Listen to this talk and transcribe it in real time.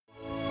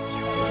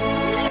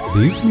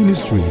This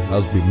ministry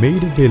has been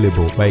made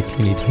available by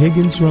Kenneth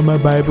Hagin Rama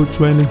Bible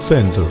Training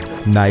Center,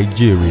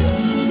 Nigeria.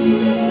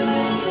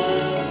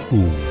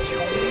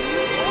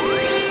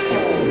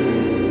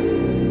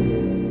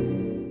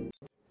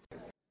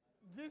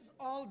 These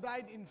all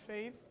died in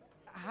faith,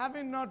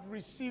 having not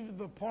received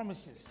the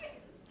promises.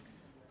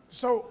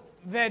 So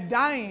their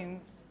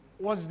dying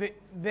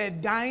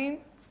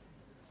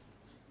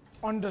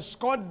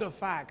underscored the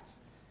fact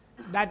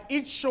that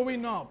each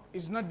showing up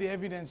is not the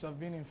evidence of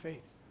being in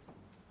faith.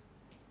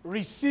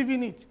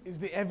 Receiving it is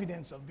the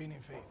evidence of being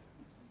in faith.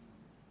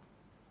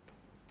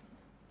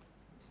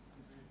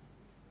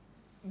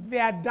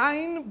 Their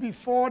dying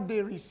before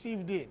they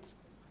received it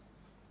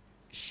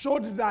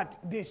showed that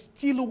they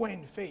still were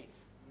in faith.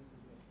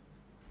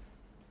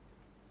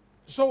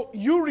 So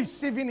you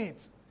receiving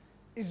it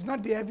is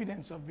not the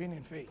evidence of being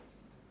in faith.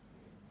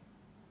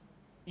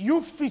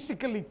 You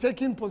physically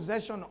taking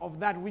possession of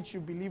that which you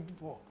believed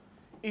for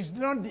is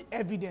not the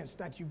evidence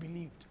that you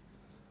believed.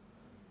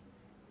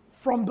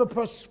 From the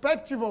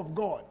perspective of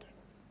God,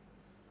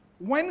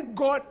 when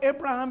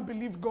Abraham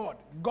believed God,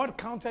 God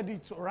counted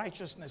it to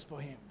righteousness for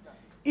him.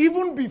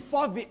 Even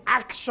before the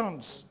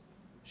actions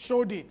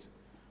showed it,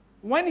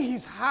 when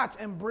his heart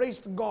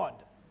embraced God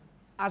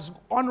as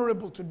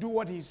honorable to do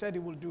what he said he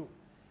will do,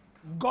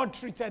 God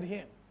treated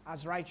him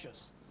as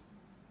righteous.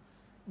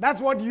 That's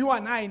what you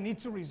and I need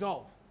to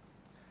resolve.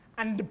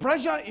 And the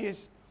pressure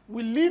is,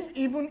 we live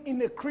even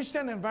in a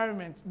Christian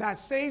environment that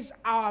says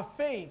our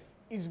faith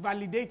is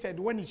validated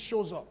when it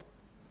shows up.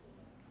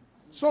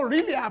 So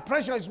really our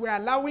pressure is we're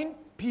allowing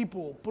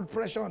people put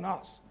pressure on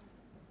us.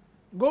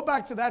 Go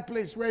back to that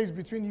place where it's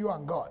between you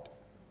and God.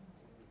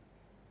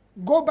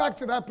 Go back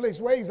to that place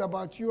where it's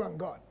about you and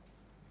God.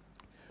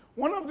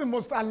 One of the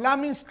most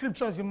alarming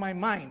scriptures in my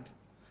mind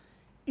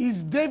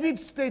is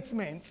David's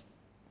statement,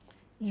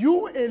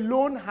 "You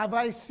alone have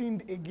I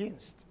sinned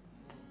against."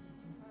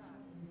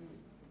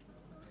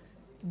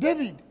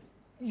 David,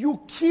 you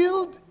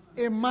killed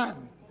a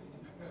man.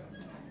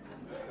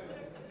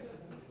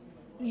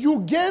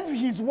 You gave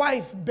his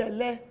wife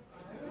Bele.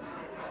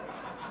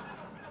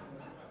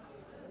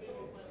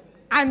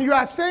 And you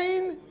are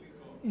saying,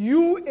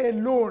 "You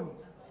alone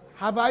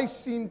have I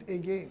sinned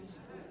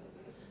against."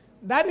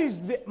 That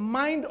is the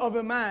mind of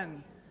a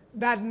man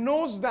that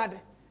knows that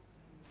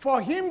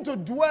for him to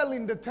dwell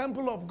in the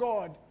temple of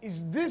God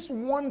is this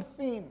one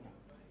thing.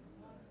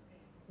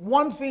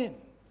 One thing.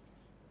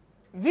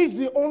 This is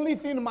the only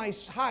thing my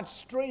heart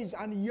strays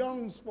and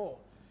yearns for.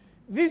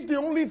 This is the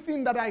only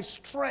thing that I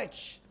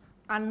stretch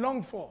and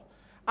long for.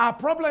 Our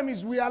problem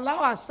is we allow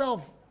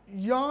ourselves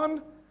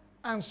yearn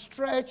and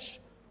stretch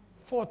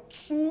for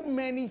too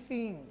many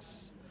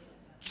things.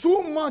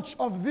 Too much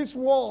of this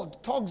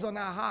world tugs on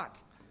our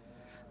heart.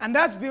 And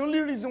that's the only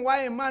reason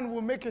why a man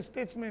will make a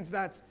statement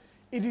that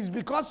it is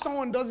because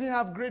someone doesn't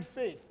have great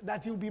faith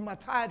that he'll be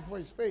martyred for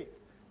his faith.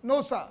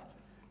 No, sir.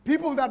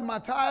 People that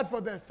martyred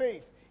for their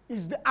faith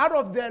is out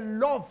of their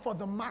love for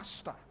the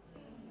master.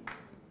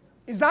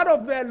 It's out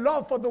of their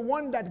love for the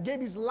one that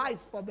gave his life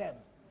for them.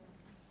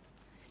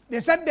 They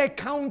said they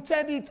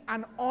counted it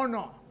an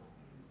honor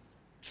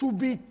to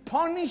be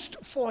punished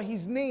for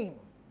his name.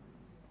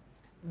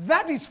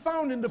 That is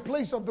found in the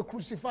place of the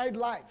crucified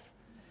life.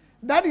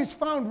 That is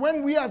found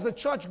when we as a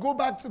church go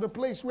back to the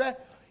place where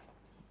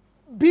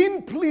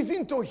being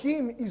pleasing to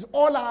him is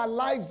all our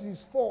lives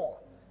is for.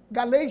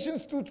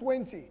 Galatians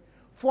 2:20.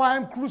 For I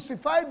am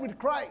crucified with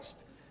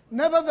Christ.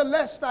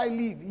 Nevertheless I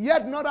live,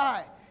 yet not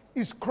I.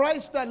 Is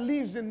Christ that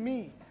lives in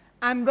me.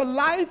 And the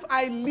life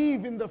I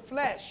live in the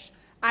flesh,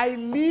 I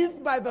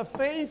live by the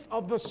faith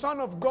of the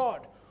Son of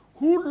God,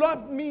 who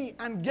loved me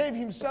and gave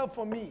himself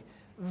for me.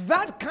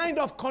 That kind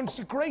of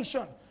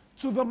consecration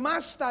to the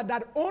master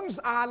that owns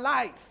our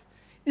life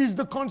is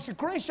the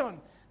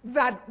consecration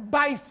that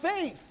by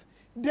faith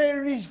they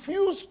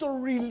refused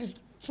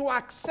to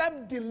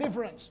accept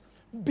deliverance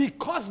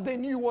because they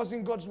knew it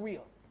wasn't God's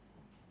will.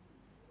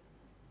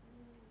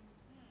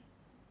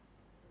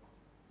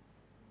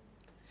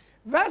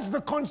 That's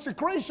the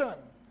consecration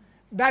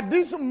that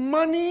this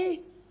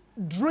money-driven,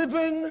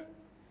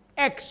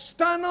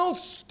 external,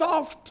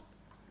 stuffed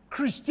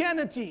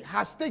Christianity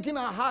has taken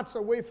our hearts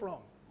away from.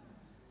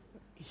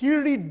 He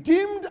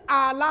redeemed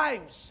our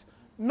lives,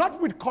 not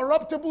with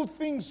corruptible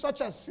things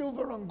such as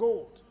silver and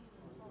gold,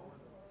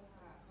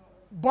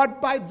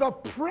 but by the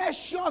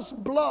precious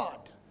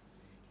blood.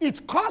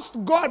 It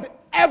cost God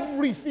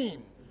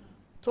everything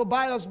to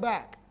buy us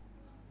back.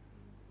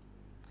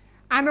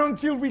 And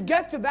until we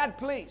get to that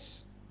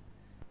place,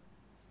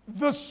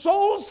 the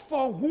souls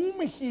for whom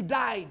he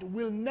died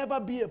will never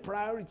be a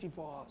priority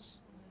for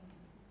us.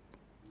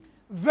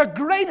 The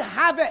great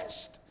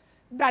harvest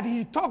that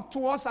he talked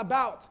to us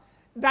about,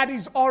 that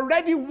is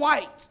already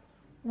white,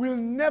 will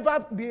never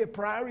be a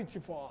priority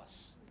for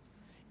us.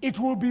 It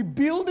will be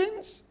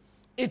buildings,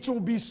 it will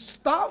be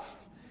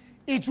stuff,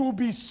 it will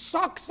be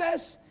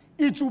success,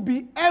 it will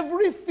be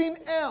everything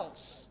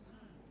else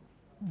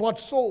but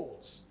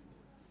souls.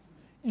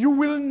 You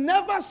will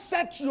never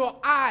set your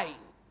eye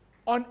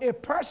on a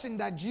person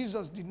that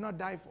Jesus did not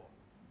die for.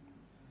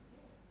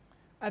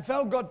 I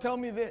felt God tell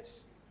me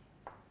this.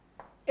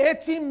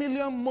 80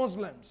 million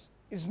Muslims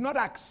is not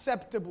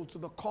acceptable to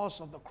the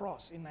cause of the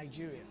cross in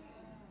Nigeria.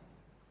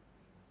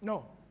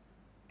 No.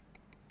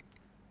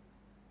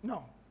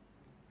 No.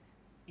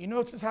 You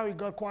notice how it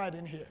got quiet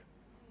in here.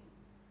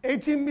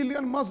 18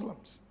 million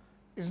Muslims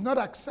is not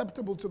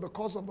acceptable to the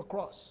cause of the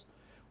cross.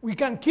 We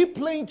can keep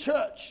playing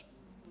church.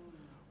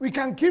 We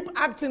can keep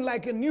acting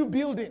like a new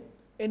building,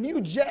 a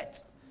new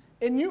jet,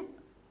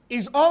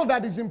 is all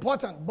that is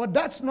important. But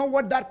that's not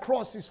what that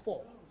cross is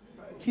for.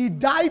 He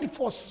died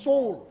for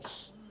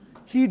souls.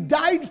 He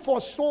died for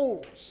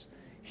souls.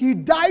 He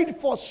died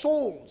for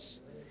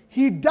souls.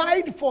 He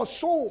died for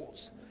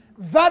souls.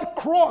 That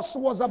cross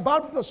was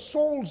about the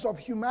souls of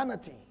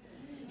humanity.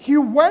 He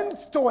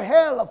went to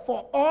hell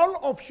for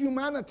all of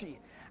humanity.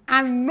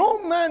 And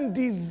no man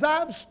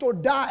deserves to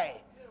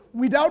die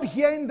without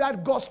hearing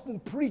that gospel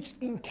preached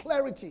in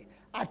clarity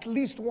at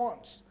least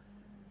once.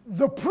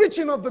 The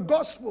preaching of the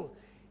gospel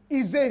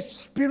is a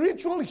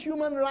spiritual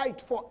human right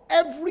for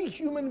every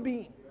human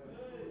being.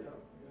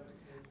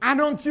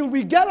 And until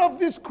we get off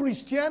this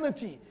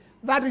Christianity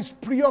that is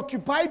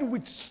preoccupied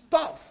with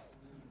stuff,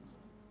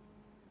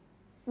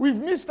 we've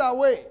missed our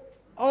way.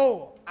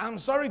 Oh, I'm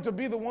sorry to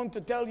be the one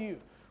to tell you.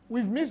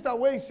 We've missed our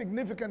way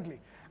significantly.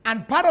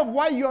 And part of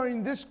why you're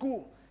in this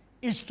school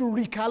is to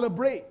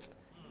recalibrate.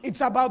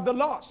 It's about the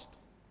lost.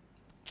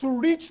 To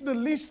reach the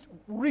least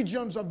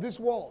regions of this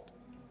world.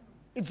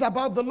 It's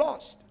about the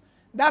lost.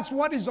 That's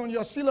what is on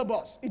your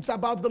syllabus. It's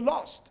about the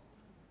lost.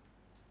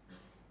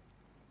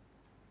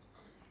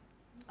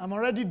 I'm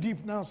already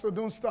deep now, so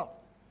don't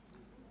stop.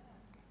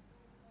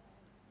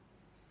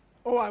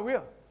 Oh, I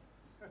will.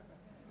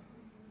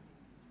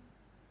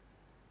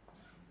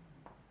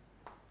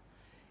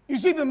 You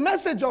see, the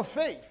message of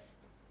faith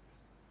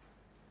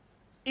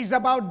is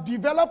about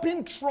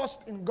developing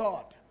trust in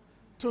God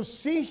to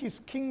see His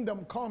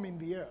kingdom come in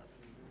the earth.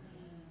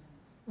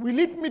 Will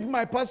it meet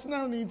my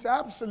personal needs?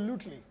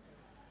 Absolutely.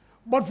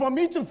 But for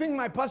me to think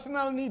my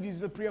personal need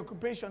is a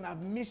preoccupation,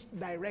 I've missed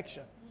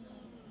direction.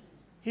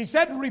 He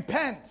said,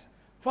 repent,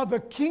 for the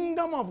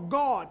kingdom of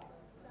God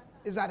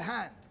is at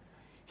hand.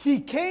 He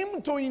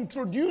came to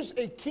introduce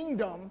a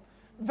kingdom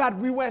that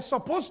we were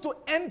supposed to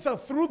enter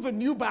through the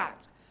new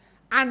birth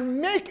and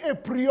make a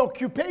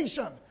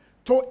preoccupation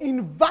to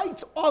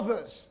invite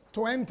others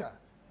to enter.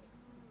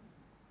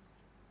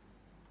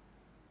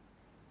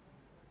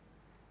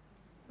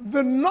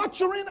 The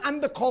nurturing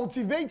and the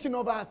cultivating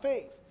of our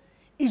faith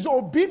is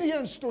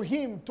obedience to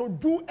Him to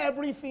do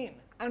everything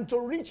and to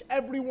reach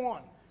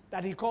everyone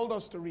that He called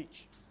us to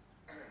reach.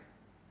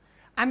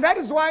 And that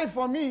is why,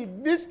 for me,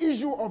 this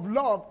issue of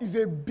love is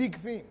a big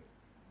thing.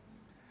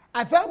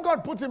 I felt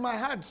God put in my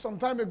heart some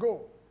time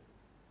ago.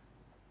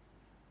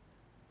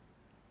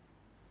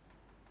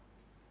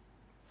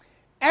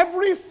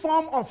 Every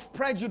form of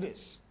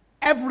prejudice,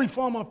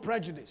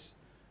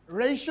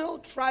 racial,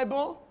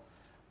 tribal,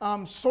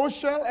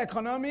 social,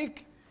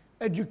 economic,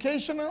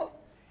 educational,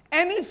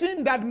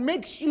 anything that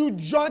makes you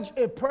judge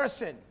a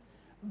person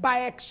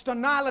by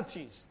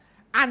externalities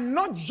and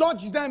not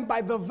judge them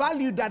by the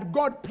value that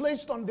God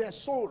placed on their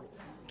soul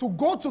to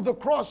go to the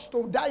cross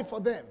to die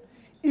for them,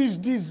 is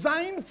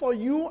designed for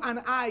you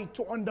and I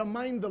to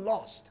undermine the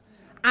lost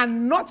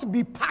and not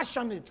be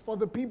passionate for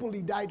the people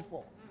He died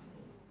for.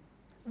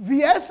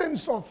 The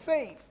essence of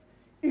faith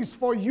is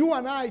for you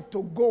and I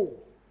to go.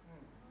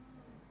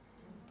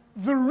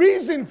 The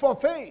reason for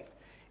faith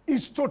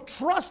is to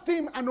trust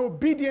Him and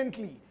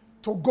obediently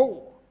to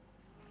go.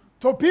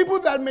 To people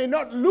that may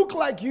not look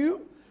like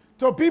you,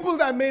 to people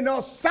that may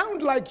not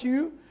sound like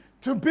you,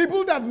 to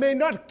people that may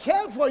not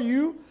care for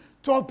you,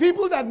 to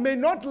people that may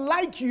not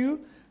like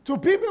you, to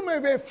people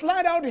that may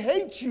flat out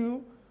hate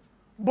you,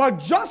 but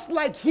just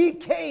like He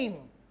came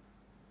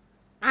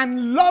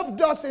and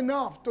loved us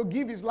enough to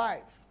give His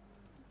life,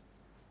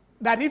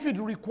 that if it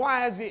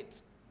requires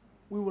it,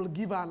 we will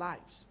give our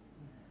lives.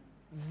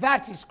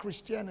 That is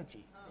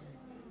Christianity.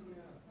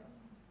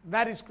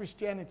 That is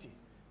Christianity.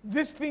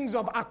 These things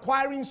of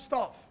acquiring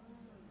stuff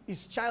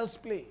is child's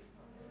play.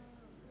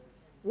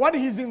 What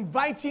He's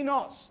inviting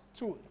us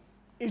to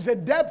is a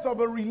depth of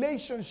a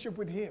relationship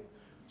with Him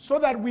so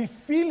that we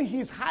feel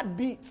His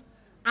heartbeat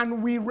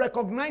and we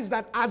recognize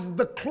that as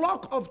the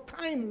clock of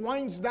time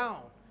winds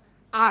down,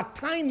 our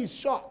time is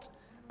short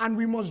and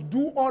we must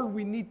do all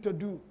we need to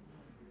do.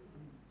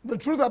 The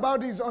truth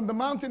about it is, on the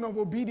mountain of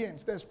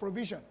obedience, there's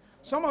provision.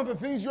 Some of the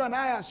things you and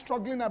I are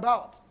struggling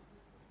about,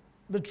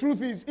 the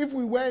truth is, if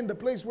we were in the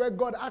place where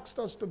God asked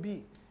us to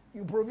be,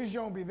 your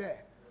provision will be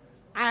there.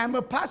 I am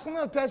a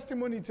personal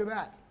testimony to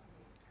that.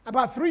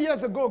 About 3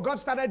 years ago, God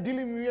started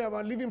dealing with me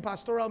about living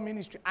pastoral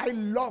ministry. I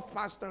love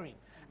pastoring.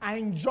 I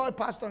enjoy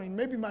pastoring.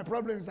 Maybe my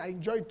problem is I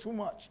enjoy it too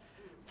much.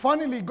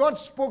 Funnily, God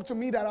spoke to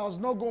me that I was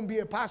not going to be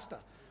a pastor.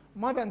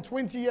 More than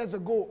 20 years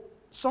ago,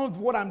 some of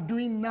what I'm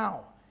doing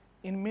now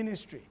in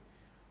ministry.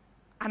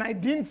 And I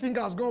didn't think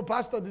I was going to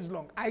pastor this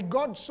long. I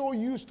got so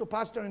used to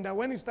pastoring that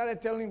when He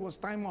started telling me it was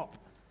time up,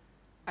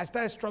 I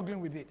started struggling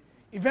with it.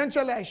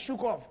 Eventually, I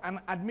shook off and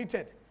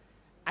admitted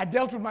I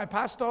dealt with my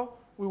pastor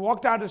We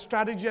worked out a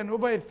strategy, and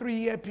over a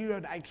 3-year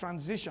period, I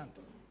transitioned.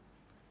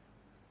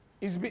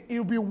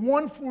 It'll be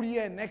 1 full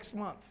year next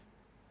month.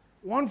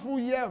 1 full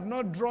year of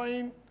not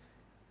drawing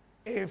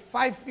a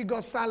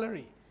 5-figure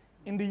salary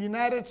in the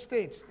United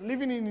States,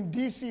 living in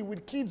D.C.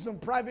 with kids in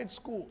private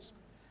schools.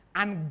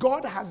 And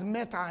God has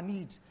met our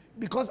needs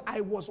because I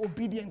was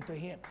obedient to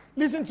him.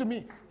 Listen to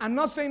me. I'm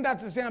not saying that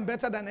to say I'm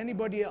better than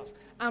anybody else.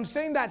 I'm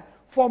saying that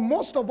for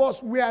most of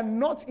us, we are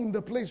not in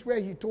the place where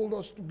he told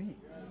us to be.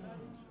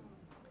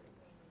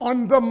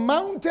 On the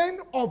mountain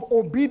of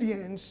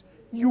obedience,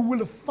 you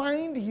will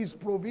find his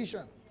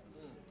provision.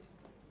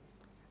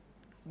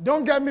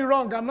 Don't get me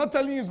wrong. I'm not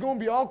telling you it's going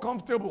to be all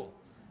comfortable.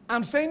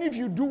 I'm saying if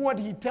you do what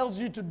he tells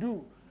you to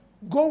do,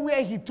 go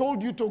where he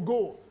told you to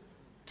go,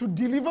 to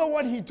deliver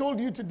what he told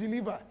you to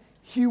deliver,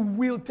 he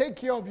will take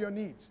care of your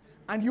needs.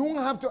 And you won't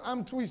have to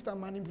arm twist and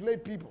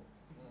manipulate people.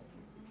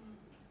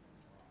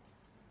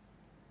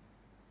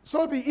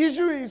 So the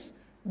issue is,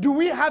 do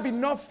we have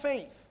enough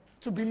faith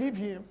to believe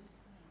him?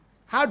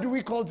 How do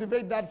we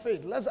cultivate that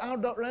faith? Let's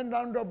round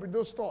up with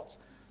those thoughts.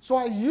 So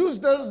I use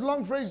those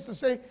long phrases to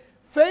say,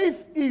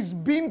 faith is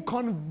being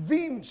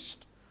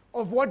convinced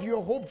of what you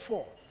hope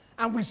for.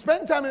 And we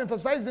spend time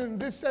emphasizing in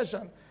this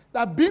session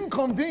that being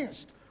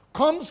convinced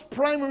comes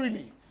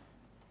primarily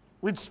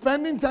with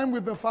spending time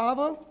with the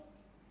Father,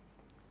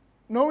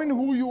 knowing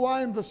who you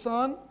are in the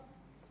Son,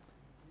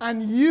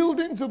 and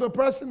yielding to the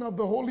person of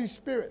the Holy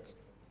Spirit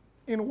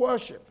in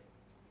worship.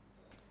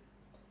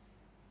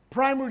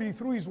 Primarily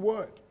through his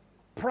word.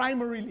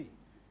 Primarily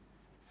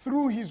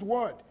through his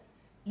word.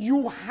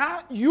 You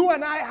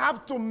and I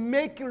have to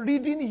make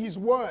reading his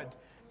word,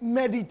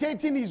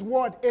 meditating his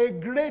word, a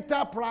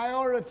greater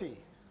priority.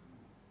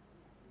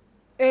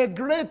 A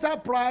greater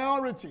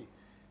priority.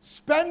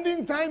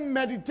 Spending time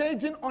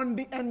meditating on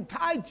the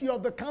entirety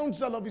of the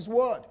counsel of his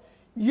word.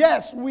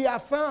 Yes, we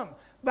affirm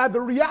that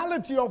the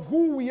reality of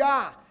who we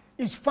are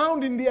is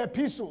found in the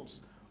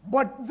epistles,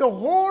 but the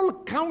whole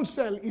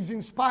counsel is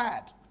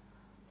inspired.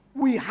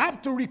 We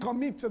have to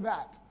recommit to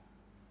that.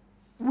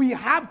 We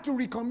have to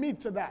recommit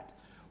to that.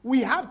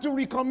 We have to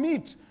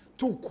recommit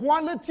to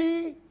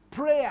quality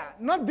prayer.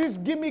 Not this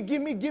gimme,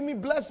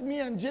 bless me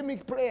and Jimmy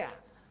prayer.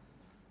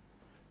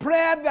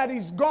 Prayer that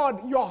is,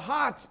 God, your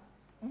heart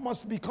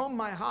must become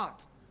my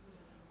heart.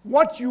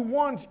 What you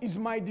want is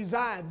my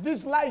desire.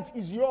 This life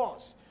is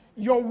yours.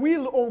 Your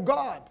will, O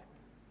God.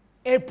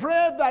 A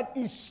prayer that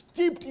is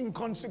steeped in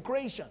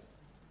consecration.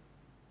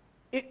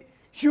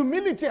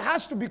 Humility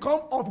has to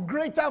become of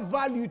greater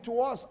value to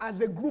us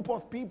as a group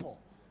of people.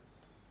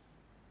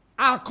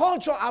 Our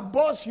culture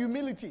abhors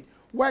humility.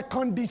 We're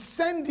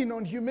condescending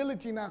on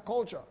humility in our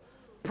culture.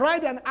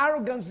 Pride and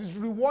arrogance is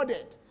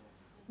rewarded.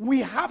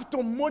 We have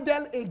to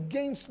model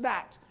against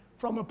that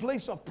from a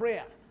place of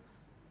prayer.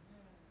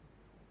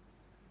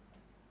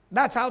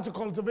 That's how to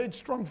cultivate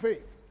strong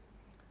faith.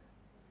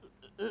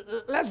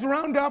 Let's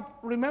round up.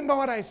 Remember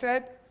what I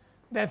said?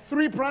 There are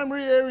 3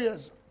 primary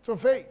areas to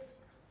faith.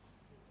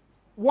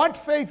 What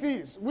faith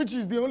is, which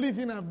is the only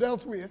thing I've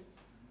dealt with.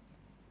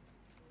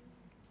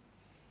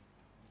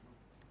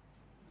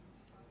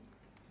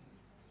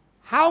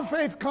 How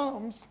faith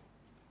comes,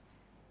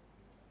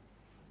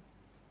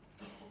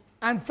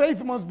 and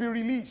faith must be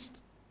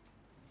released.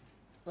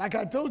 Like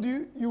I told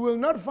you, you will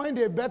not find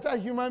a better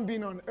human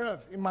being on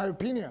earth, in my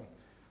opinion,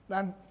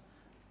 than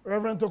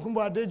Reverend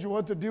Tokumbo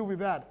Adejuwa to deal with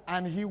that,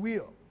 and he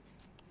will.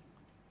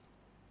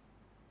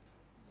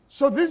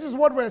 So this is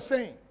what we're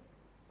saying.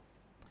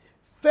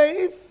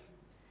 Faith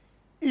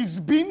is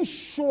being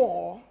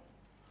sure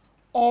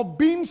or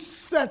being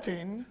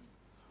certain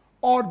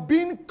or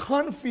being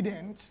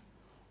confident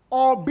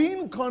or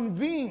being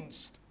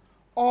convinced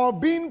or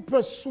being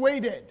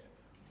persuaded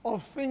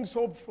of things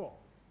hoped for.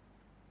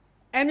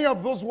 Any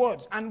of those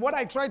words. And what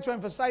I try to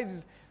emphasize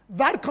is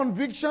that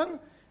conviction,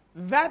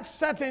 that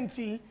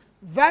certainty,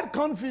 that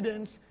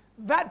confidence,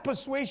 that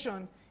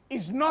persuasion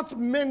is not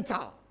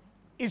mental.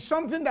 It's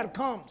something that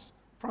comes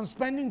from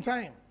spending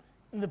time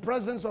in the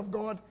presence of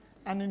God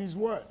and in his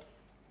word.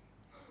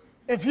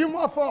 A few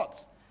more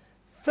thoughts.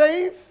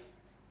 Faith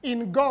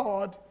in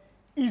God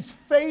is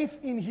faith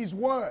in his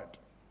word.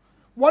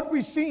 What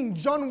we see in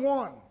John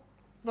 1,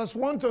 verse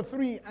 1 to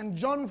 3, and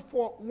John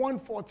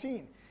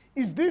 1:14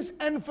 is this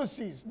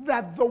emphasis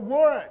that the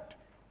word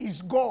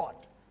is God.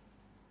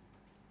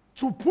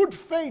 To put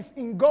faith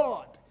in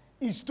God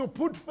is to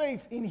put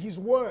faith in his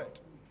word.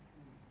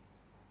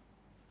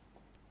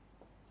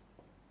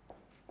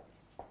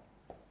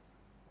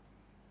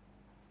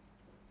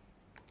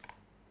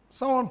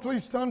 Someone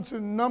please turn to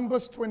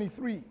Numbers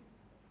 23.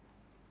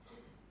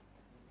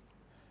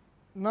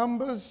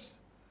 Numbers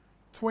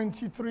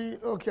 23.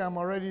 Okay, I'm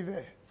already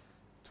there.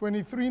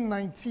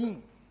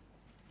 23:19.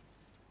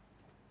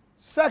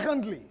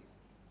 Secondly,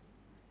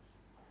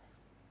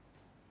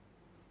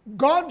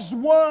 God's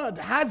word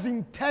has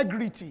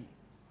integrity.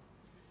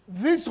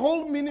 This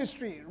whole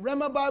ministry,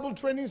 Rhema Bible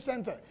Training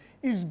Center,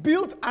 is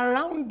built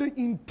around the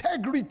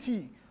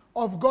integrity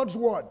of God's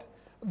word,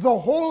 the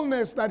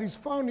wholeness that is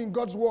found in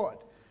God's word.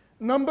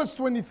 Numbers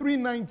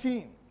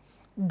 23:19.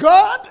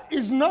 God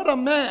is not a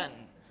man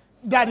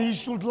that he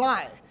should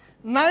lie,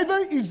 neither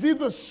is he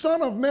the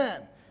son of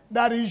man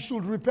that he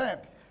should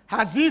repent.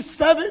 Has he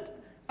said it,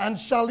 and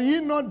shall he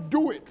not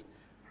do it?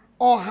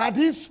 Or had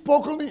he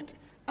spoken it,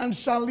 and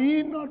shall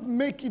he not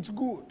make it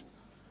good?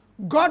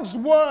 God's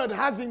word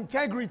has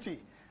integrity,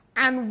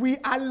 and we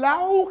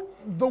allow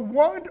the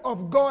word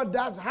of God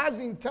that has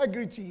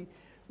integrity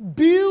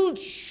build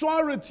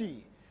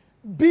surety,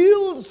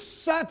 build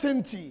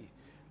certainty,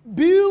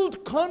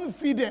 build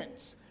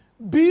confidence,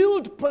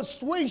 build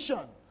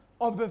persuasion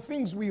of the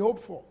things we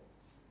hope for.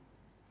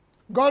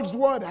 God's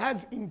word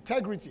has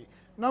integrity.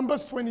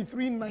 Numbers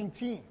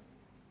 23:19.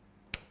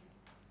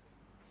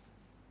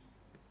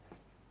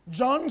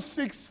 John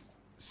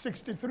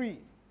 6:63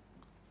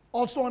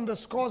 also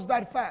underscores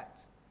that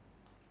fact.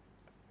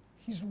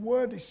 His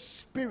word is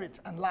spirit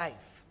and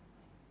life.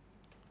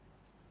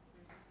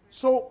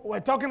 So we're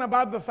talking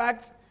about the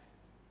fact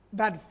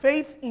that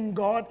faith in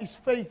God is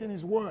faith in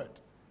his word.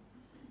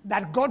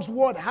 That God's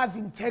word has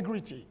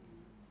integrity.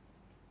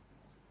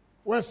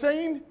 We're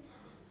saying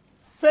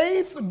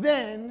faith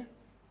then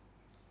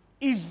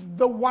is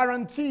the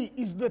warranty,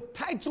 is the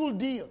title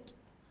deed,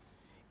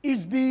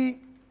 is the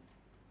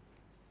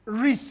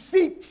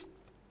receipt,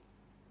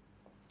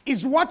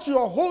 is what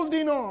you're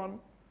holding on,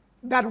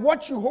 that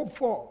what you hope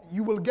for,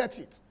 you will get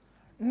it.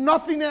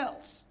 Nothing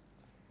else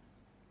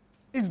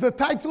is the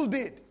title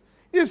deed.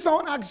 If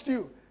someone asks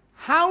you,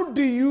 how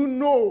do you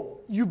know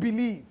you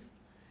believe?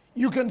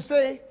 You can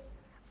say,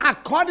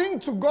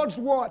 according to God's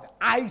word,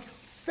 I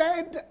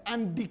said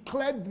and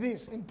declared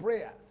this in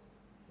prayer.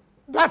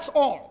 That's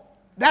all.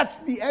 That's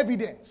the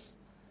evidence.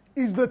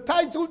 Is the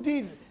title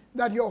deed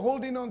that you're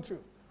holding on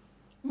to.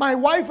 My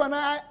wife and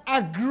I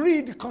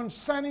agreed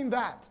concerning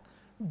that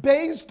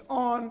based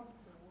on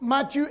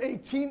Matthew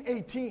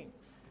 18:18.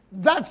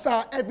 That's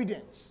our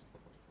evidence.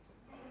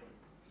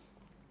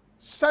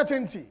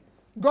 Certainty.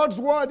 God's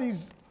word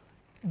is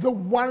the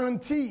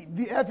warranty,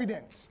 the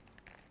evidence.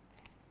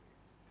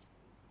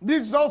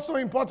 This is also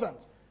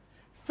important.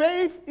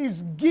 Faith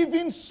is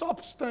giving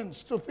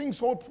substance to things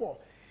hoped for.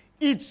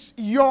 It's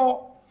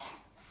your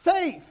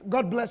faith,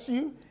 God bless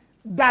you,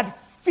 that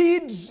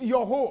feeds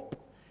your hope.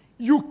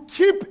 You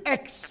keep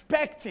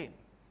expecting.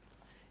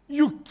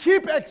 You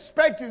keep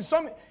expecting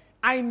something.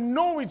 I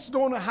know it's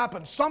going to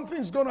happen.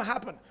 Something's going to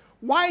happen.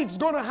 Why it's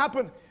going to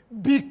happen?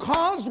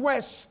 Because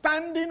we're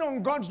standing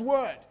on God's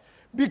word.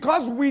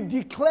 Because we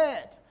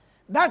declared.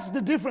 That's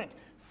the difference.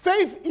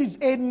 Faith is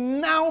a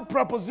now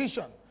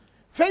proposition.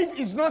 Faith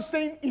is not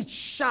saying it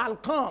shall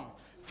come.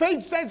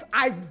 Faith says,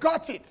 I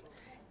got it.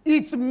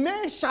 It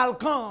may shall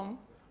come,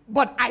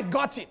 but I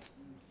got it.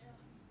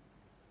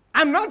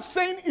 I'm not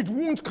saying it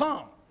won't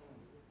come.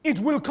 It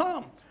will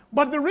come.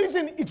 But the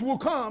reason it will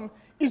come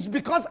is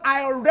because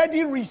I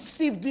already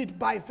received it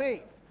by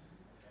faith.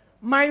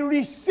 My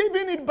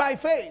receiving it by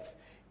faith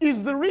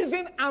is the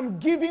reason I'm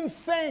giving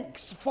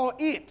thanks for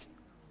it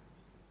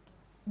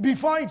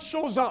before it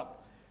shows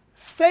up.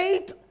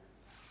 Faith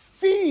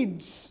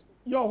feeds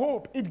your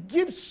hope. It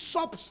gives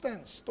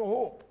substance to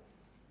hope.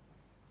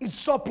 It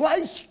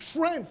supplies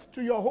strength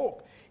to your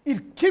hope.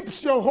 It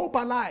keeps your hope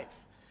alive.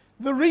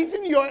 The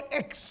reason you're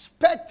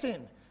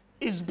expecting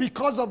is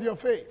because of your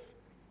faith.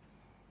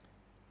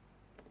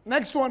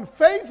 Next one,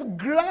 faith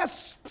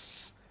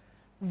grasps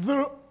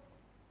the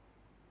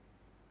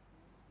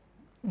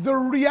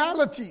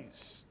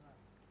realities.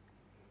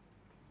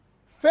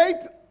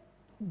 Faith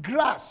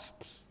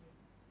grasps.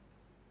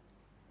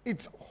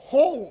 It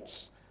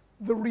holds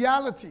the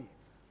reality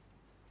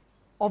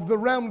of the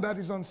realm that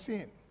is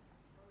unseen.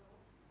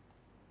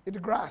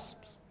 It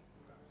grasps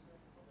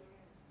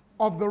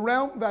of the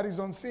realm that is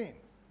unseen.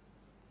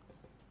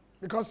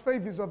 Because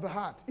faith is of the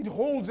heart. It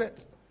holds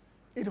it.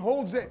 It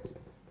holds it.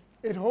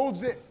 It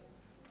holds it.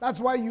 That's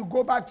why you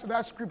go back to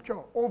that scripture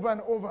over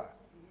and over.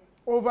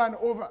 Over and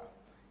over.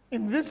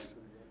 In this,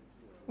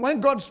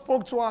 when God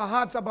spoke to our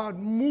hearts about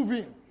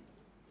moving,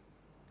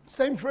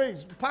 same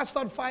phrase,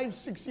 pastored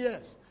 5-6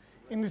 years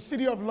in the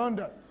city of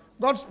London.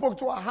 God spoke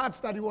to our hearts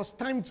that it was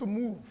time to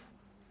move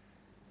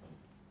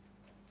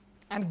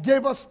and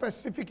gave us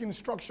specific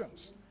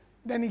instructions.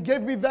 Then he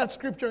gave me that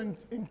scripture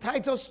in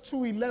Titus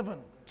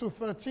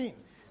 2:11-13.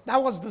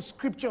 That was the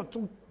scripture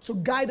to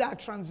guide our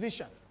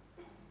transition.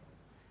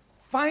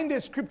 Find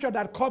a scripture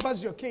that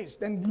covers your case.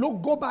 Then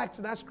go back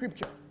to that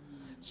scripture.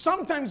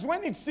 Sometimes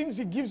when it seems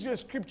he gives you a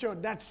scripture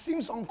that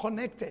seems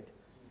unconnected,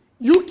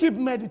 you keep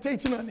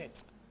meditating on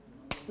it.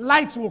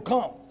 Light will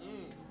come.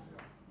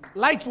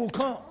 Light will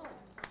come.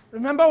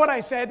 Remember what I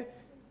said?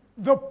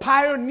 The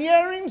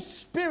pioneering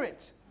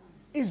spirit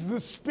is the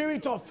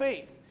spirit of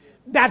faith.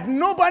 That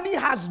nobody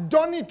has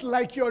done it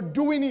like you're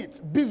doing it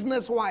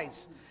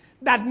business-wise.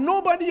 That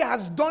nobody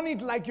has done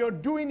it like you're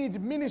doing it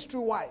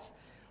ministry-wise.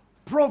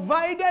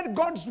 Provided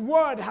God's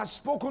word has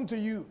spoken to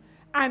you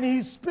and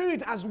his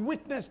spirit has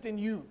witnessed in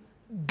you,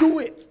 do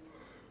it.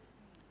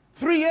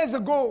 3 years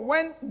ago,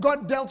 when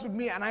God dealt with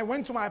me and I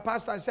went to my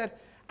pastor, I said,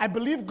 I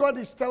believe God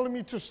is telling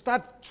me to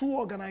start 2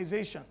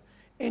 organizations,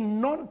 a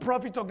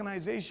non-profit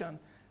organization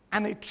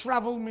and a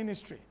travel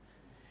ministry.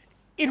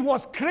 It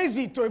was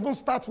crazy to even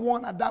start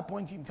one at that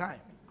point in time.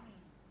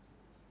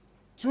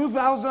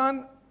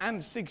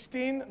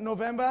 2016,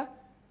 November,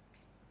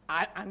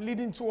 I'm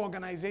leading 2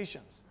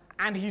 organizations.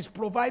 And he's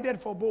provided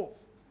for both.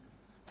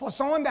 For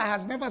someone that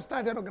has never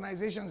started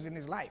organizations in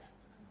his life.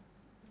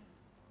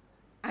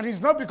 And it's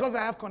not because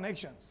I have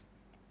connections.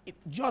 It's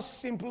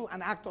just simple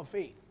an act of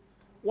faith.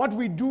 What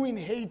we do in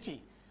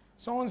Haiti.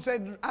 Someone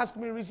asked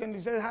me recently,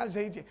 said, how's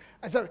Haiti?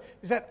 He said,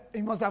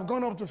 it must have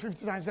gone up to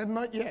 50 times. I said,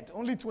 not yet,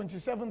 only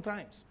 27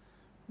 times.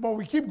 But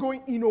we keep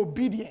going in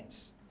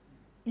obedience.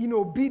 In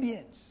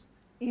obedience.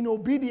 In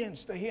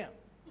obedience to him.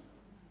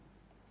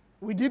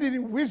 We did it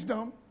in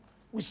wisdom.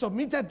 We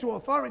submitted to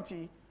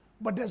authority,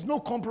 but there's no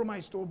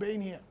compromise to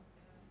obeying him.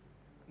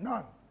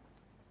 None.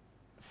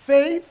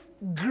 Faith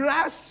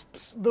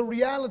grasps the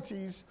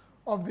realities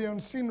of the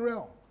unseen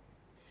realm.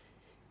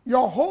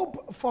 Your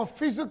hope for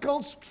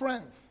physical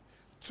strength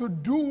to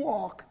do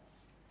work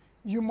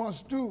you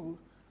must do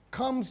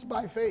comes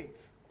by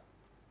faith.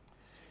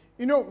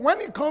 You know, when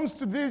it comes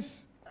to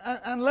this,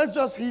 and let's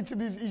just hit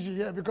this issue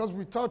here because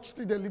we touched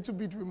it a little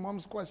bit with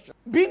Mom's question.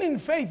 Being in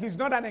faith is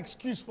not an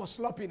excuse for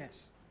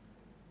sloppiness.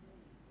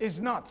 It's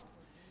not.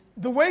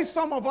 The way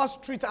some of us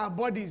treat our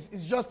bodies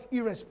is just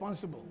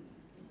irresponsible.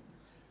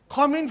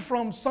 Coming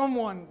from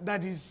someone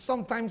that is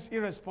sometimes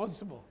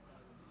irresponsible.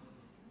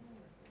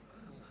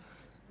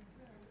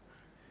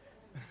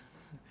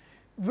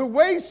 The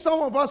way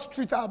some of us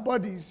treat our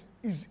bodies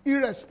is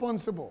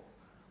irresponsible.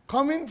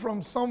 Coming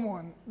from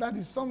someone that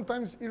is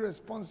sometimes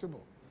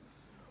irresponsible.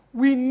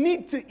 We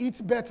need to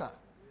eat better.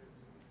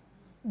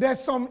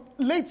 There's some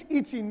late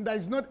eating that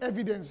is not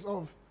evidence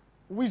of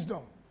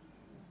wisdom.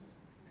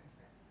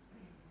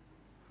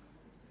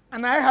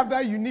 And I have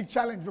that unique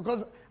challenge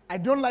because I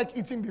don't like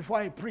eating before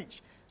I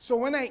preach. So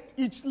when I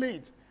eat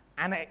late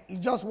and it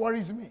just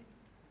worries me,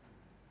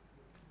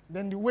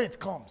 then the weight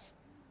comes.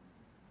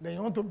 Then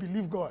you want to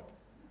believe God.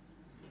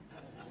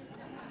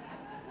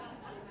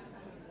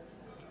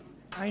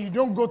 And you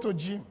don't go to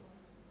gym.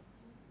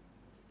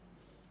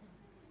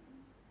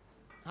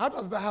 How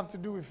does that have to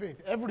do with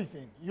faith?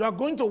 Everything. You are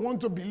going to want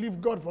to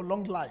believe God for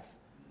long life.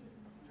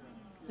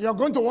 You are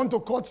going to want to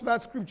quote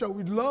that scripture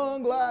with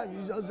long life.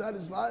 You just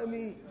satisfy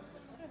me.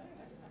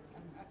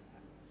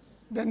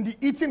 Then the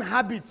eating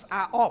habits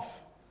are off.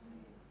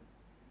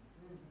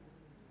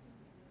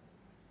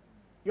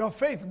 Your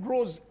faith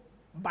grows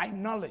by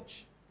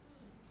knowledge.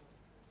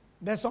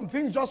 There's some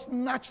things just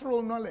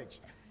natural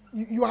knowledge.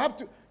 You have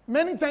to,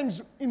 many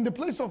times in the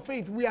place of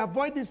faith, we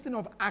avoid this thing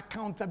of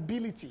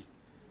accountability.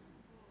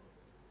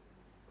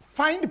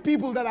 Find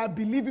people that are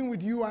believing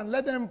with you and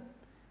let them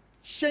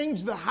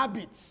change the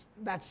habits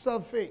that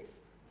serve faith.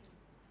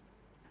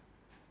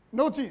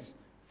 Notice,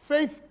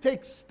 faith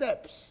takes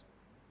steps.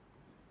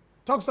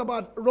 Talks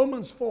about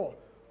Romans 4,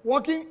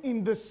 walking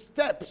in the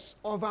steps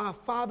of our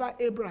father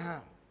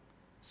Abraham.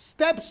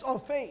 Steps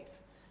of faith.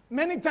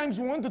 Many times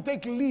we want to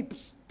take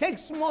leaps. Take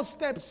small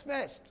steps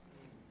first.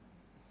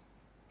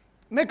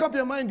 Make up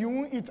your mind you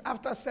won't eat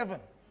after 7.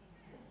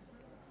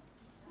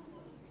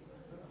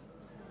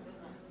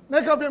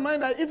 Make up your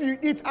mind that if you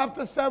eat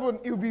after 7,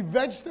 it will be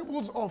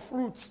vegetables or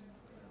fruits.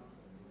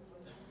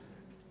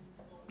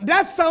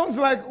 That sounds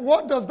like,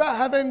 what does that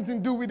have anything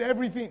to do with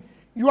everything?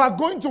 You are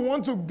going to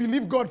want to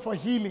believe God for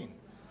healing.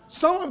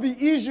 Some of the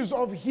issues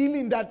of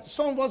healing that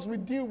some of us will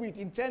deal with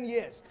in 10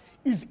 years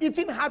is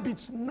eating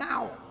habits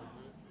now.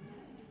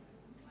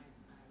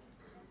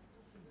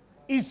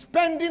 Is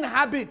spending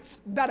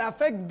habits that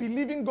affect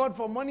believing God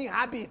for money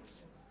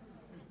habits.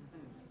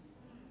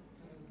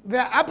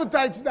 There are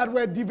appetites that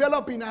were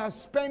developing our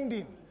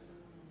spending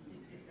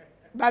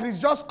that is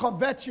just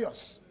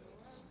covetous.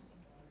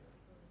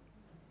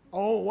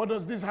 Oh, what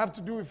does this have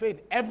to do with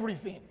faith?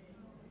 Everything.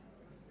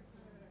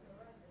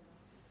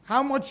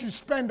 How much you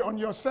spend on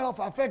yourself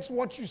affects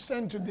what you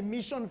send to the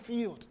mission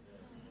field.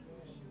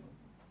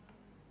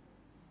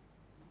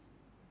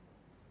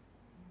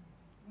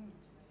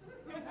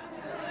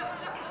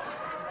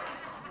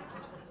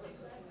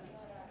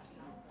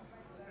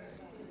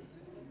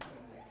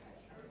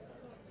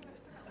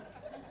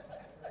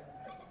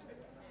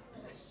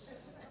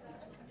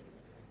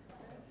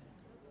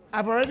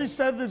 I've already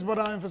said this, but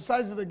I'll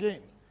emphasize it again.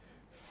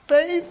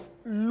 Faith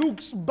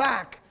looks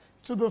back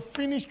to the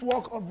finished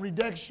work of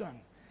redemption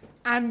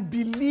and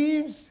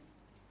believes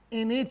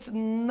in it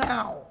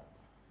now.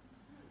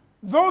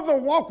 Though the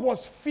work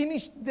was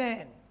finished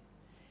then,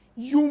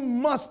 you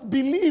must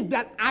believe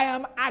that I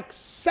am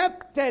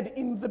accepted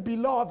in the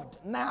beloved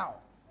now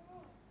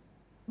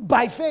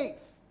by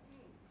faith.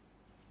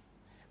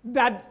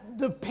 That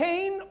the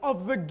pain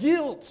of the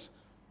guilt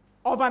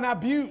of an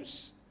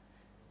abuse,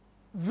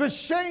 the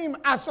shame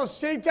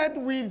associated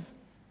with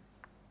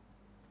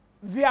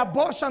the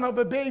abortion of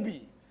a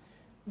baby,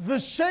 the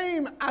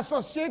shame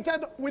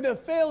associated with a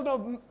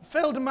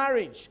failed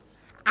marriage,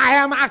 I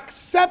am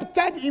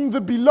accepted in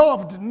the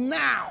beloved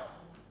now.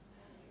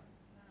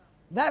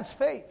 That's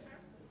faith.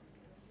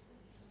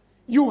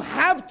 You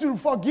have to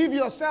forgive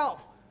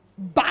yourself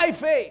by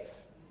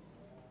faith.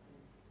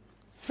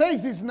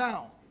 Faith is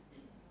now.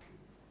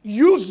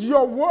 Use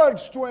your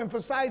words to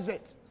emphasize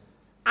it.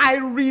 I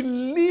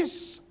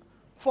release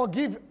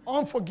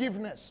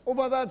unforgiveness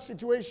over that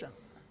situation.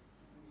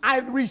 I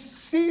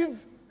receive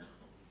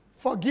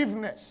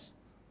forgiveness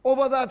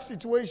over that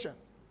situation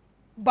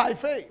by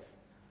faith.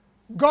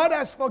 God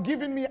has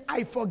forgiven me.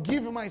 I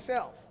forgive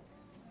myself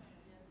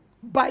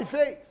by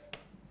faith.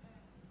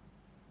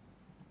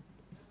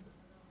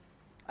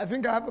 I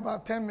think I have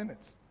about 10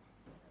 minutes.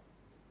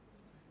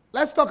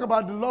 Let's talk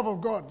about the love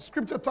of God.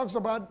 Scripture talks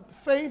about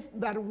faith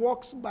that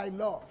walks by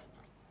love.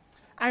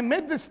 I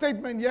made this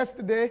statement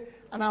yesterday,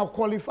 and I'll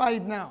qualify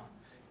it now.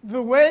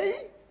 The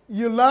way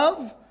you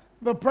love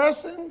the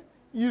person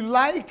you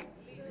like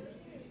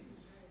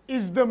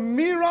is the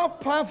mirror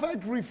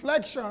perfect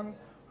reflection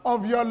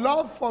of your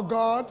love for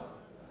God.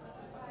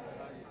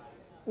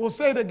 We'll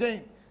say it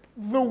again.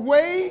 The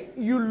way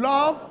you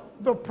love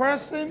the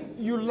person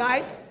you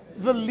like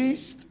the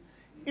least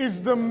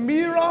is the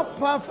mirror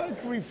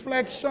perfect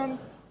reflection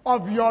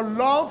of your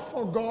love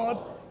for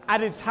God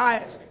at its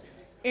highest.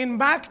 In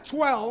Mark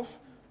 12,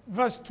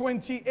 verse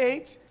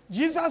 28,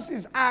 Jesus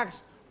is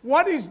asked,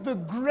 what is the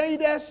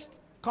greatest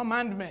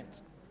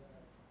commandment?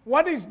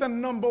 What is the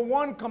number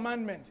one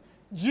commandment?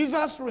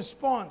 Jesus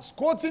responds,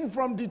 quoting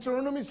from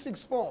Deuteronomy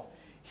 6:4,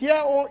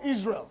 Hear, O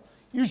Israel,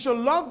 you shall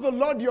love the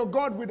Lord your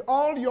God with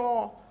all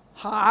your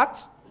heart,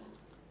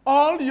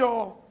 all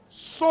your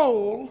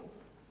soul,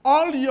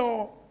 all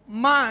your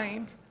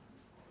mind,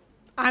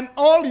 and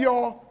all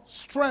your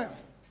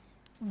strength.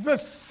 The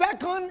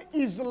second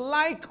is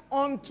like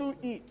unto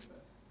it.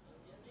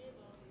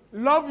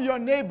 Love your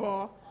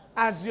neighbor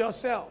as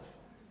yourself.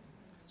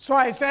 So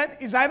I said,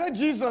 it's either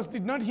Jesus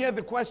did not hear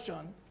the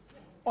question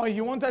or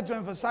he wanted to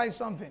emphasize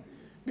something.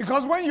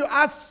 Because when you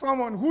ask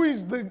someone who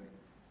is the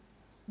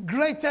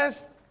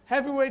greatest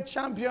heavyweight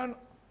champion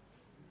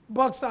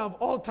boxer of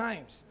all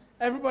times,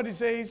 everybody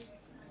says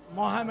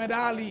Muhammad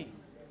Ali.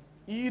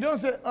 You don't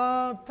say,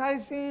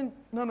 Tyson.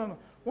 No.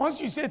 Once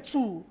you say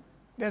two,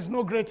 there's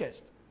no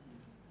greatest.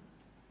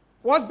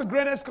 What's the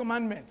greatest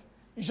commandment?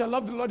 You shall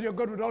love the Lord your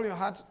God with all your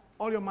heart,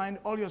 all your mind,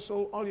 all your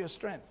soul, all your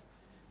strength.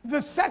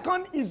 The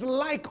second is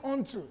like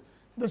unto.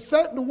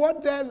 The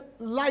word there,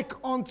 like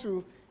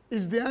unto,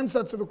 is the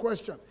answer to the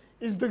question.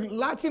 It's the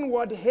Latin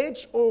word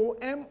Homoise.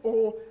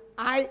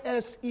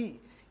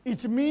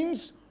 It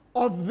means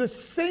of the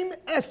same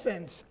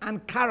essence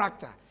and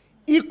character,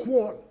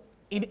 equal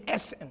in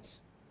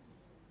essence.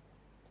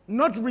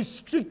 Not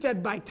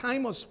restricted by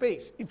time or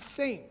space. It's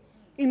same.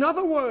 In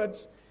other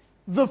words,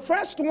 the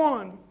first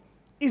one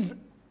is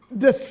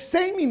the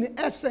same in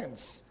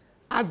essence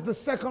as the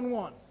second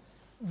one.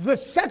 The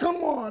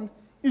second one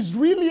is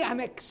really an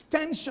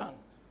extension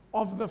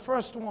of the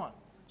first one.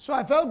 So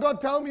I felt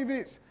God tell me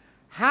this.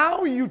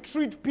 How you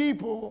treat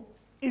people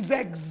is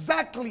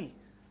exactly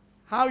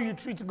how you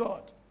treat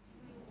God.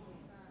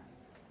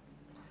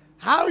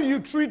 How you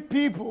treat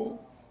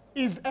people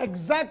is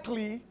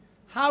exactly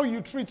how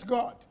you treat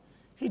God.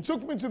 He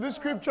took me to this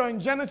scripture in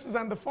Genesis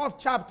and the 4th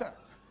chapter.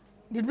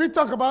 Did we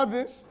talk about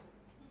this?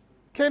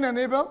 Cain and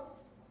Abel?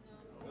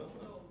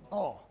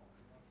 Oh.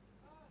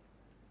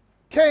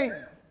 Cain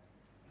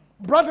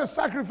brought a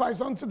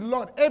sacrifice unto the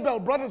Lord. Abel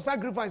brought a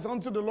sacrifice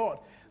unto the Lord.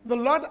 The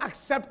Lord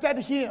accepted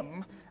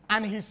him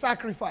and his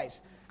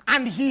sacrifice.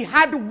 And he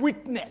had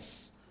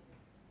witness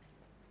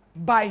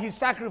by his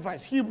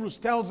sacrifice. Hebrews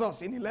tells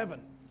us in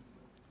 11.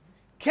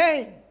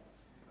 Cain,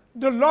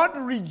 the Lord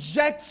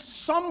rejects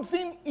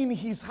something in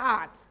his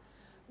heart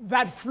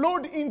that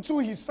flowed into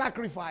his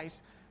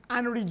sacrifice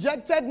and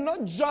rejected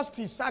not just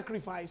his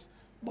sacrifice,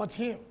 but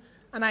him.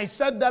 And I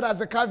said that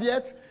as a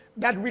caveat,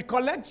 that we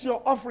collect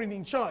your offering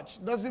in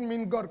church doesn't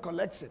mean God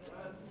collects it.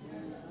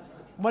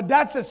 But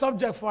that's a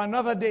subject for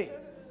another day.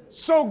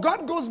 So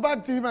God goes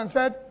back to him and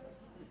said,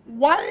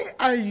 why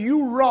are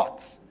you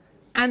wrought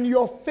and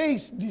your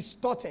face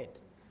distorted?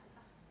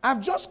 I've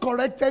just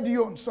corrected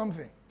you on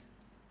something.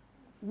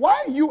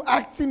 Why are you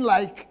acting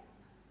like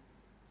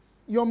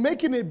you're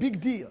making a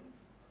big deal?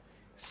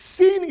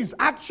 Sin is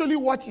actually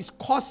what is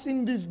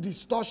causing this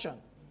distortion.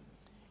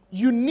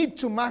 You need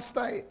to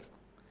master it.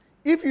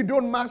 If you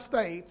don't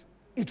master it,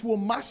 it will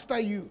master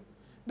you.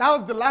 That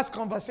was the last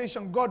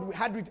conversation God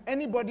had with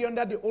anybody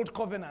under the old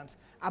covenant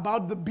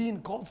about the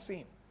being called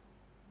sin.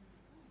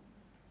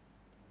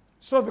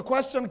 So the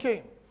question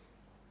came,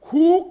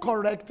 who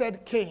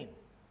corrected Cain?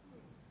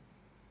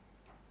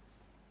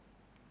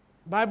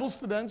 Bible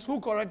students, who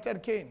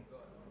corrected Cain?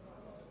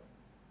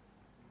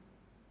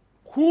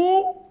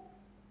 Who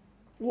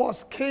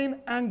was Cain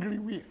angry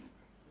with?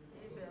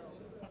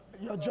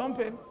 You're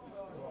jumping.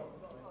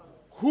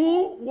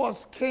 Who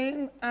was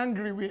Cain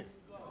angry with?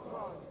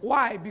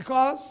 Why?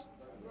 Because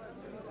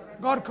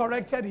God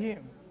corrected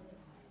him.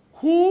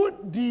 Who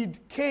did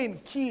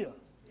Cain kill?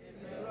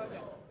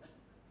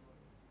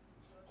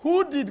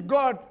 Who did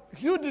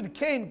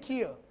Cain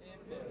kill?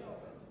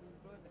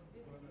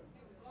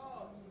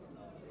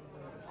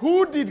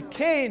 Who did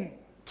Cain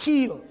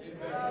kill?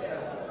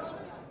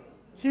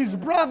 His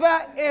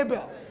brother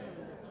Abel.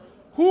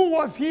 Who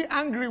was he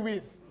angry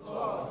with?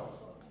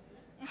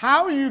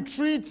 How you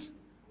treat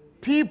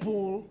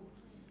people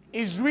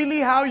is really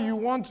how you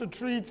want to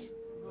treat.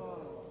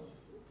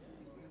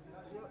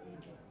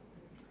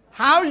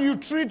 How you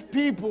treat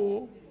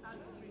people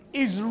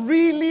is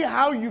really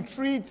how you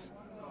treat.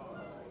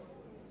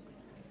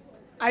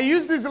 I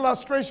use this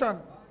illustration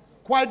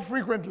quite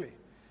frequently.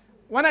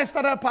 When I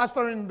started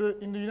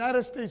pastoring in the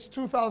United States,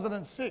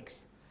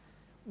 2006,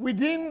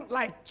 within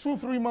like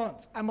 2-3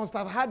 months, I must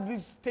have had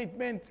this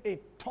statement a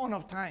ton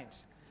of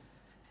times.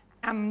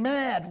 I'm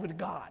mad with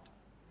God.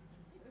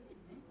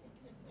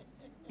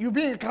 You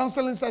be in a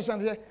counseling session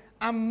here,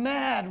 I'm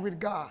mad with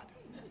God.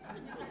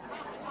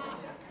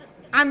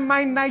 And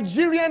my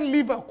Nigerian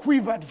liver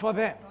quivered for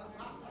them.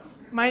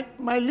 My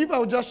liver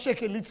would just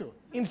shake a little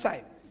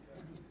inside.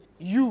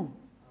 You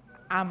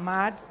are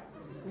mad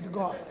with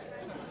God.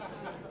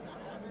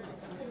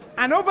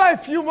 And over a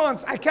few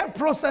months, I kept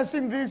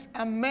processing this.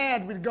 I'm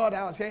mad with God.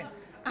 I was saying,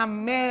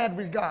 I'm mad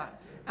with God.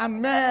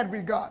 I'm mad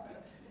with God.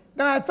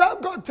 Then I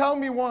felt God tell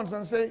me once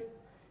and say,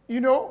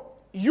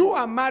 you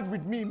are mad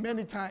with me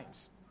many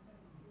times.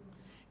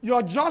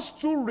 You're just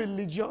too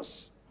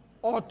religious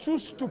or too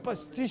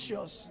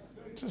superstitious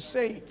to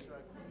say it.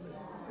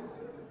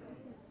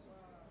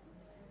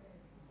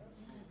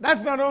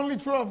 That's not only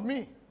true of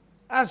me.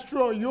 That's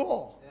true of you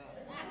all.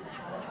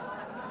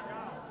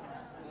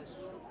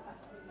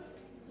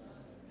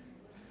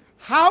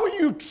 How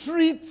you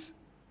treat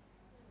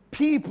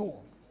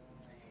people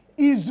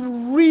is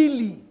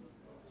really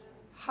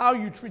how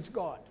you treat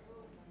God.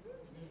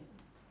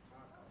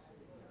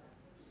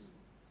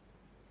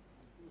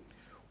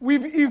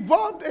 We've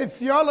evolved a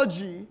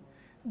theology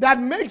that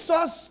makes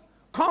us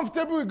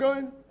comfortable with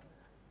going,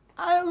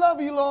 I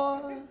love you,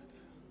 Lord.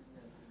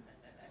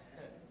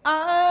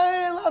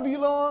 I love you,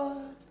 Lord.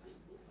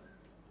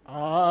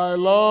 I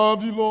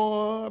love you,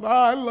 Lord.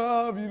 I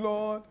love you,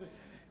 Lord.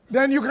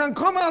 Then you can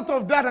come out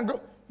of that and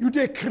go, you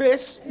dey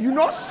craze, you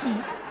not see.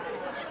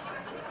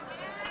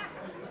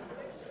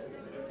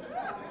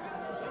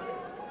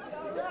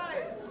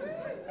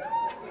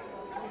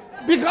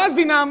 Because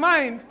in our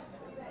mind,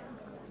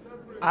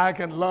 I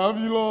can love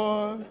you,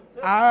 Lord.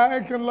 I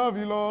can love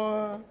you,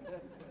 Lord.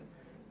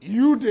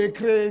 You dey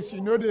craze,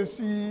 you know they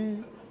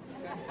see.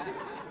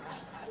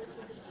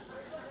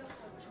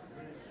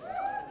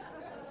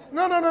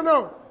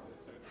 No.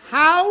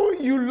 How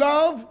you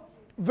love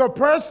the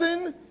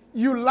person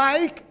you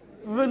like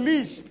the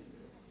least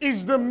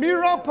is the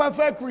mirror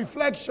perfect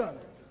reflection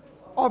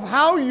of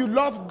how you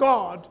love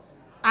God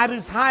at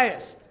his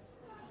highest.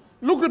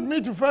 Look with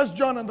me to 1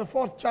 John and the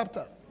 4th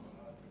chapter.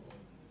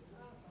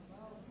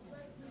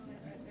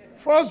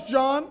 1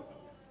 John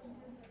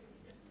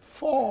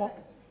 4.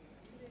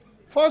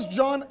 1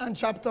 John and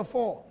chapter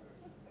 4.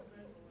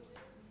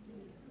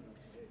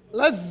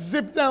 Let's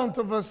zip down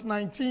to verse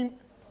 19.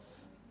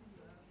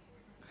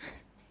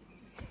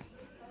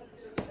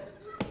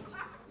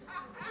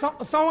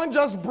 Someone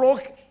just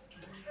broke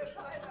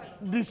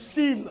the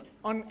seal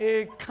on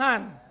a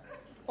can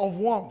of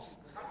worms.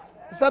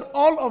 He said,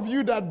 all of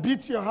you that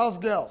beat your house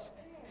girls.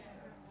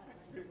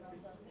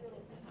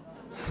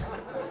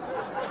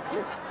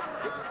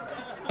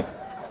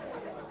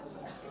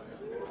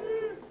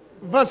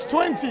 Verse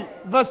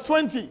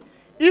 20.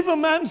 If a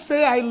man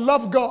say, I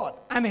love God,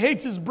 and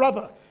hate his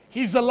brother,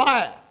 he's a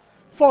liar.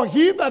 For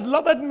he that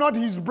loveth not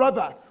his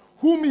brother,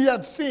 whom he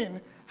had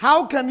seen,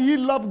 how can he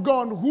love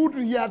God who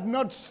he had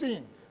not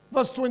seen?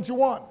 Verse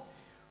 21.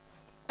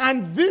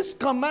 And this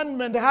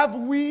commandment have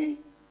we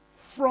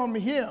from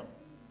him,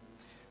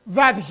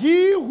 that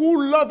he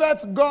who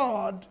loveth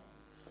God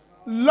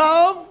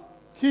love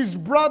his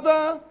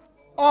brother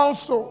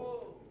also.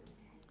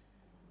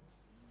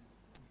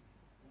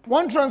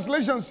 One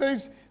translation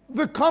says,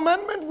 the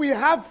commandment we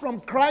have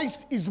from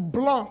Christ is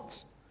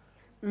blunt.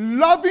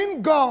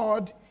 Loving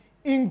God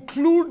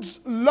includes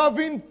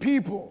loving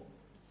people.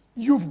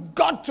 You've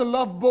got to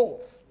love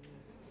both.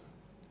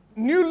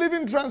 New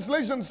Living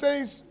Translation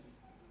says,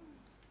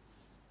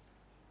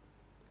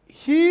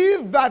 he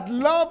that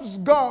loves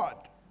God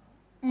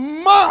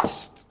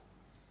must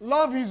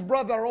love his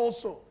brother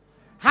also.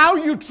 How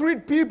you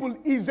treat people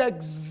is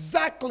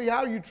exactly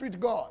how you treat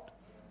God.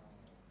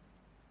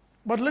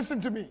 But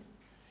listen to me.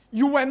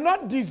 You were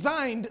not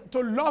designed to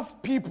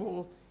love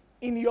people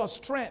in your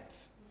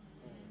strength.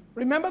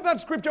 Remember that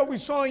scripture we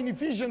saw in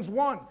Ephesians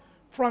 1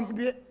 from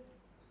the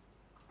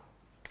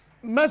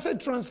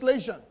Message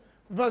translation,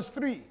 verse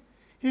 3.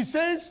 He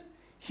says,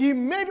 he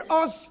made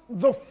us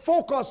the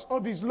focus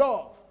of his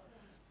love,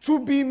 to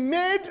be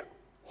made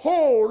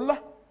whole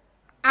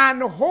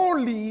and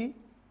holy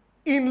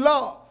in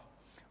love.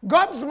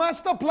 God's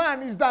master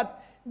plan is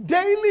that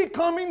daily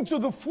coming to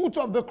the foot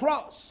of the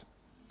cross,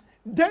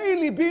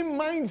 daily being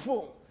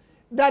mindful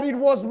that it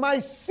was my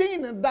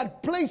sin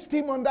that placed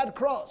him on that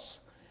cross,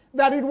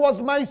 that it was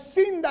my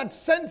sin that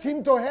sent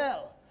him to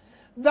hell,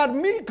 that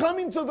me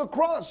coming to the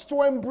cross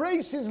to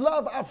embrace his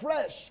love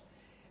afresh,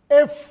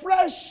 a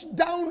fresh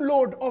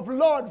download of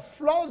Lord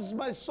floods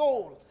my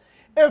soul.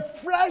 A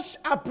fresh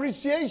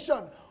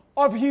appreciation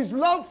of his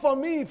love for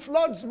me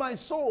floods my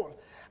soul.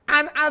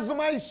 And as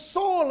my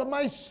soul,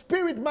 my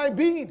spirit, my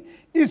being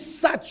is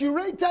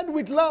saturated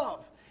with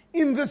love,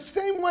 in the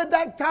same way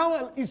that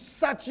towel is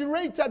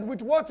saturated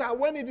with water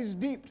when it is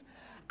dipped,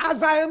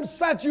 as I am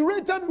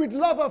saturated with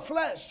love of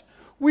flesh,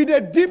 with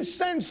a deep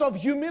sense of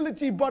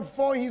humility, but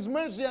for his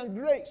mercy and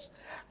grace,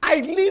 I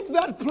leave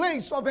that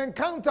place of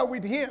encounter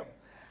with him,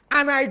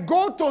 and I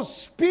go to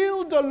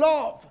spill the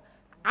love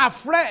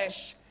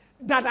afresh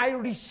that I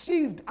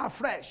received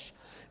afresh.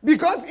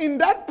 Because in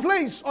that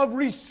place of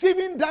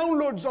receiving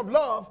downloads of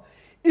love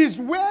is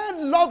where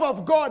love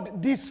of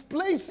God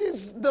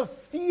displaces the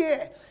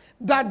fear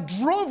that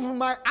drove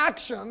my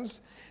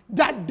actions,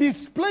 that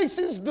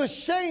displaces the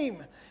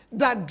shame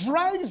that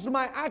drives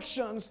my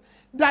actions,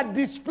 that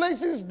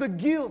displaces the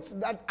guilt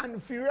that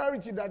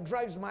inferiority that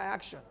drives my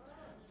action.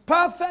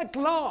 Perfect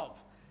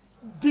love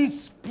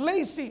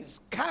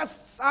displaces,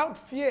 casts out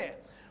fear.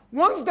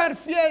 Once that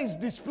fear is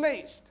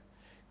displaced,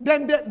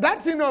 then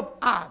that thing of,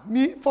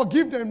 me,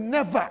 forgive them,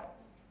 never.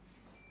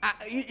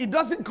 It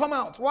doesn't come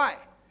out. Why?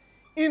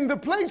 In the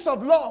place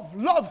of love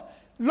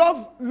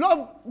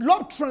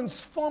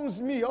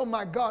transforms me. Oh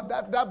my God,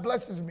 that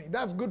blesses me.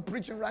 That's good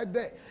preaching right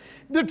there.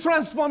 The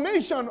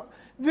transformation,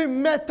 the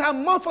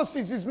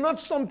metamorphosis is not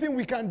something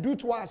we can do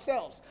to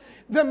ourselves.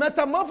 The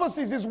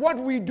metamorphosis is what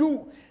we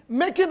do,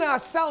 making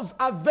ourselves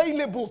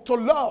available to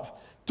love,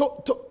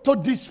 to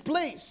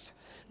displace.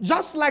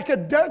 Just like a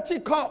dirty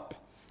cup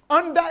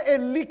under a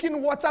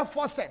leaking water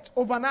faucet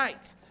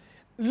overnight.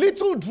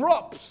 Little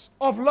drops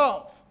of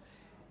love.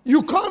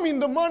 You come in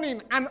the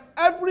morning and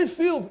every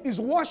filth is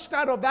washed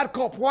out of that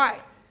cup. Why?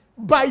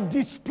 By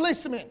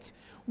displacement.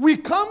 We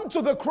come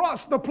to the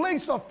cross, the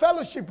place of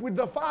fellowship with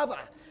the Father.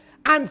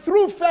 And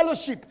through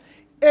fellowship,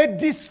 a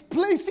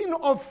displacing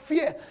of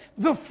fear.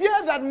 The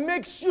fear that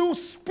makes you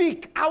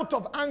speak out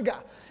of anger.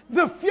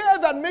 The fear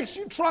that makes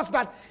you trust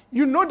that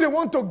you know they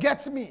want to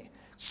get me,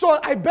 so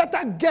I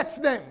better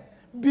get them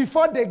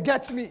before they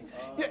get me.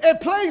 A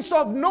place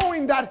of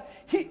knowing that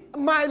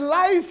my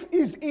life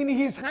is in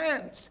his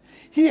hands.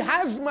 He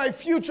has my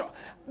future.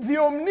 The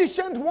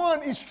omniscient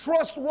one is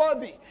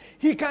trustworthy.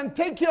 He can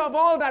take care of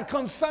all that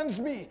concerns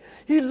me.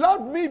 He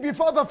loved me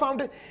before the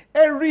foundation.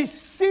 A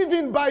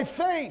receiving by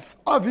faith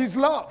of his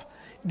love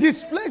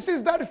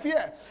displaces that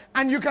fear.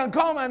 And you can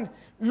come and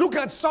look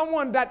at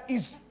someone that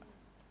is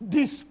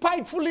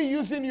despitefully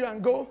using you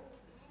and go,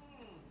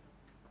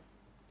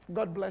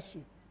 God bless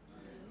you.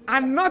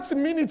 And not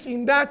mean it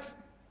in that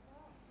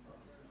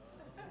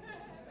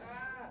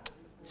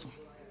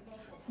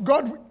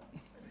God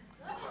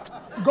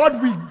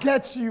will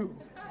get you.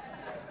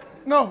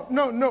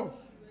 No.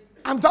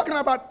 I'm talking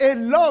about a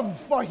love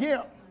for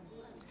him.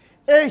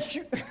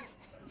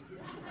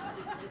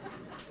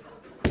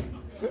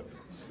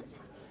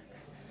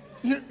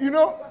 You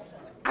know,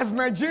 as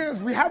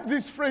Nigerians, we have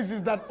these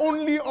phrases that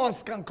only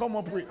us can come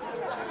up with.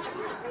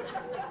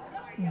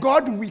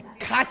 God will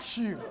catch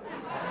you.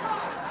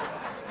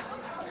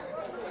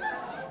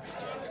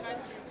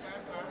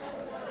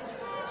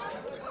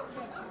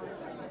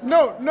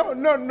 No.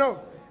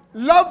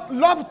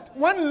 Love,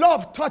 when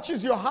love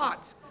touches your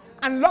heart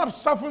and love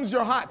softens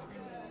your heart,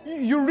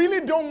 you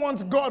really don't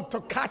want God to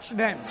catch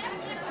them.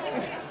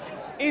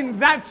 In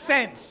that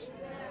sense.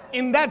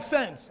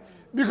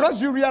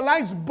 Because you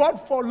realize,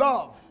 but for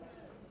love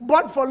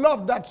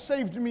that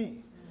saved me,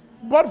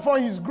 but for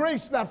his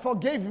grace that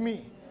forgave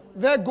me,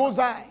 there goes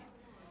I.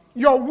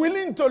 You're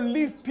willing to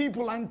leave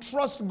people and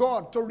trust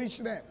God to reach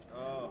them.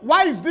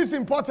 Why is this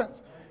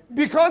important?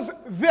 Because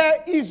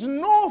there is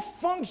no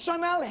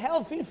functional,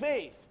 healthy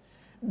faith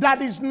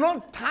that is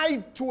not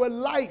tied to a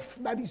life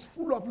that is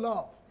full of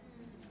love.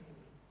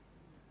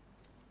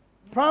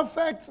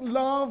 Perfect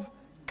love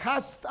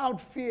casts out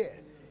fear.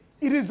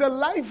 It is a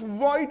life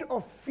void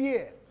of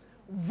fear,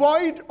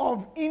 void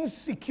of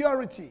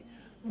insecurity,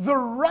 the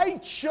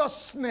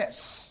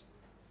righteousness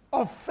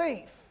of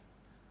faith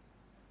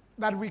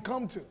that we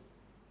come to.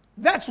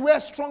 That's where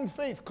strong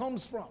faith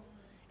comes from.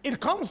 It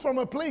comes from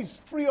a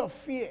place free of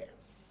fear,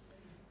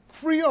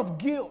 free of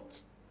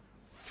guilt,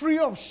 free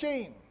of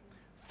shame,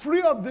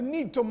 free of the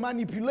need to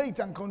manipulate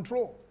and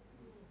control.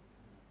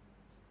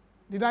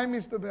 Did I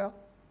miss the bell?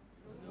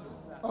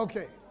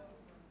 Okay.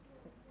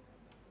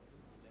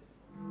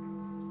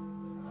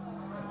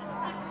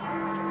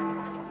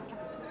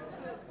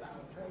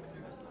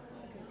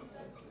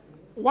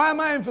 Why am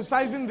I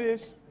emphasizing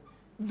this?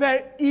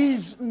 There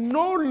is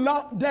no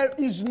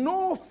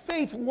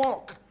faith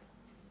walk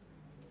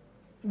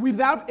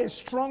without a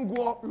strong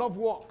love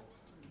walk.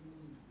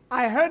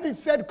 I heard it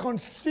said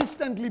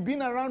consistently,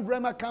 being around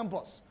Rema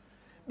campus,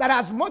 that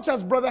as much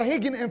as Brother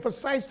Hagin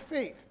emphasized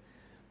faith,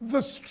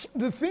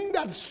 the thing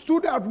that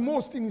stood out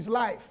most in his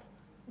life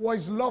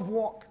was love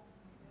walk.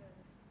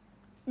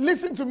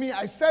 Listen to me.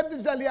 I said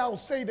this earlier. I'll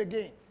say it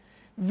again.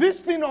 This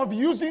thing of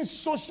using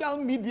social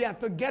media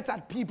to get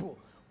at people,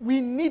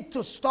 we need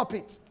to stop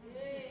it.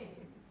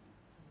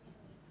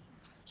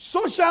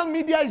 Social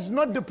media is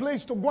not the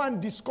place to go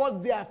and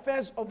discuss the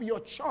affairs of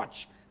your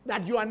church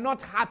that you are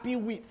not happy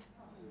with.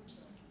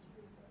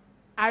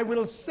 I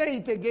will say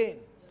it again.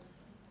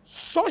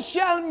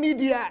 Social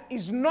media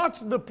is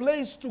not the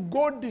place to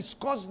go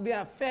discuss the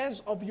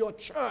affairs of your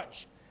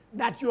church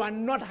that you are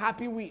not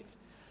happy with.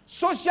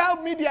 Social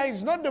media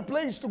is not the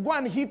place to go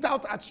and hit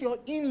out at your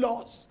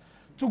in-laws,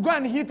 to go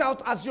and hit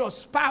out as your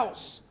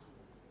spouse.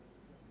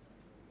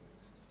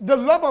 The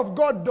love of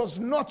God does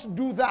not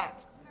do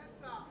that.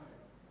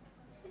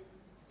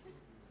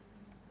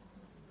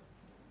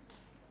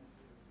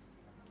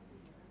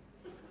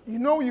 You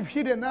know you've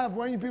hit a nerve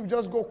when you people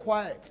just go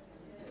quiet.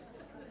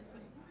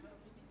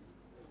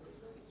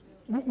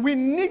 We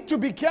need to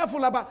be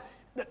careful about.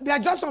 There are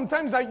just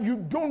sometimes that you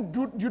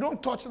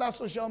don't touch that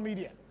social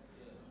media.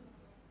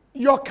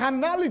 Your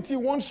carnality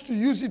wants to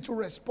use it to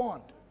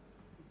respond.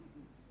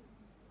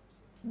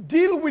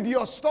 Deal with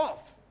your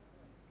stuff.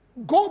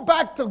 Go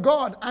back to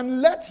God and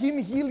let Him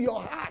heal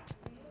your heart.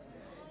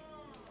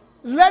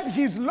 Let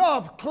His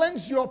love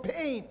cleanse your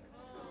pain.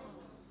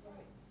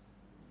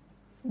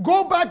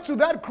 Go back to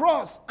that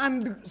cross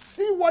and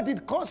see what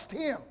it cost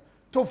Him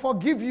to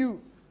forgive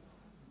you.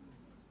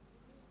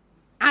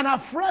 And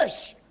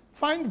afresh,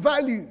 find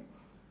value.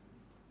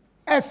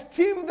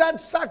 Esteem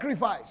that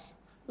sacrifice.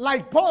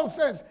 Like Paul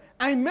says,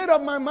 I made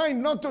up my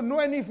mind not to know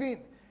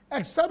anything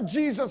except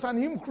Jesus and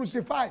Him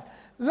crucified.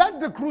 Let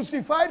the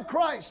crucified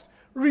Christ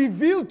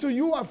reveal to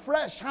you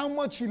afresh how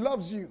much He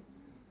loves you.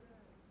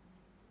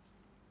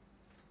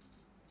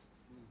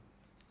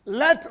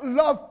 Let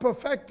love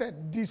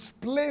perfected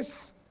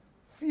displace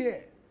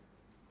fear,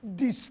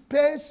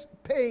 displace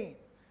pain,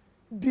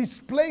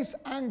 displace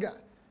anger.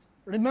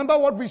 Remember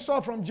what we saw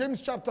from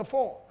James chapter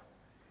 4.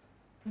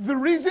 The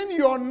reason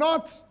you're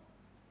not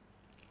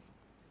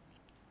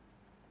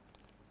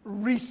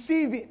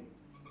receiving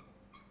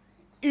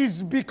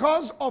is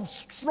because of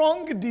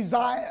strong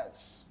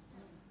desires.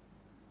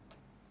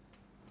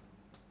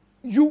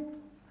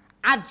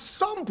 At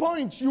some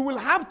point, you will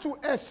have to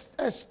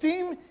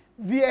esteem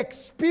the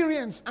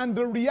experience and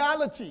the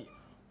reality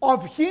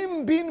of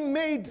Him being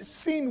made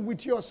sin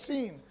with your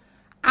sin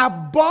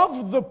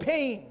above the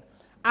pain,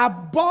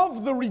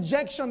 above the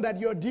rejection that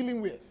you're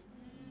dealing with.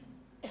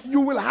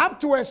 You will have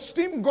to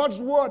esteem God's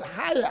word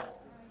higher.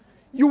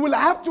 You will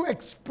have to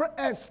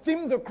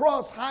esteem the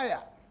cross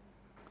higher.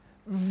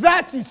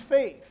 That is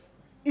faith.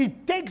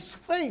 It takes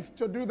faith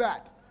to do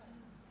that.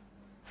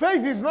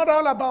 Faith is not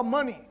all about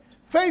money.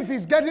 Faith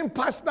is getting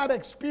past that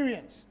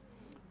experience.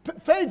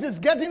 Faith is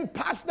getting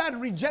past that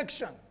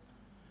rejection.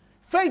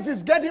 Faith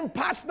is getting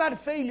past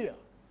that failure.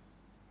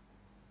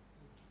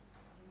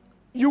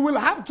 You will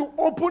have to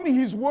open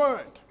His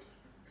word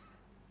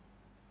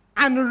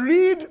and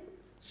read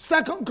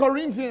 2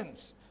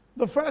 Corinthians,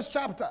 the first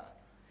chapter.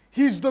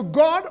 He's the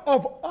God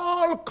of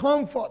all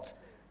comfort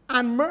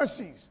and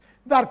mercies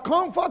that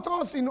comfort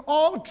us in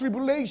all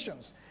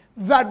tribulations,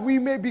 that we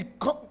may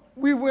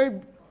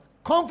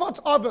comfort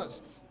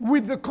others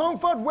with the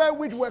comfort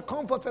wherewith we're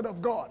comforted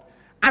of God.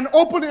 And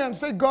open it and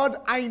say, God,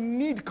 I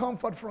need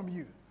comfort from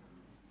you.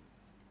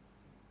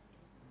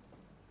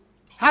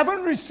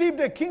 Haven't received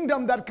a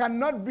kingdom that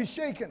cannot be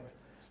shaken.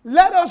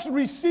 Let us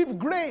receive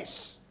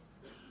grace.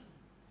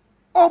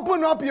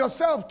 Open up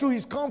yourself to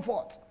His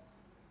comfort.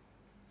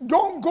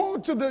 Don't go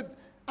to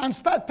and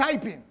start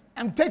typing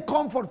and take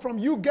comfort from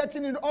you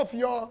getting it off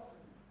your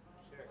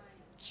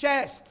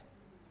chest.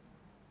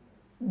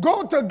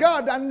 Go to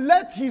God and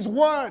let His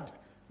word,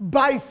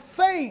 by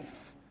faith,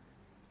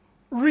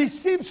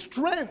 receive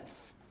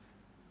strength.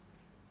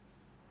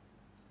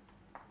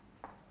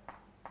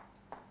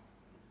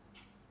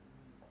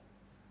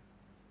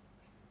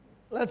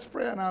 Let's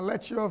pray and I'll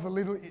let you off a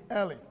little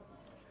early.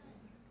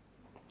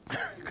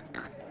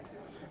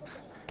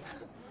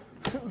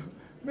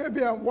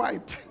 Maybe I'm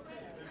wiped.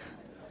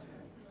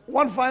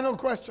 One final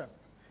question.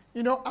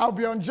 You know, I'll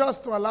be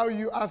unjust to allow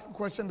you to ask the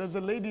question. There's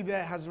a lady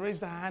there has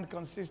raised her hand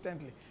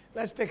consistently.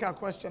 Let's take her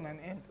question and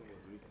end.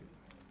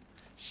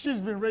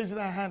 She's been raising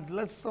her hand.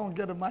 Let's someone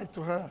get a mic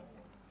to her.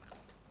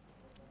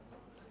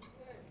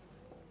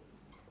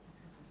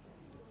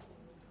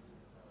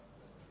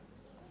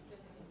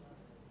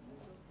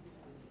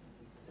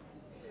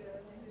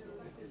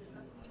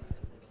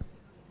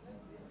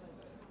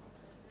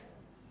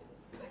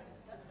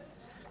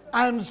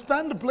 I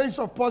understand the place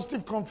of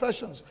positive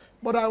confessions,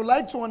 but I would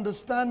like to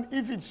understand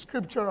if it's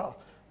scriptural.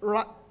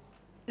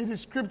 It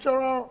is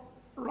scriptural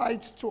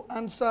right to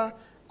answer,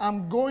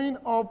 I'm going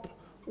up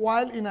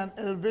while in an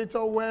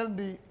elevator where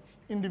the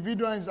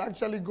individual is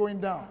actually going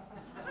down.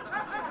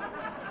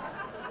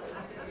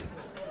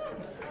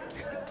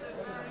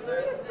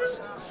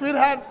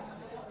 Sweetheart,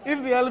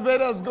 if the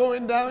elevator is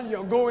going down,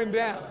 you're going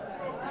down.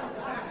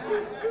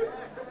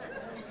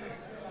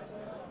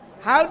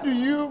 How do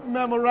you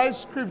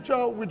memorize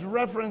scripture with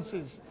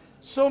references?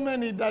 So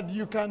many that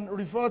you can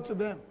refer to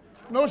them.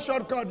 No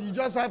shortcut, you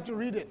just have to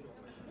read it.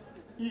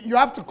 You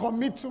have to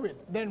commit to it,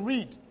 then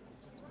read.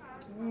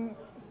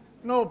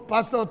 No,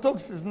 Pastor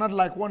Otokes is not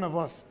like one of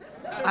us.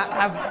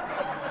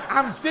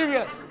 I'm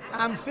serious.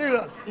 I'm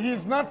serious.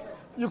 He's not,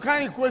 you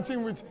can't equate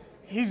him with,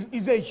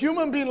 he's a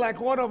human being like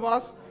one of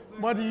us,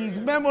 but his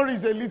memory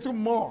is a little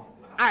more.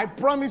 I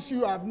promise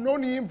you, I've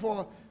known him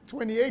for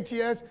 28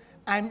 years.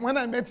 And when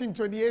I met him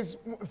 20 years,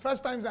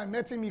 first times I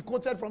met him, he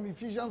quoted from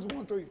Ephesians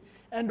 1 to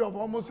end of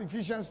almost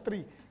Ephesians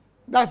 3.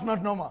 That's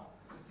not normal.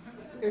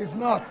 It's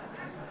not.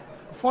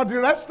 For the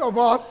rest of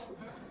us,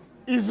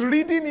 is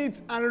reading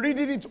it and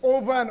reading it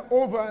over and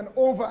over and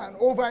over and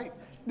over,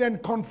 then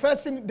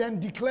confessing, then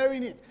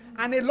declaring it.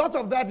 And a lot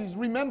of that is,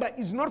 remember,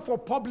 is not for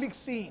public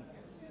seeing.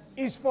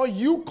 It's for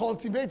you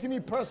cultivating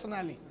it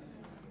personally.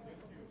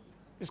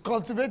 It's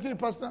cultivating it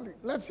personally.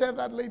 Let's hear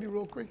that lady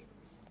real quick.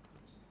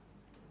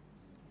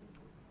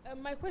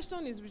 My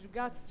question is with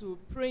regards to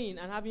praying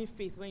and having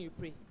faith when you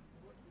pray.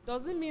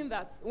 Does it mean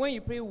that when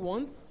you pray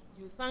once,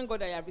 you thank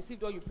God that you have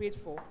received what you prayed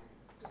for?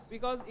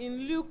 Because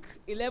in Luke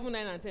 11,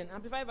 9 and 10,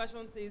 Amplified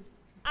Version says,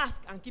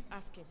 ask and keep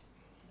asking.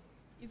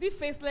 Is it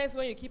faithless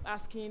when you keep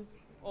asking,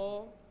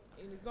 or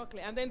it's not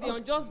clear? And then the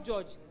unjust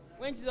judge,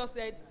 when Jesus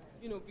said,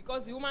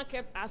 because the woman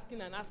kept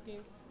asking and asking,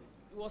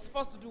 he was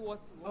forced to do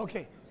what he wanted.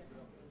 Okay.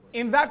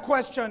 In that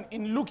question,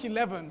 in Luke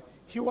 11,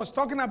 he was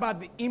talking about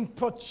the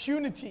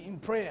importunity in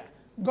prayer.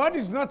 God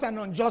is not an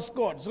unjust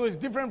God, so it's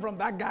different from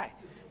that guy.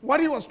 What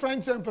he was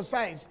trying to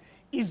emphasize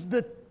is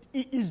the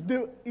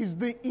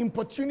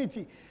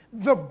importunity,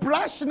 the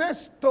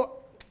brashness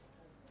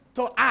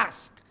to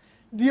ask,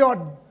 the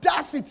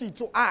audacity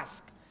to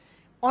ask.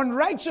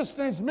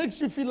 Unrighteousness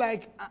makes you feel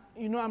like,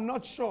 I'm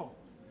not sure.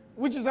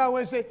 Which is how I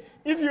always say,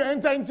 if you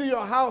enter into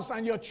your house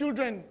and your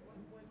children,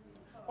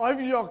 or if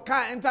your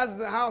car enters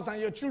the house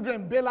and your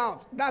children bail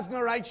out, that's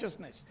not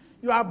righteousness.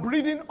 You are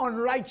breeding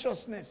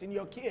unrighteousness in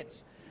your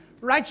kids.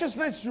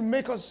 Righteousness should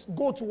make us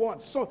go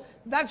towards. So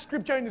that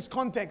scripture in this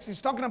context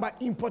is talking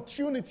about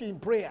importunity in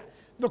prayer.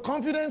 The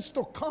confidence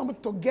to come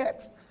to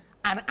get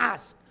and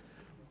ask.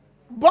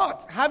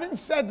 But having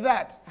said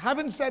that,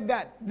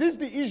 this is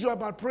the issue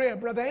about prayer.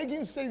 Brother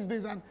Hagin says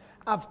this, and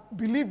I've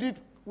believed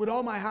it with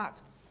all my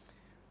heart.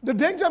 The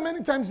danger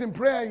many times in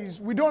prayer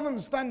is we don't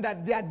understand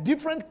that there are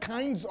different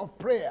kinds of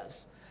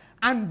prayers,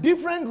 and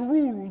different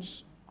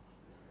rules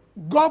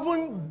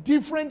govern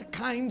different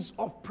kinds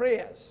of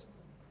prayers.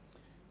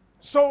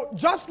 So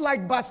just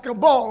like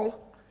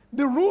basketball,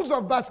 the rules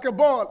of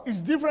basketball is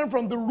different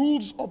from the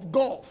rules of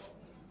golf.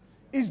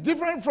 It's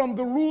different from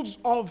the rules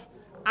of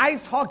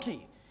ice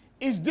hockey.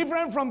 It's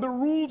different from the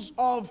rules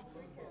of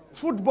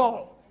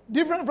football.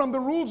 Different from the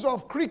rules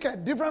of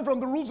cricket. Different from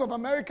the rules of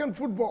American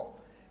football.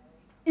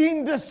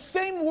 In the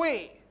same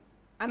way,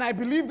 and I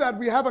believe that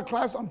we have a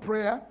class on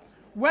prayer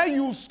where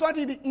you'll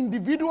study the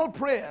individual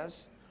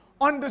prayers,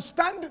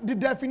 understand the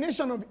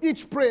definition of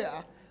each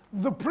prayer,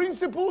 the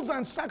principles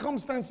and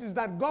circumstances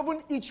that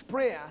govern each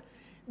prayer,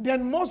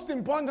 then most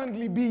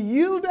importantly, be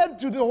yielded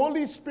to the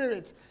Holy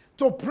Spirit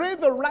to pray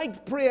the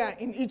right prayer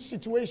in each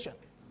situation.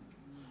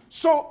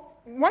 So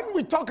when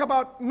we talk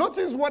about,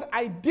 notice what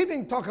I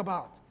didn't talk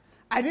about.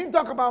 I didn't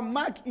talk about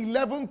Mark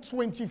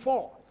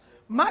 11:24.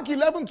 Mark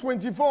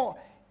 11:24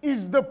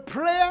 is the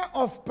prayer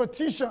of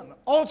petition,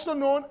 also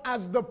known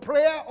as the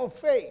prayer of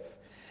faith,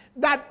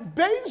 that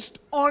based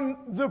on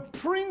the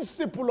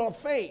principle of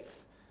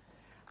faith,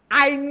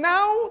 I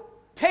now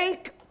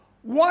take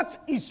what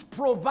is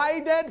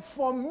provided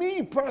for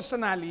me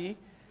personally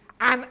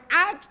and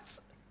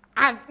act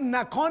in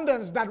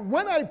accordance that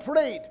when I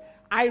prayed,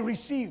 I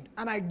received,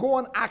 and I go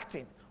on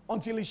acting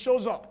until it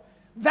shows up.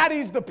 That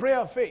is the prayer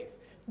of faith.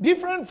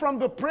 Different from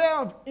the prayer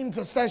of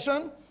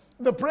intercession,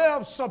 the prayer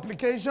of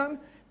supplication,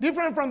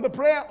 different from the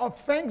prayer of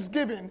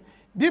thanksgiving,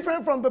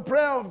 different from the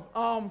prayer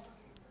of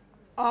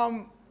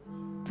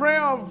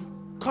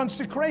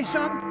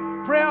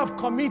consecration, prayer of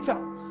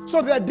committal.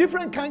 So there are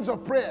different kinds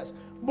of prayers.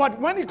 But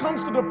when it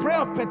comes to the prayer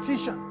of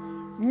petition,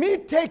 me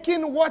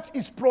taking what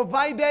is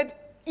provided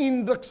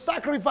in the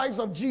sacrifice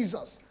of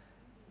Jesus,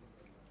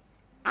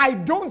 I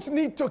don't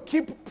need to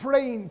keep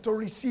praying to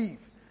receive.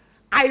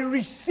 I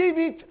receive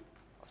it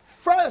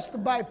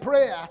first by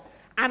prayer,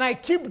 and I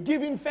keep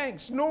giving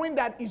thanks, knowing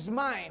that it's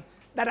mine,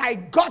 that I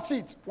got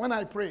it when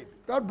I prayed.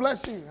 God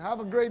bless you. Have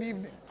a great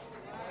evening.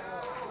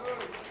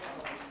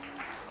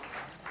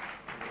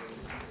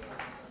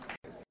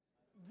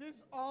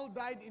 This all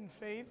died in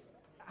faith,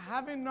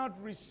 having not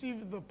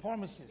received the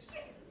promises.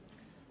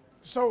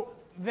 So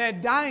their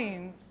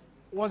dying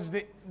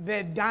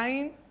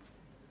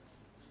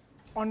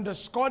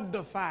underscored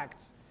the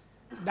fact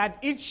that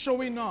it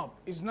showing up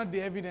is not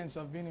the evidence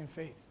of being in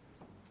faith.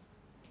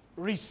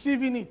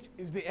 Receiving it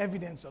is the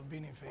evidence of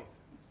being in faith.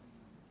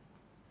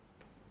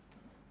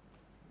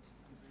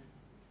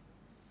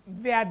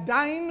 Their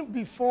dying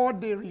before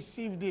they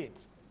received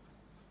it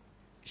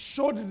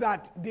showed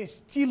that they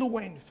still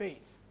were in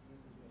faith.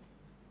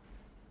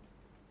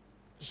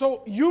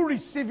 So you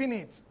receiving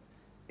it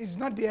is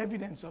not the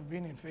evidence of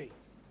being in faith.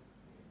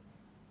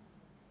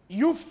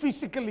 You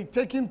physically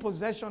taking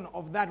possession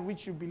of that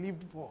which you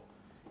believed for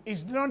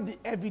is not the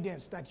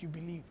evidence that you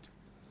believed.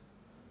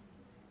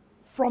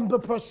 From the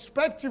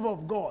perspective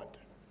of God,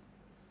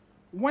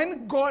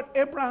 when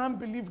Abraham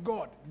believed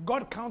God,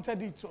 God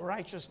counted it to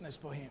righteousness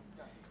for him.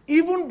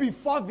 Even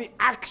before the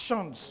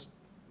actions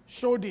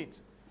showed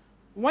it,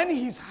 when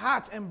his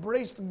heart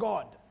embraced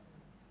God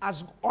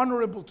as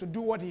honorable to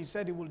do what he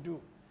said he will do,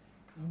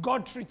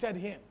 God treated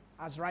him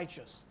as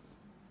righteous.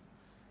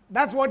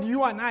 That's what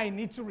you and I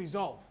need to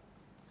resolve.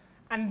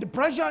 And the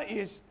pressure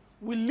is,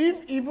 we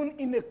live even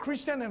in a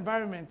Christian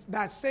environment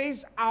that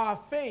says our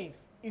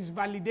faith is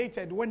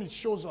validated when it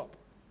shows up.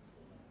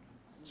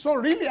 So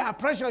really our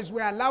pressure is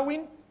we're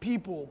allowing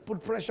people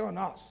put pressure on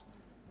us.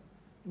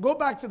 Go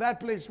back to that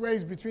place where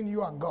it's between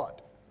you and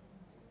God.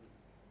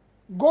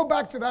 Go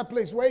back to that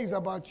place where it's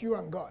about you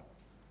and God.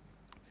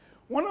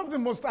 One of the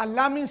most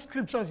alarming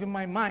scriptures in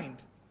my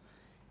mind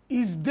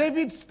is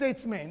David's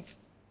statement,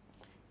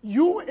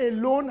 "You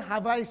alone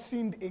have I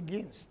sinned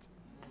against."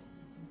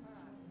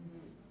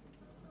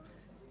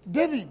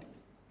 David,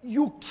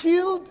 you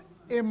killed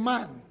a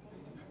man.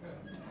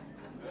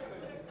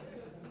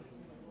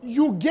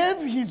 You gave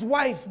his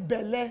wife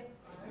Bele.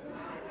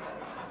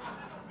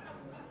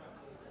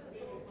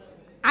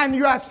 And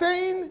you are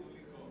saying,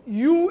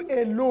 "You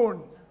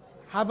alone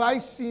have I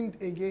sinned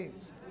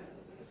against."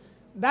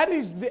 That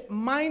is the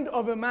mind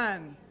of a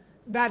man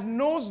that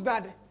knows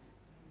that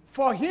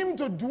for him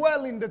to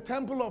dwell in the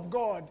temple of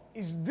God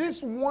is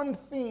this one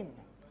thing.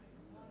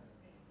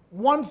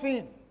 One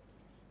thing.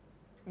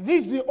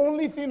 This is the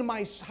only thing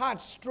my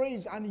heart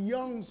strays and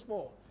yearns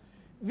for.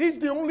 This is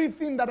the only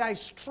thing that I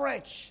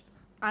stretch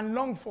and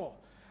long for.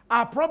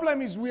 Our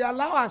problem is we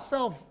allow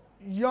ourselves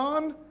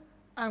yearn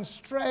and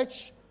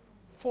stretch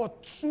for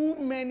too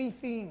many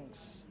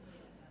things.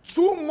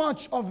 Too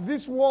much of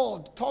this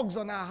world tugs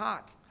on our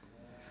heart.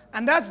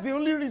 And that's the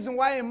only reason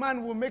why a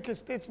man will make a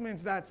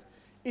statement that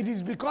it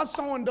is because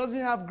someone doesn't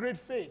have great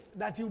faith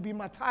that he'll be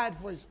martyred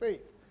for his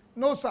faith.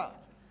 No, sir.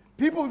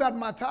 People that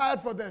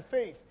martyred for their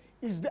faith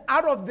is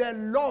out of their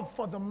love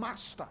for the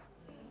master.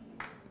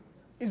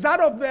 It's out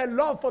of their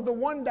love for the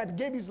one that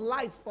gave his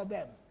life for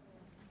them.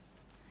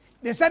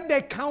 They said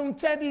they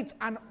counted it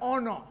an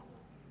honor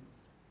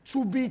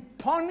to be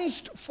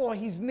punished for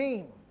his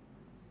name.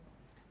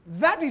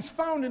 That is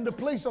found in the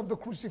place of the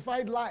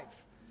crucified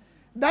life.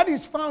 That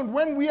is found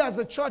when we as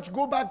a church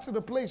go back to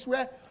the place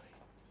where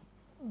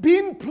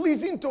being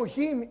pleasing to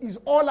him is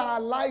all our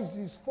lives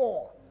is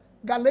for.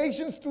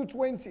 Galatians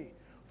 2:20.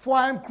 For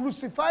I am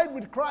crucified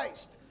with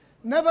Christ.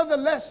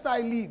 Nevertheless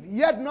I live,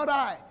 yet not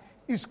I.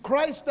 Is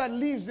Christ that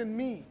lives in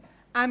me.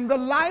 And the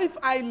life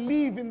I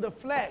live in the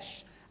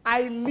flesh,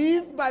 I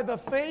live by the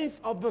faith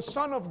of the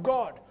Son of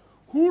God,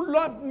 who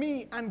loved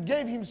me and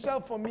gave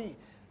himself for me.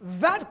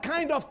 That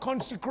kind of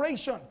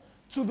consecration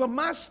to the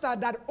master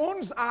that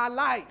owns our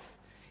life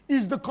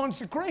is the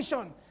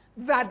consecration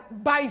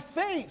that by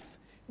faith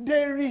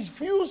they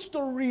refuse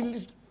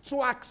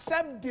to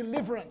accept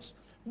deliverance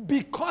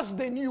because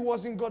they knew it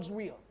wasn't God's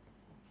will.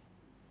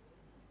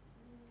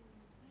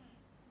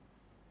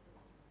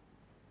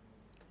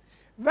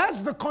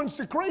 That's the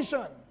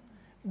consecration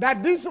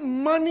that this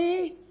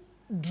money-driven,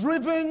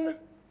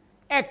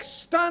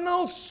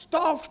 external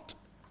stuffed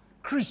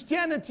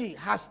Christianity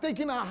has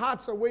taken our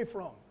hearts away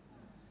from.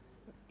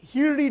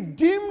 He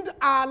redeemed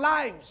our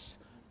lives,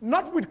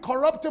 not with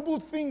corruptible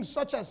things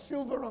such as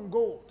silver and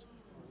gold,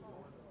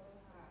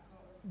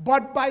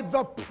 but by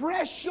the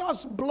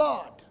precious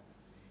blood.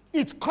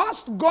 It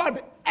cost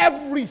God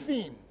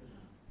everything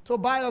to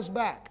buy us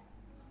back.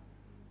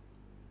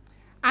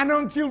 And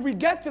until we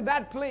get to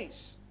that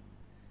place,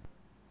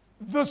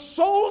 the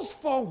souls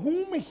for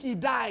whom he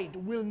died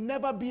will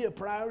never be a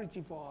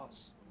priority for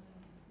us.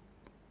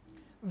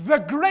 The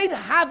great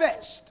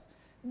harvest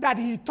that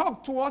he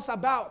talked to us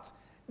about,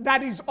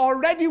 that is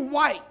already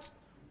white,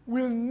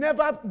 will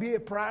never be a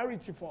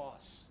priority for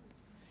us.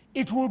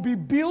 It will be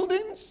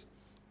buildings,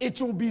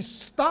 it will be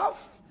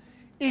stuff,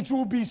 it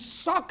will be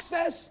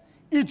success,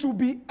 it will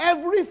be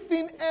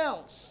everything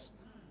else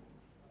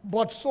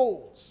but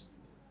souls.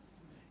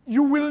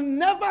 You will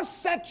never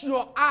set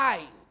your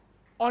eye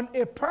on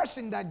a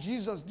person that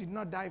Jesus did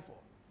not die for.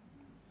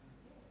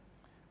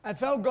 I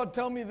felt God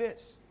tell me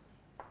this.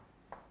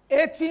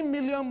 80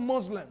 million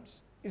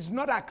Muslims is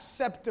not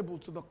acceptable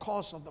to the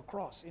cause of the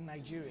cross in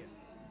Nigeria.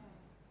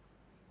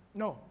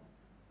 No.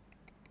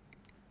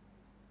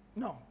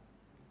 No.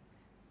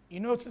 You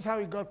notice how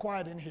it got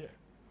quiet in here.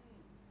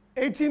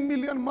 18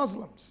 million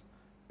Muslims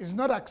is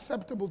not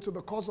acceptable to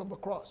the cause of the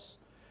cross.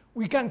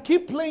 We can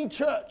keep playing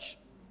church.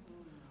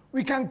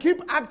 We can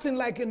keep acting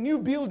like a new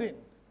building,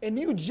 a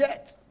new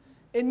jet,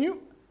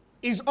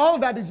 is all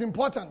that is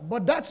important.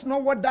 But that's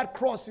not what that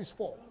cross is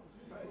for.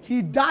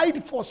 He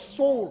died for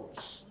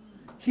souls.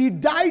 He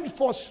died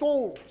for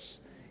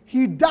souls.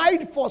 He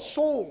died for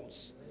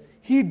souls.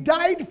 He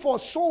died for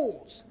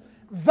souls.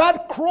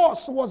 That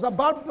cross was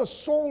about the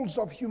souls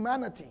of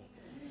humanity.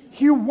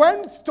 He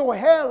went to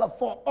hell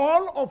for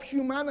all of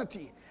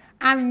humanity.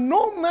 And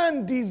no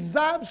man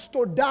deserves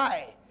to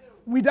die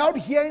without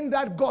hearing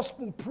that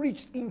gospel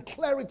preached in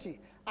clarity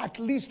at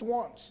least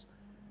once.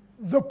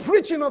 The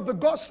preaching of the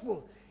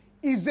gospel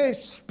is a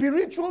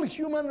spiritual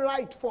human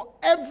right for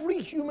every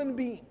human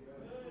being.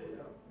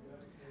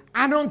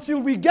 And until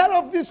we get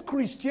off this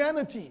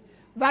Christianity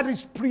that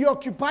is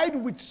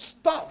preoccupied with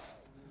stuff,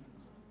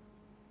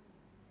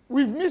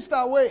 we've missed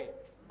our way.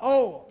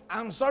 Oh,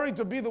 I'm sorry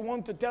to be the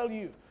one to tell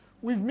you.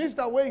 We've missed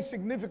our way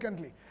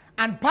significantly.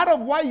 And part of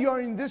why you're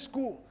in this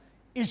school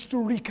is to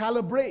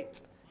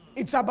recalibrate.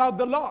 It's about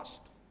the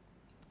lost.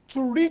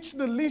 To reach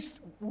the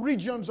least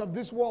regions of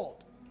this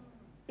world.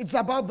 It's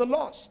about the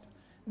lost.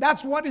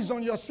 That's what is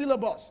on your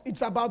syllabus.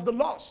 It's about the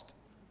lost.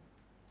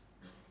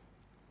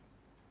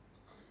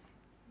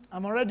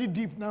 I'm already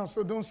deep now,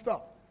 so don't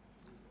stop.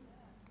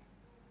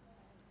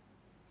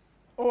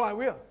 Oh, I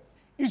will.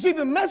 You see,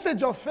 the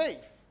message of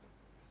faith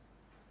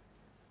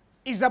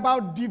is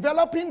about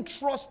developing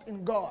trust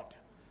in God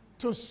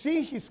to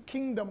see his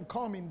kingdom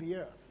come in the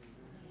earth.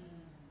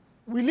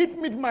 Will it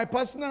meet my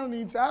personal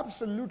needs?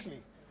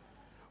 Absolutely.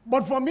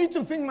 But for me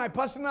to think my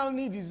personal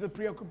need is a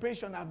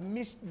preoccupation, I've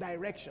missed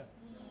direction.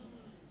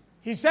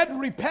 He said,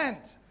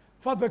 repent,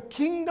 for the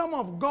kingdom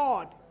of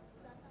God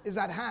is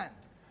at hand.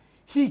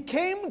 He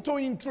came to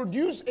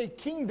introduce a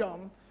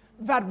kingdom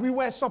that we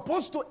were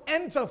supposed to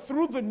enter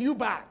through the new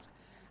birth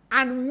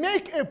and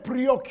make a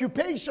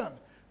preoccupation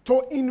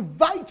to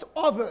invite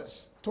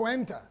others to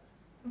enter.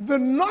 The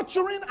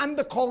nurturing and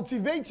the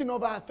cultivating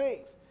of our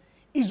faith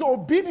is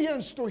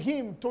obedience to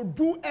him to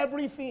do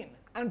everything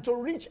and to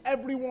reach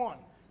everyone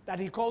that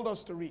he called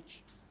us to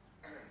reach.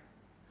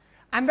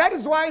 And that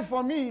is why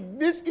for me,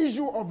 this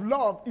issue of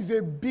love is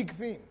a big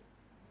thing.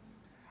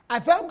 I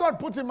felt God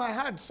put in my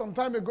heart some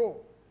time ago.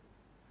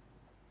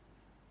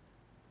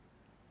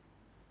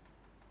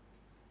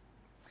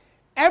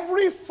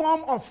 Every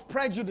form of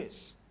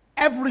prejudice,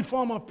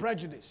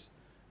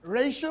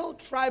 racial,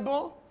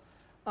 tribal,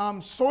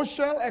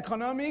 social,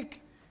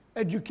 economic,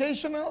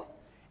 educational,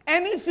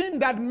 anything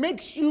that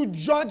makes you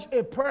judge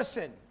a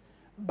person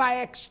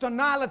by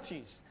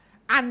externalities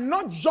and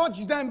not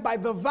judge them by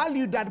the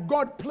value that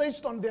God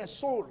placed on their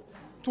soul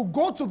to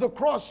go to the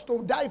cross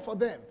to die for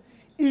them,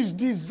 is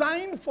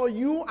designed for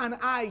you and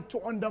I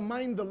to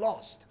undermine the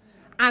lost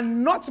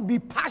and not be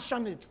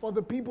passionate for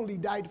the people he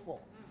died for.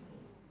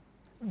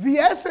 The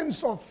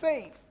essence of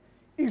faith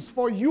is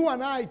for you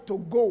and I to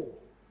go.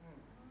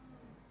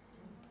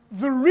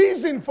 The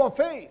reason for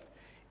faith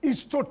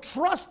is to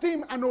trust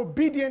him and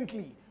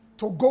obediently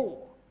to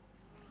go.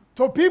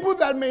 To people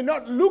that may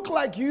not look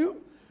like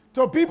you,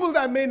 to people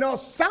that may not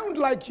sound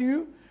like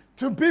you,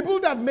 to people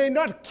that may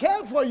not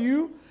care for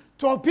you,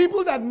 to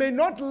people that may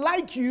not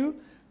like you,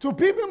 to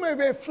people who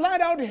may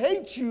flat out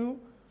hate you,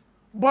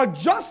 but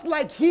just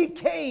like he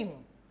came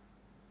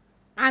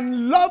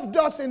and loved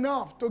us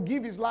enough to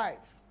give his life,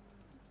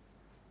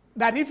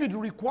 that if it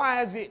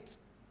requires it,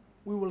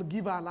 we will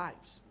give our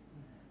lives.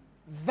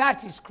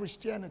 That is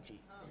Christianity.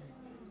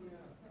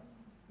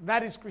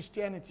 That is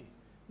Christianity.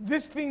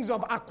 These things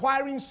of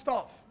acquiring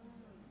stuff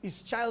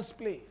is child's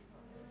play.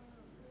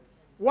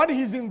 What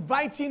he's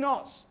inviting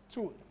us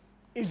to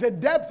is a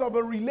depth of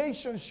a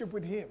relationship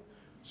with him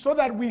so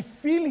that we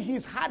feel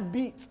his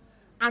heartbeat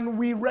and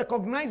we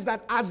recognize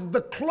that as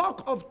the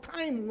clock of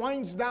time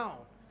winds down,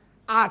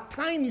 our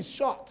time is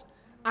short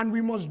and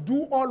we must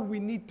do all we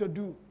need to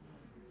do.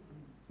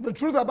 The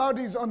truth about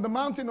it is on the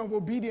mountain of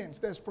obedience,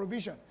 there's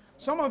provision.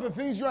 Some of the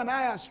things you and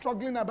I are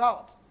struggling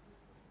about,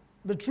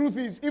 the truth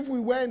is if we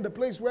were in the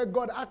place where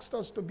God asked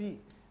us to be,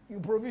 your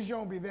provision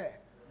will be there.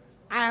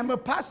 I am a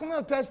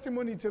personal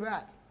testimony to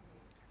that.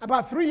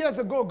 About 3 years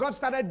ago, God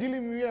started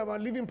dealing with me about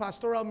living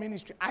pastoral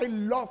ministry. I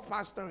love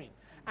pastoring.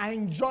 I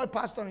enjoy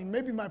pastoring.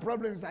 Maybe my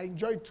problem is I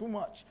enjoy it too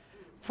much.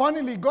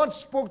 Funnily, God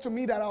spoke to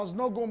me that I was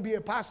not going to be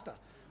a pastor.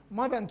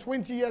 More than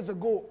 20 years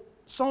ago,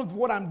 some of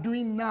what I'm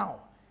doing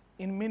now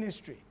in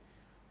ministry.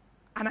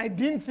 And I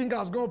didn't think I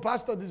was going to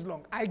pastor this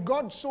long. I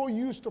got so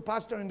used to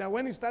pastoring that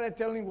when he started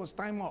telling me it was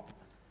time up,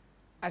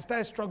 I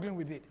started struggling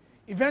with it.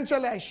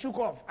 Eventually, I shook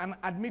off and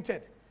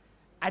admitted.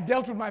 I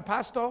dealt with my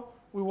pastor.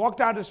 We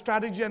worked out a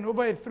strategy, and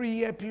over a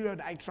 3-year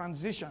period, I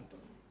transitioned.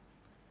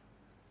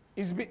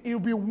 It'll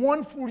be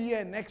 1 full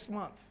year next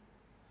month.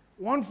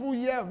 1 full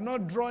year of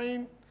not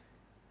drawing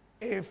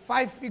a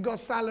 5-figure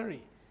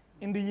salary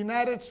in the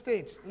United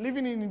States,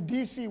 living in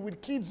D.C.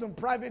 with kids in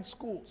private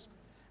schools.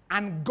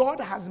 And God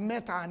has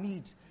met our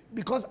needs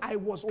because I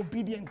was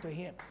obedient to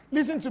him.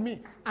 Listen to me.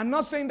 I'm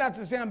not saying that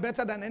to say I'm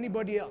better than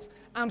anybody else.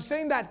 I'm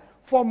saying that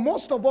for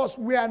most of us,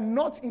 we are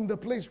not in the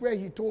place where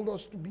he told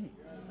us to be.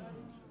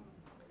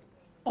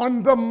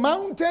 On the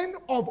mountain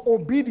of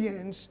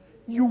obedience,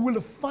 you will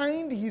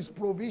find his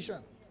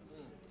provision.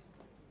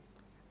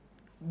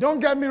 Don't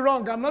get me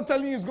wrong. I'm not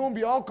telling you it's going to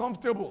be all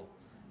comfortable.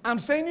 I'm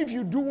saying if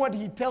you do what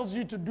he tells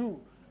you to do,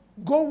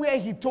 go where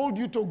he told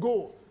you to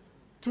go,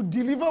 to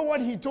deliver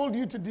what he told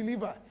you to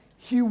deliver,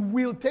 he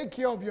will take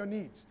care of your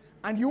needs.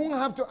 And you won't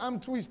have to arm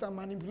twist and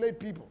manipulate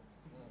people.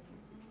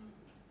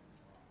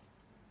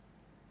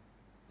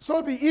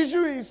 So the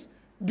issue is,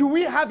 do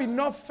we have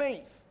enough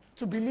faith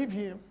to believe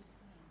him?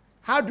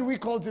 How do we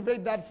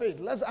cultivate that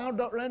faith? Let's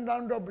round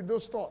up with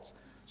those thoughts.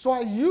 So I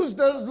use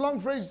those long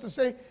phrases to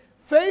say,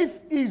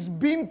 faith is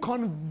being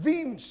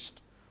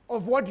convinced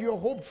of what you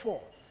hope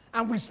for.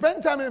 And we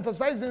spend time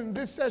emphasizing in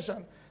this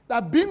session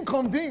that being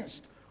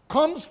convinced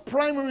comes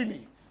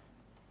primarily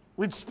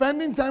with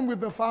spending time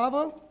with the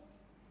Father,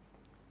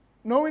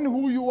 knowing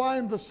who you are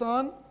in the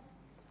Son,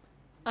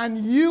 and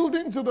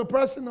yielding to the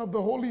person of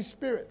the Holy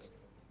Spirit.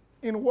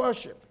 in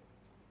worship.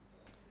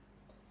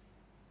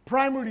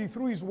 Primarily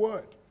through his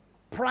word.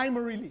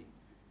 Primarily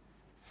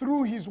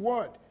through his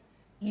word.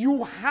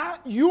 You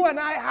and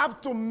I have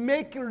to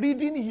make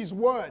reading his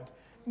word,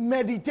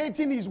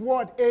 meditating his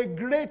word, a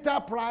greater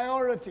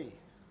priority.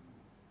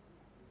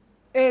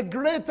 A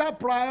greater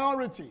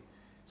priority.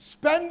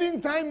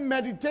 Spending time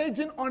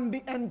meditating on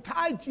the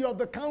entirety of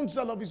the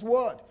counsel of his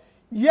word.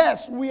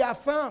 Yes, we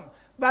affirm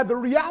that the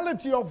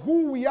reality of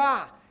who we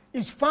are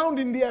is found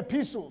in the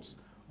epistles,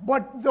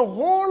 but the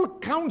whole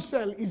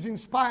counsel is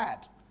inspired.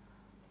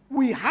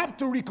 We have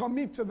to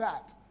recommit to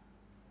that.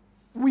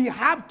 We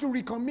have to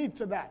recommit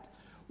to that.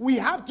 We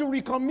have to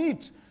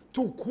recommit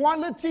to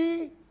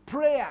quality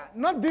prayer,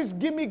 not this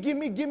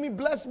gimme,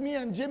 bless me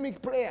and Jimmy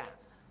prayer.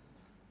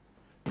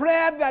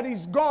 Prayer that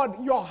is,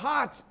 God, your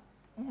heart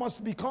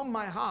must become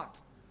my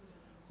heart.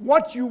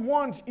 What you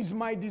want is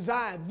my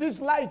desire.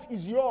 This life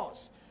is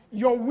yours.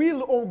 Your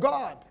will, O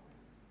God.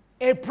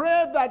 A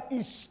prayer that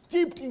is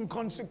steeped in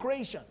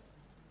consecration.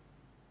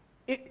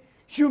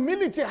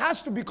 Humility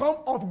has to become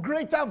of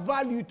greater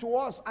value to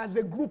us as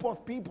a group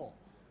of people.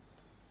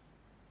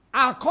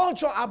 Our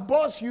culture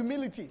abhors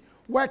humility.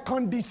 We're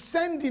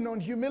condescending on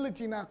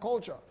humility in our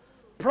culture.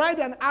 Pride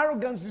and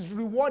arrogance is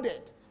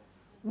rewarded.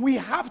 We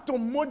have to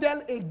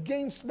model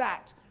against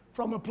that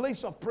from a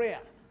place of prayer.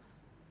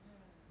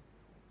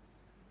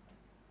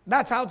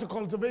 That's how to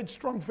cultivate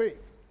strong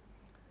faith.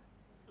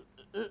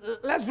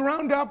 Let's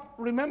round up.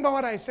 Remember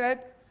what I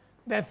said?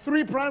 There are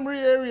 3 primary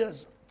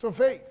areas to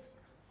faith.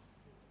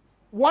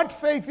 What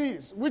faith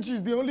is, which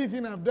is the only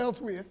thing I've dealt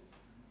with.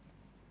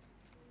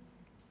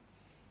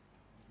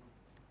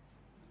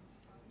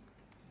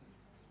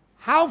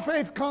 How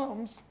faith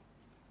comes,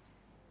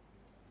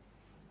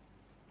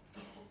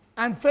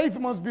 and faith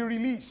must be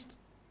released.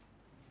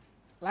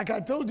 Like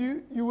I told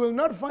you, you will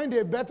not find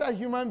a better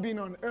human being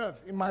on earth,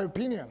 in my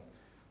opinion,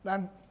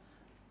 than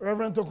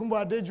Reverend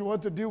Tokumbo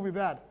Adejuwa to deal with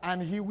that,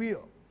 and he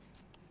will.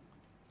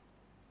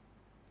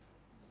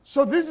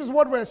 So this is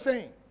what we're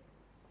saying.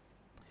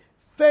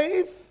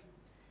 Faith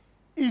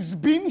is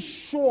being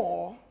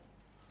sure,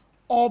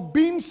 or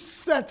being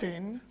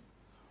certain,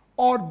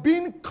 or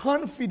being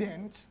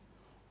confident,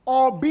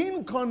 or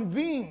being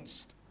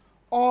convinced,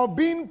 or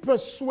being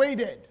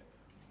persuaded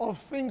of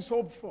things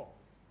hoped for.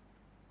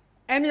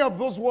 Any of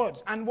those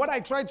words. And what I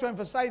try to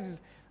emphasize is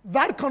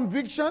that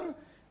conviction,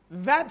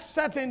 that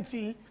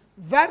certainty,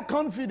 that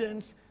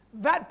confidence,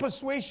 that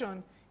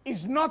persuasion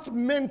is not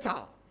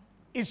mental.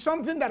 It's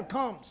something that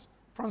comes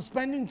from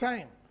spending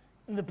time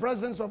in the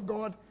presence of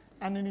God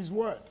and in his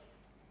word.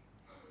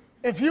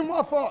 A few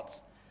more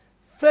thoughts.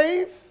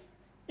 Faith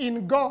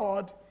in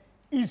God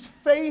is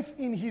faith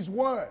in his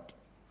word.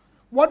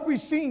 What we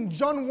see in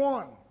John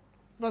 1,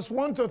 verse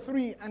 1 to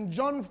 3, and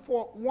John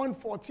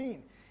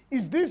 1:14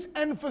 is this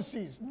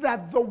emphasis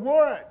that the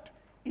word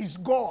is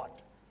God.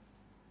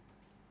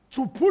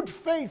 To put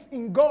faith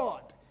in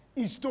God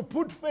is to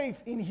put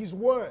faith in his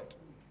word.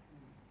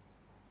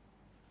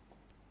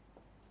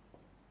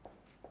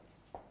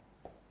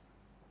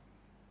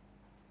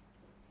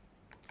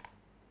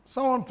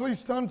 Someone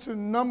please turn to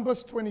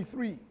Numbers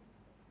 23.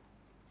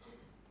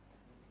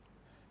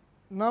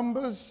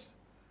 Numbers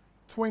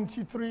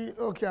 23,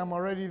 okay, I'm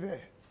already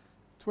there.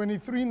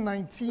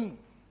 23:19.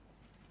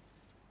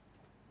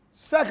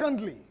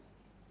 Secondly,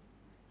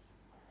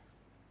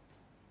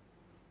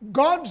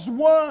 God's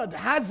word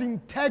has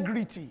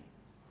integrity.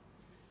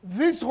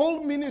 This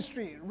whole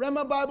ministry,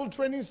 Rhema Bible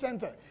Training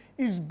Center,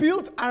 is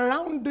built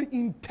around the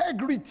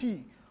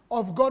integrity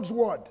of God's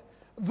word,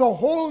 the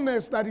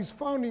wholeness that is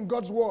found in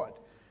God's word.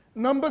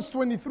 Numbers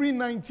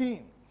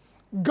 23:19.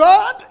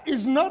 God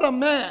is not a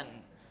man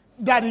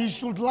that he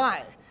should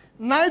lie,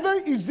 neither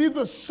is he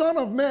the son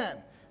of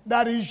man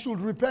that he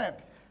should repent.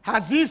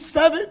 Has he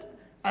said it,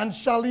 and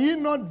shall he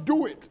not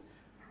do it?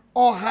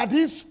 Or had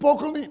he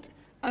spoken it,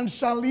 and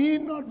shall he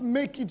not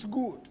make it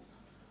good?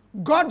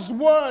 God's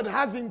word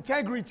has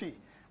integrity,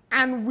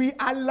 and we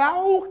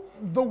allow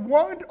the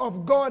word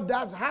of God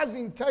that has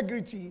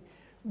integrity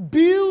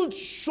build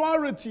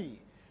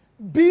surety,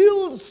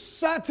 build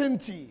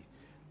certainty,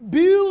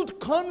 build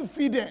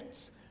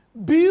confidence,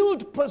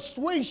 build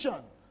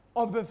persuasion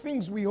of the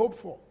things we hope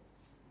for.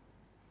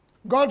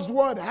 God's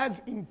word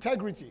has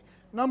integrity.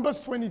 Numbers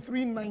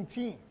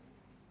 23:19.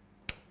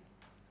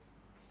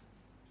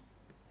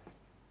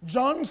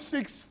 John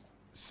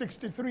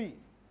 6:63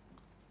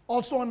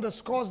 also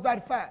underscores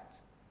that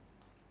fact.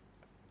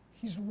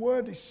 His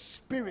word is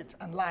spirit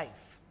and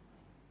life.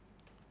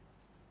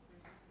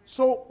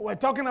 So we're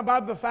talking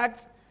about the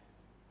fact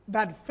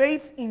that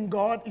faith in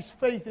God is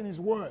faith in his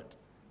word.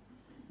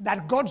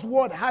 That God's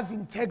word has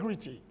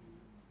integrity.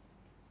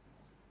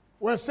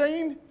 We're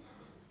saying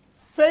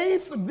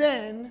faith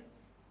then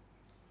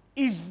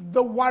is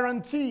the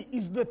warranty,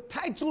 is the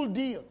title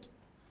deed,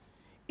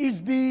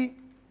 is the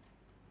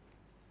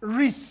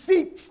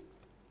receipt,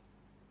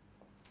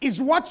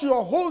 is what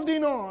you're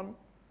holding on,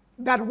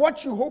 that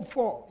what you hope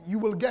for, you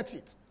will get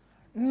it.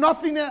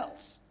 Nothing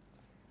else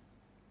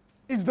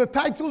is the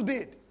title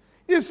deed.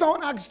 If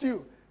someone asked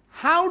you,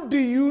 How do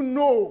you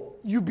know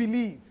you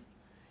believe?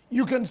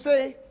 You can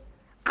say,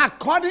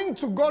 according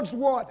to God's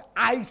word,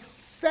 I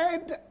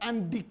said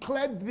and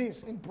declared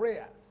this in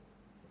prayer.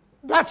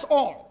 That's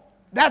all.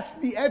 That's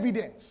the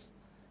evidence.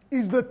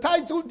 Is the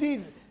title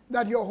deed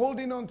that you're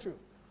holding on to.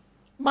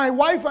 My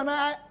wife and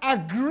I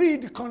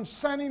agreed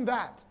concerning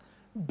that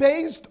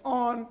based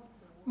on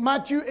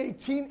Matthew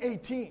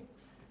 18:18.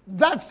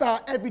 That's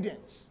our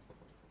evidence.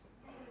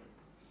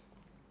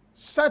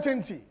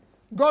 Certainty.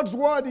 God's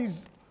word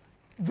is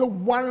the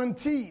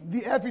warranty,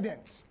 the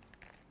evidence.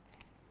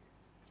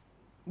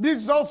 This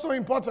is also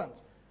important.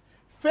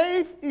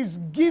 Faith is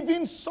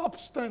giving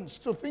substance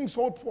to things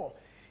hoped for.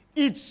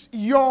 It's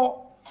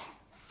your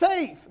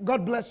faith,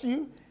 God bless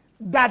you,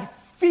 that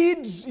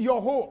feeds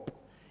your hope.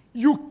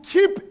 You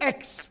keep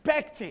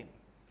expecting.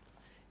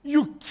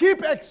 You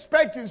keep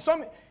expecting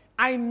something.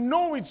 I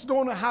know it's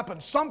going to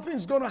happen.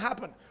 Something's going to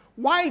happen.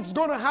 Why it's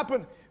going to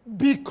happen?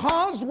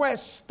 Because we're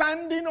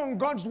standing on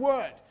God's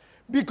word.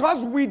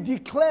 Because we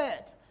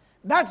declared.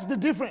 That's the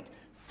difference.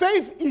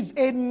 Faith is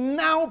a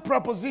now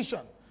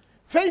proposition.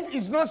 Faith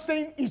is not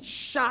saying it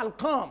shall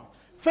come.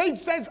 Faith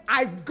says,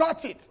 I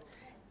got it.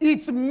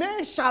 It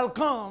may shall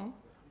come,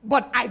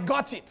 but I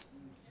got it.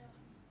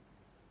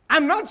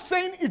 I'm not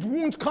saying it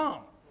won't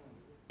come.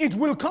 It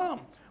will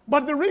come.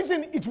 But the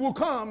reason it will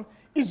come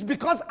is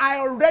because I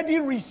already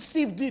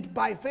received it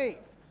by faith.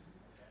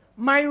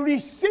 My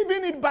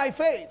receiving it by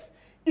faith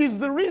is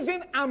the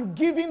reason I'm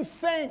giving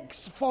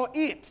thanks for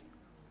it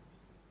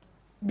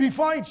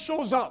before it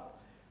shows up.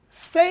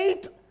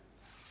 Faith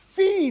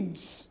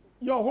feeds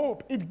your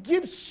hope. It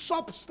gives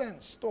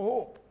substance to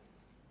hope.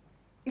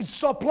 It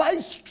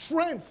supplies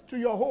strength to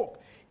your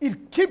hope.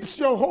 It keeps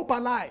your hope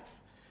alive.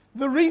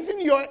 The reason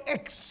you're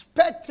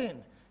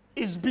expecting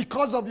is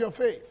because of your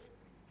faith.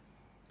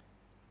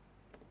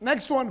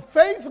 Next one,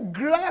 faith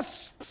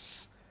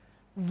grasps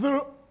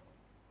the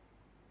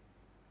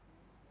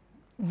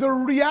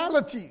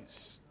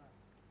realities.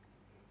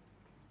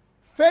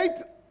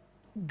 Faith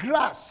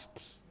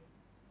grasps.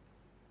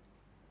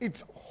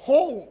 It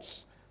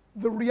holds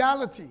the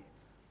reality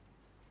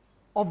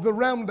of the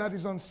realm that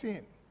is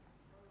unseen.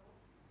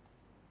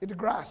 It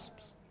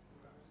grasps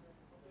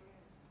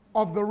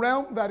of the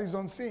realm that is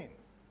unseen.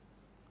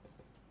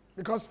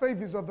 Because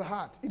faith is of the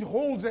heart. It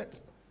holds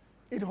it.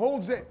 It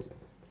holds it.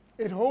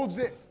 It holds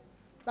it.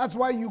 That's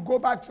why you go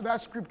back to that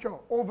scripture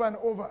over and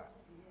over.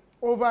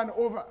 Over and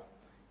over.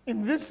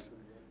 In this,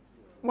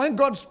 when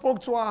God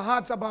spoke to our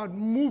hearts about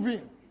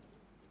moving,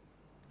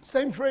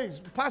 same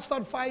phrase,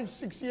 pastored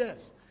 5-6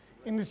 years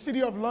in the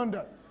city of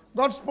London.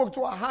 God spoke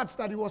to our hearts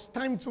that it was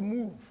time to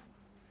move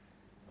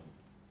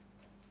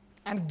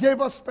and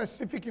gave us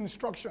specific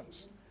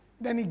instructions.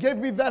 Then he gave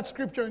me that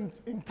scripture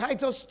in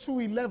Titus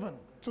 2:11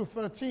 to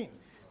 13.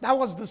 That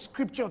was the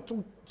scripture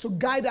to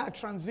guide our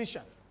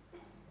transition.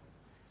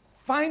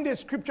 Find a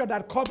scripture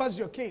that covers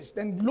your case.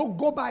 Then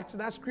go back to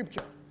that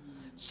scripture.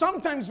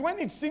 Sometimes when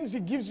it seems he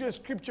gives you a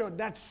scripture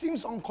that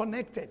seems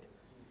unconnected,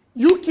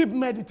 you keep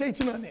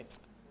meditating on it.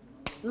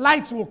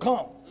 Light will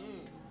come.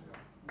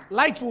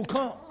 Light will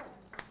come.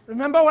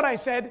 Remember what I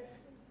said?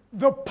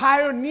 The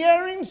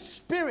pioneering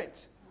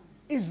spirit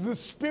is the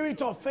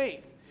spirit of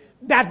faith.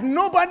 That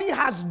nobody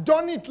has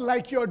done it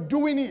like you're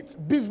doing it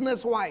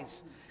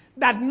business-wise.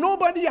 That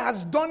nobody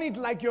has done it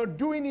like you're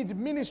doing it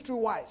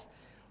ministry-wise.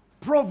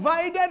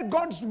 Provided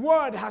God's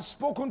word has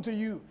spoken to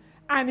you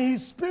and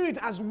his spirit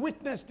has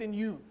witnessed in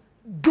you,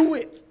 do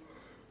it.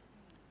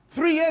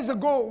 3 years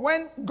ago,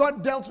 when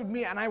God dealt with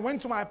me and I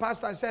went to my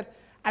pastor, I said,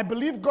 I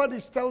believe God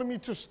is telling me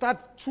to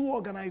start 2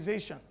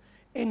 organizations,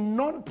 a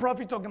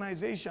non-profit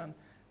organization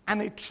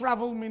and a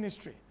travel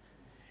ministry.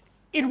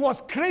 It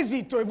was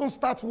crazy to even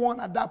start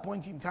one at that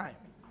point in time.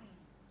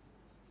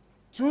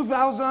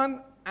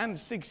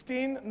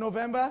 2016,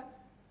 November,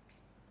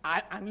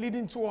 I'm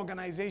leading 2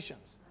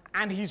 organizations.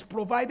 And he's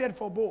provided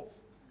for both.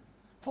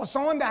 For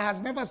someone that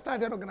has never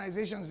started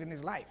organizations in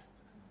his life.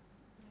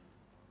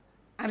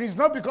 And it's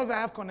not because I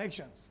have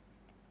connections.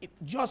 It's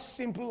just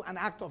simple an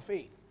act of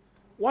faith.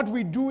 What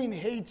we do in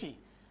Haiti.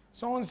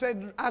 Someone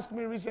asked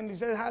me recently,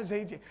 said, how's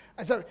Haiti?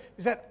 He said,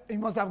 it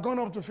must have gone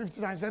up to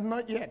 50 times. I said,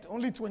 not yet,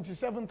 only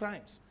 27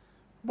 times.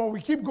 But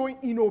we keep going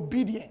in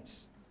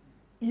obedience.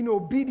 In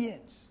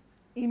obedience.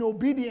 In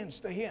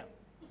obedience to him.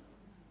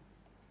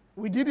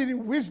 We did it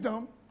in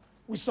wisdom.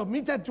 We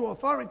submitted to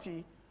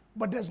authority,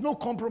 but there's no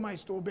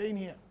compromise to obeying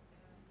him.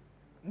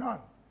 None.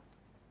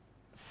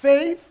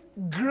 Faith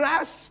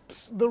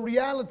grasps the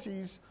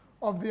realities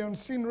of the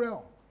unseen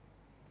realm.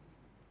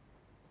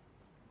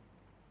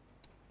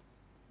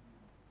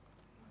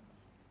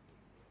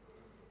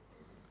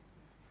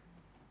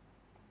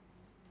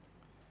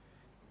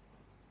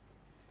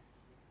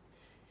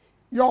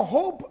 Your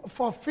hope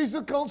for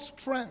physical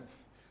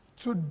strength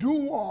to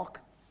do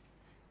work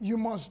you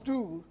must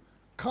do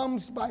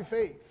comes by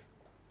faith.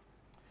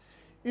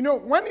 You know,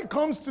 when it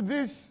comes to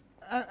this,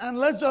 and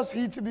let's just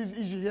hit this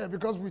issue here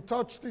because we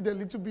touched it a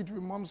little bit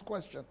with Mom's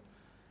question.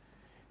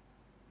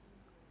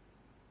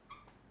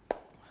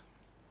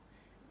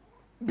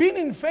 Being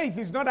in faith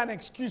is not an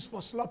excuse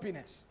for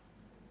sloppiness.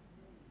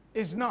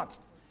 It's not.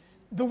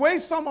 The way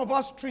some of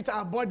us treat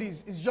our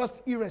bodies is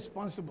just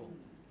irresponsible.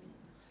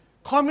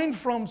 Coming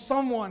from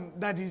someone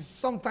that is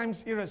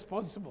sometimes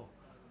irresponsible.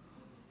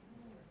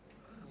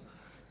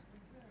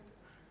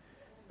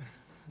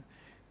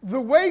 The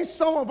way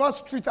some of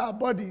us treat our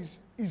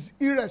bodies is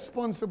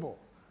irresponsible.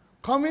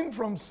 Coming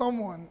from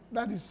someone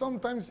that is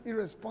sometimes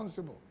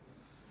irresponsible.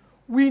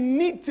 We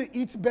need to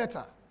eat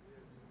better.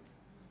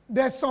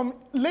 There's some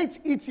late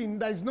eating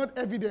that is not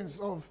evidence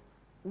of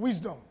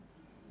wisdom.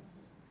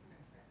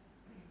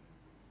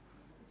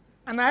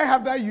 And I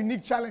have that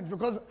unique challenge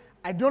because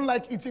I don't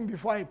like eating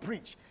before I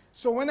preach.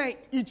 So when I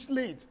eat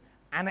late,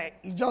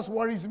 it just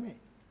worries me.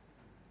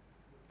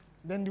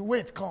 Then the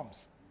weight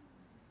comes.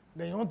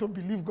 Then you want to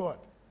believe God.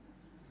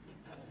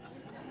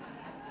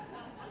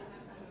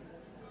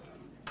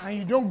 And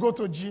you don't go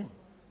to gym.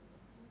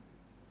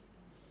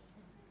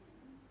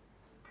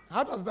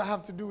 How does that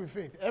have to do with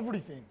faith?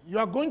 Everything. You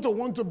are going to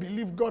want to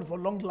believe God for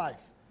long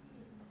life.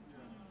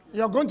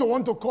 You are going to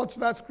want to quote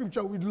that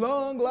scripture with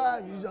long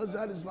life. You just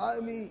satisfy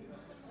me.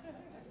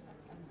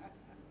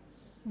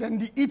 Then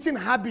the eating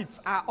habits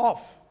are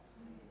off.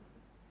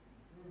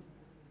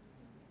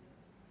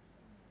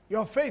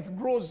 Your faith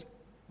grows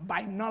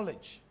by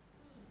knowledge.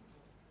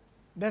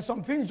 There's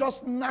some things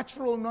just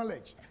natural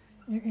knowledge.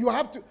 You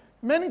have to,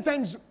 many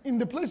times in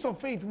the place of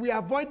faith, we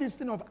avoid this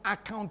thing of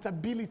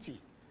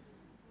accountability.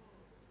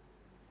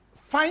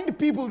 Find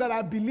people that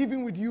are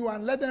believing with you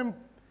and let them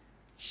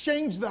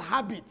change the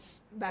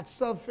habits that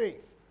serve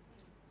faith.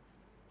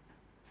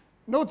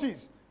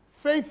 Notice,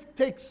 faith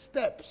takes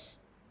steps.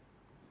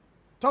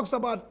 Talks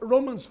about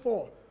Romans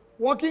 4,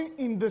 walking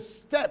in the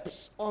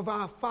steps of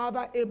our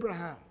father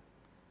Abraham.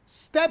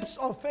 Steps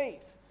of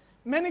faith.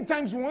 Many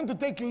times we want to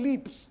take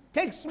leaps.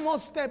 Take small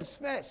steps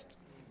first.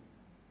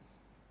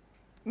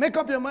 Make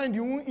up your mind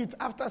you won't eat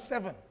after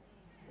 7.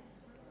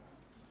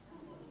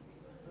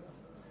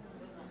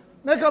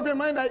 Make up your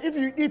mind that if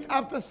you eat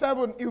after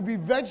 7, it will be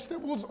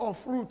vegetables or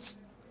fruits.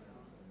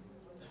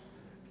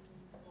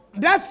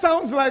 That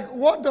sounds like,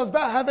 what does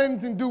that have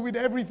anything to do with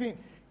everything?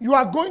 You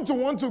are going to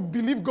want to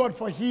believe God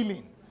for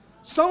healing.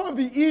 Some of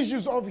the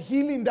issues of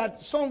healing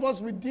that some of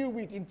us will deal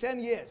with in 10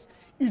 years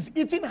is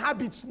eating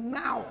habits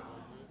now.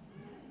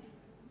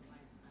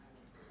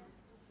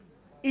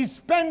 Is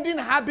spending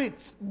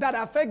habits that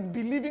affect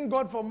believing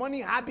God for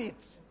money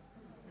habits.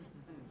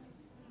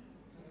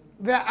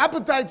 There are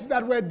appetites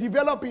that were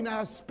developed in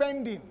our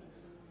spending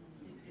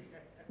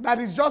that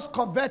is just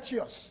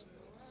covetous.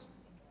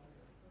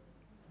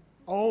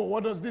 Oh,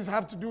 what does this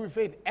have to do with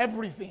faith?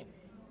 Everything.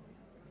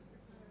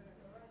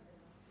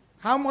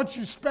 How much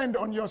you spend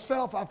on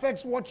yourself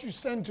affects what you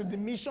send to the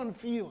mission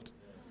field.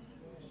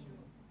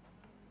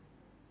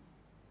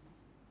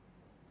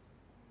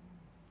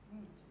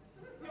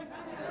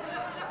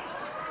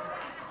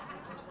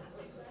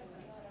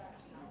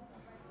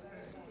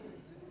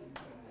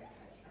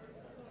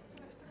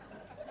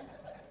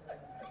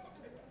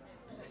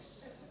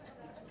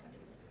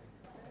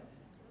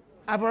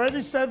 I've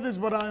already said this,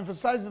 but I'll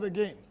emphasize it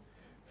again.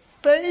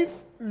 Faith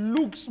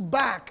looks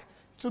back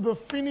to the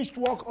finished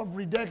work of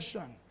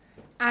redemption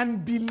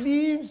and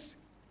believes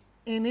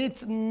in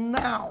it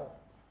now.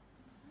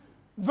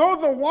 Though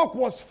the work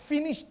was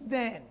finished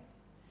then,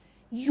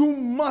 you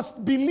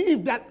must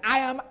believe that I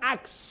am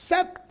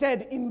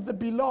accepted in the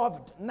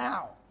beloved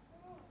now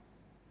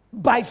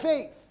by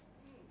faith.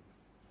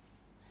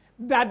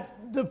 That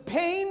the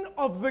pain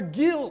of the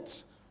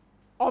guilt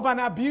of an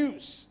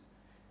abuse,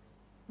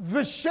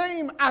 the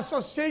shame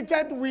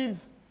associated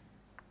with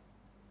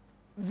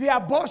the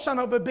abortion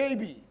of a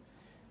baby,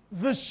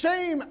 the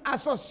shame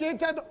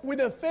associated with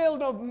a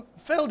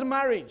failed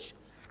marriage,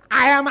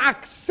 I am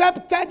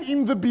accepted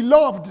in the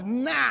beloved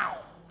now.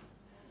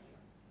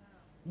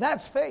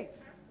 That's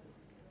faith.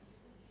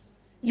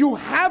 You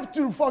have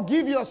to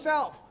forgive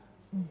yourself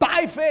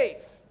by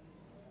faith.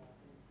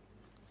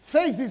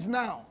 Faith is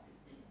now.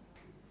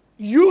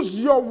 Use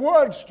your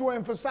words to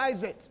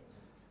emphasize it.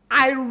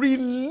 I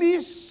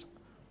release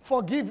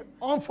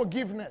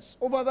unforgiveness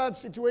over that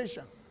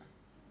situation.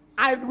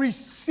 I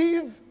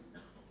receive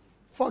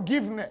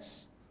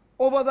forgiveness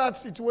over that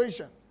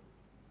situation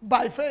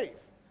by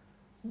faith.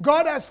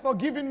 God has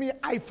forgiven me,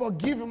 I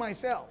forgive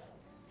myself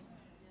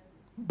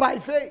by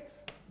faith.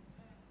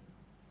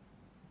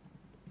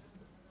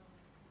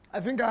 I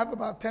think I have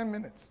about 10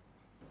 minutes.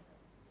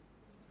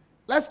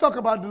 Let's talk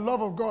about the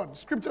love of God.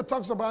 Scripture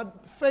talks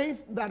about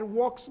faith that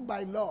walks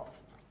by love.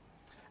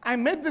 I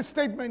made this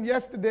statement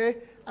yesterday,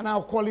 and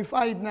I'll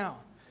qualify it now.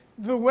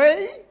 The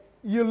way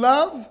you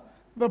love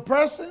the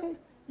person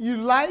you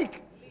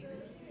like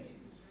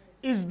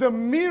is the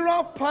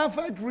mirror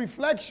perfect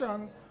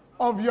reflection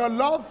of your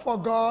love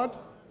for God.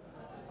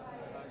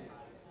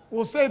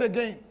 We'll say it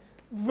again.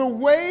 The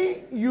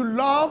way you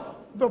love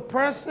the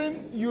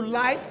person you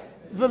like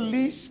the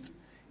least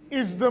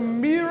is the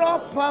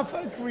mirror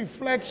perfect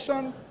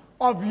reflection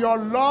of your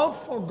love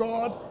for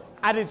God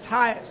at its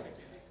highest.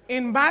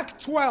 In Mark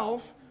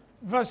 12,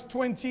 verse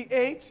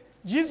 28,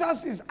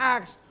 Jesus is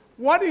asked,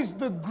 what is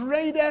the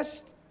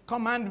greatest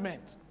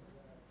commandment?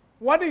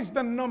 What is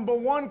the number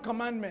one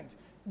commandment?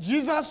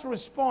 Jesus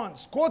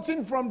responds,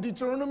 quoting from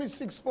Deuteronomy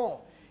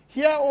 6:4.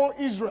 Hear, O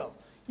Israel,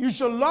 you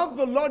shall love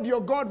the Lord your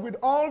God with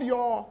all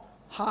your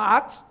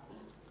heart,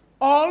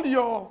 all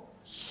your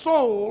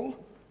soul,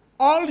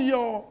 all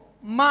your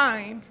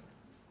mind,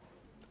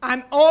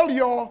 and all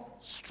your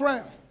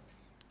strength.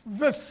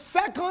 The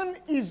second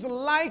is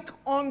like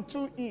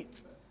unto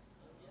it.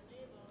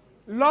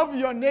 Love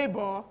your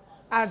neighbor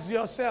as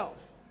yourself.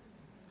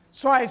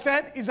 So I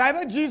said, it's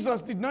either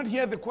Jesus did not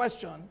hear the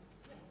question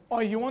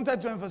or he wanted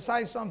to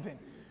emphasize something.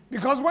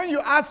 Because when you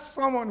ask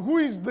someone who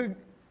is the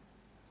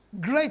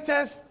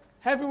greatest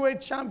heavyweight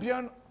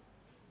champion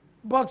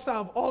boxer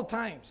of all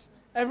times,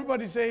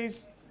 everybody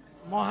says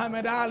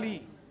Muhammad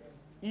Ali.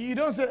 You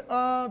don't say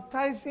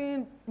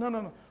Tyson.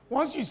 No.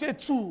 Once you say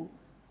two,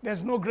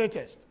 there's no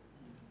greatest.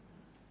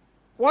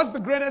 What's the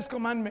greatest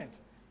commandment?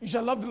 You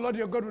shall love the Lord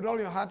your God with all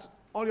your heart,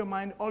 all your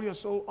mind, all your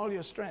soul, all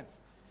your strength.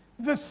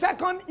 The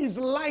second is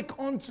like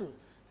unto.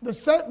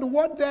 The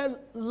word there,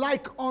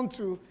 like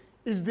unto,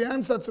 is the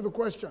answer to the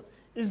question.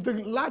 It's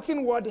the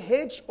Latin word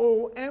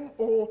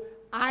Homoise.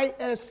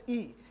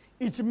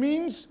 It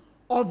means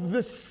of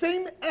the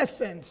same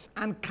essence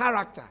and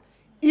character,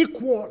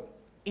 equal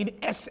in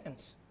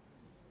essence,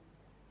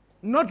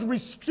 not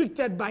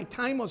restricted by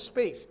time or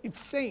space. It's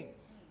same.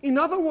 In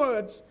other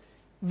words,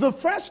 the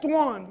first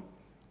one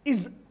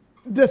is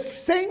the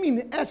same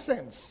in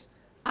essence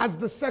as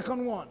the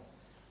second one.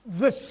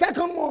 The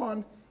second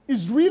one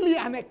is really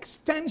an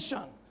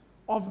extension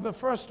of the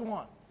first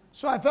one.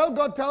 So I felt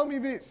God tell me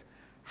this.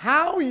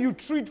 How you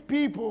treat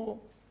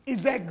people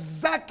is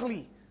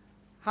exactly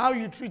how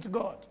you treat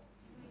God.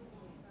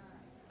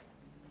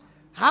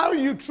 How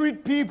you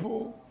treat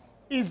people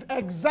is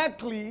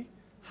exactly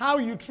how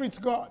you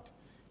treat God.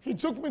 He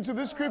took me to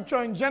this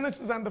scripture in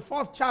Genesis and the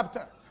 4th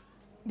chapter.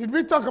 Did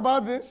we talk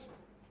about this?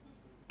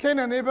 Cain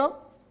and Abel?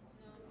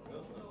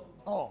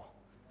 Oh.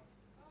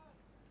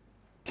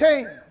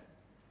 Cain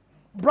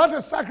brought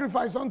a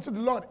sacrifice unto the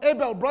Lord.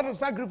 Abel brought a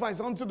sacrifice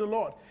unto the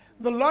Lord.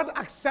 The Lord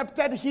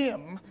accepted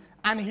him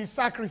and his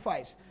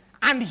sacrifice.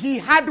 And he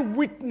had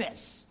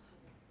witness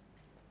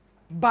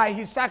by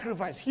his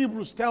sacrifice.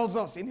 Hebrews tells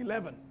us in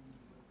 11.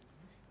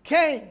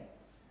 Cain,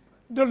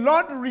 the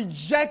Lord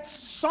rejects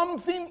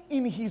something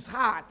in his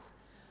heart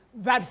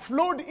that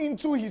flowed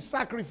into his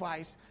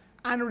sacrifice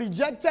and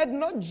rejected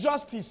not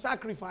just his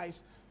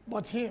sacrifice,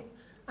 but him.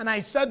 And I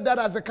said that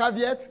as a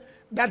caveat,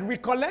 that we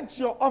collect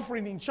your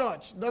offering in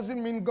church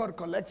doesn't mean God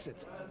collects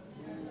it.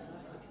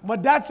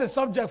 But that's a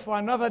subject for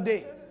another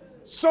day.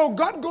 So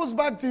God goes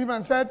back to him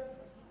and said,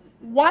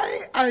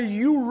 why are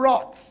you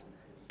wrought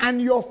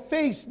and your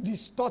face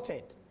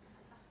distorted?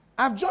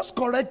 I've just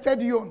corrected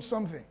you on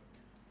something.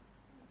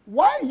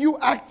 Why are you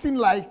acting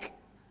like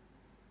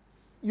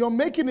you're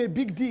making a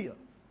big deal?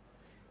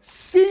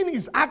 Sin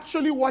is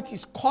actually what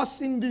is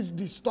causing this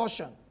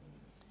distortion.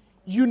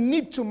 You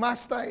need to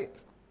master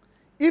it.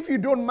 If you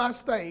don't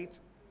master it,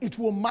 it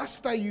will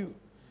master you.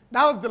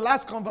 That was the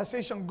last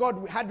conversation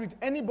God had with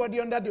anybody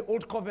under the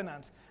old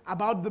covenant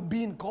about the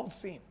being called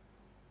sin.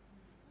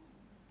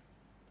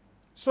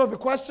 So the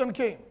question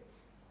came,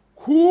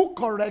 who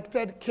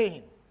corrected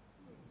Cain?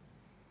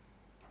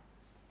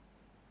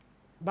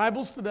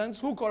 Bible students,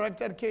 who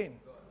corrected Cain?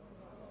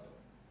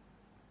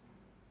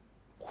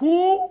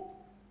 Who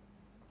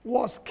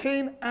was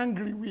Cain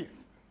angry with?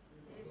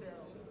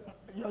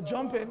 You're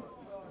jumping.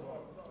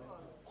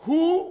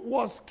 Who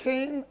was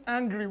Cain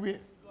angry with?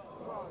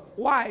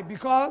 Why?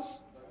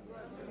 Because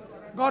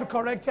God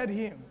corrected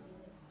him.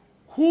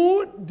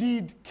 Who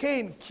did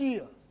Cain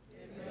kill?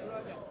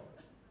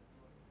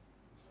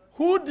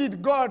 Who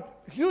did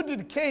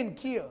Cain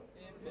kill?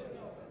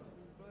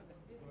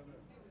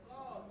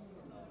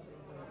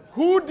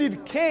 Who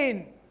did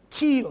Cain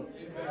kill?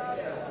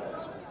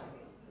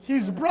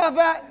 His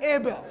brother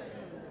Abel.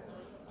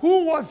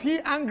 Who was he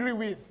angry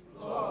with?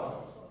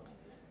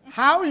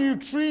 How you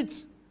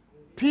treat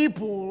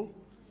people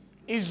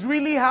is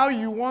really how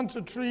you want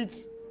to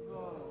treat.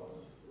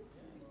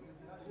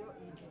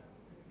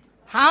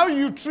 How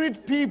you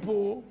treat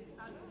people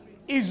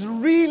is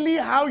really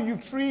how you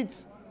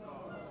treat.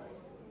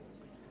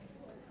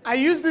 I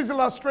use this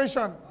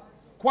illustration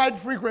quite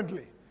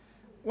frequently.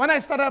 When I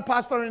started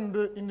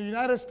pastoring in the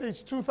United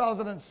States,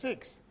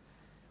 2006,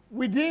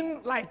 within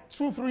like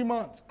 2-3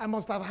 months, I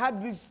must have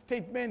had this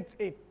statement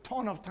a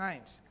ton of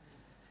times.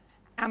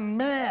 I'm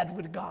mad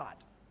with God.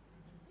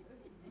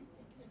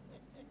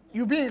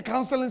 You be in a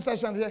counseling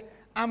session here,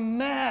 I'm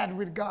mad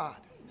with God.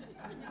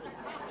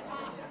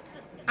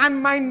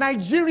 And my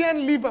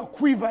Nigerian liver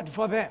quivered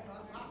for them.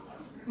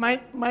 My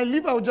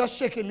liver would just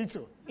shake a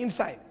little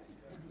inside.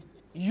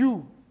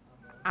 You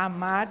are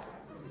mad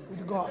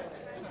with God.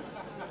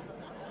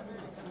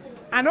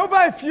 And over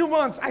a few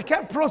months, I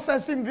kept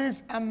processing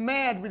this. I'm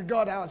mad with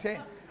God. I was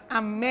saying,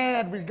 I'm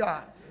mad with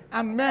God.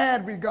 I'm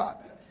mad with God.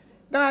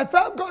 Then I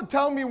felt God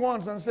tell me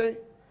once and say,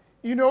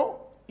 you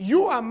know,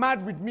 you are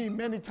mad with me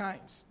many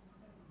times.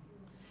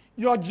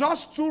 You're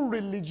just too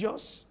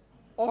religious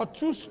or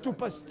too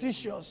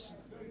superstitious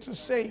to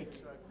say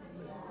it.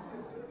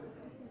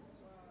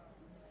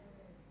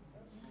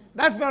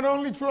 That's not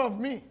only true of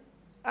me.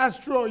 That's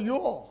true of you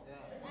all.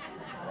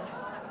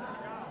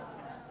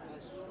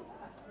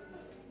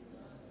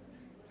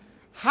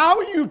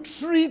 How you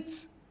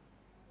treat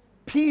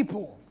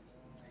people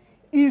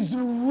is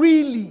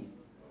really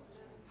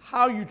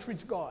how you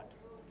treat God.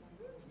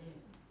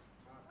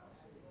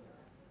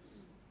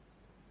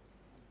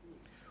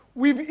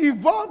 We've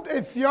evolved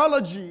a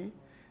theology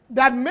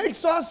that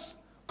makes us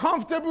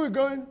comfortable with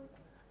going,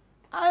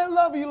 I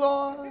love you,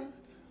 Lord.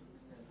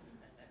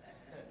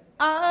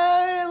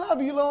 I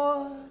love you,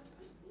 Lord.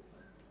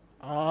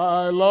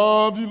 I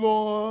love you,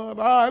 Lord.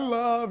 I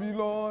love you,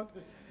 Lord.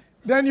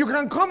 Then you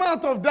can come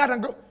out of that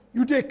and go,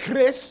 you dey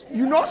craze,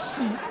 you not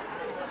see.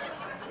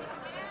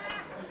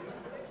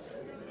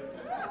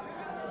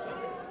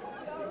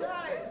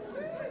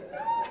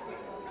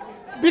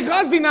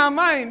 Because in our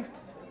mind,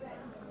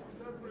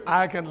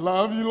 I can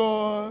love you,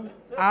 Lord.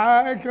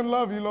 I can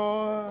love you,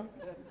 Lord.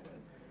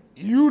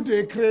 You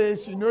dey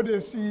craze, you know they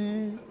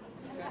see.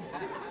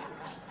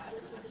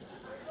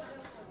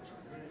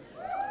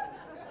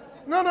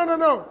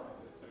 No.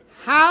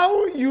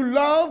 How you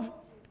love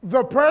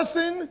the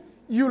person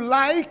you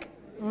like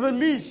the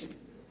least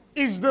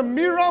is the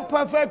mirror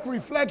perfect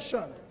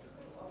reflection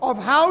of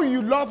how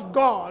you love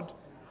God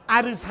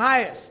at his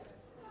highest.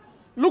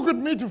 Look at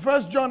me to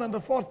 1 John and the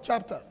 4th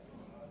chapter.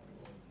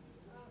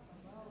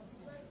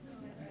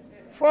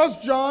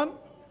 1 John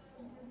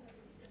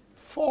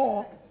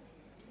 4.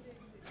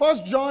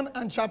 1 John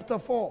and chapter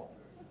 4.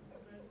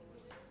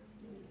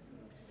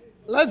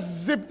 Let's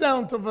zip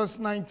down to verse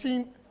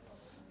 19.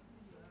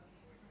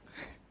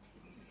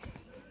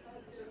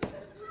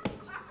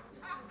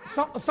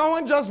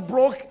 Someone just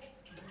broke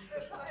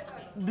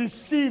the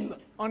seal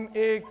on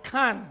a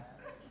can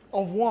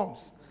of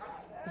worms.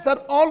 He said,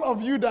 all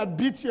of you that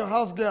beat your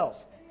house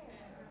girls.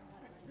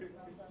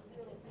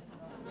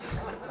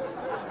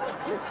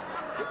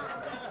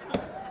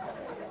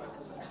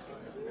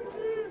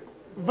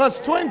 Verse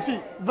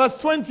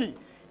 20.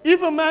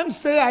 If a man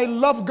say, I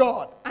love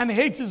God, and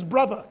hate his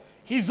brother,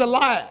 he's a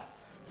liar.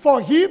 For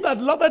he that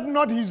loveth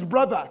not his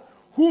brother,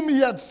 whom he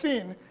had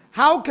seen,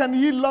 how can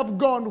he love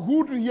God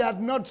whom he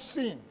had not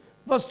seen?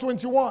 Verse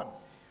 21.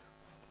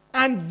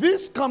 And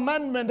this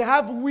commandment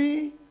have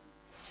we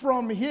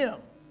from him,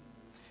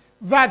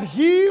 that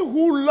he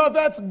who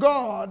loveth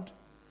God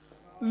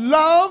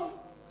love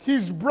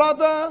his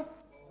brother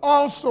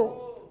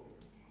also.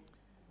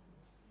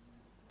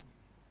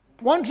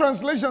 One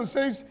translation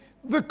says,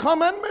 the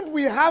commandment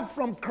we have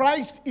from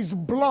Christ is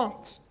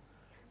blunt.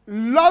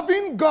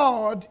 Loving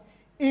God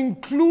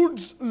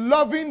includes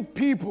loving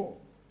people.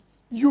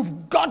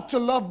 You've got to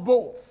love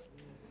both.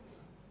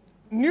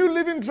 New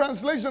Living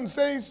Translation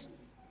says,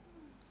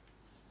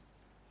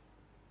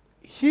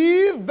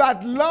 he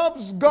that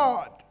loves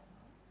God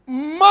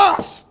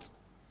must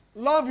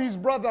love his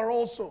brother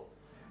also.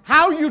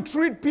 How you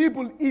treat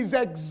people is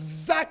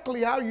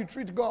exactly how you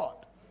treat God.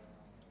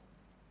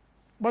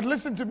 But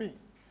listen to me.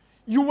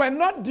 You were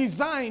not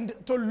designed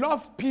to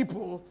love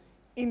people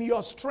in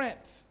your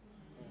strength.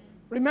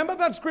 Remember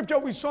that scripture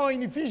we saw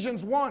in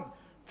Ephesians 1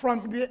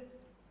 from the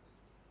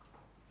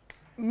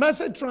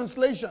Message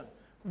translation,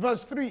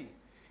 verse 3.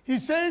 He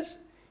says,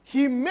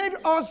 he made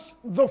us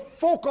the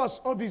focus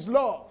of his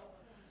love,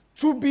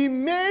 to be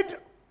made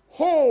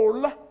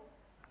whole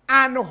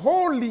and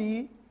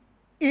holy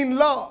in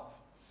love.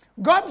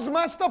 God's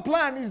master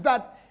plan is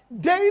that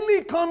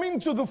daily coming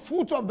to the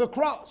foot of the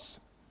cross,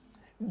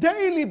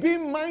 daily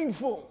being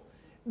mindful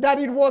that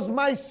it was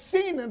my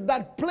sin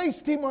that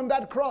placed him on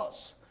that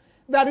cross,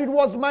 that it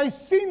was my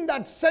sin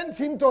that sent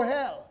him to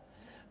hell,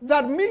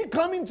 that me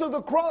coming to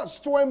the cross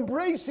to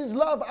embrace his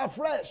love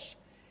afresh,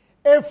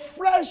 a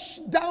fresh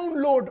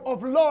download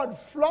of Lord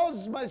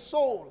floods my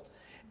soul.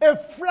 A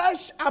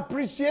fresh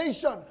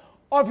appreciation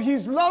of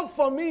his love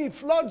for me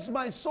floods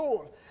my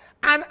soul.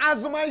 And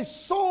as my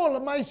soul,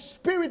 my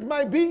spirit,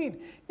 my being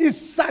is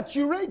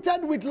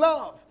saturated with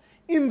love,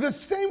 in the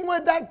same way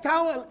that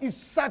towel is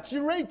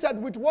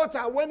saturated with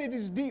water when it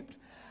is dipped,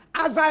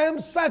 as I am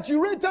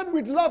saturated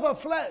with love of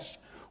flesh,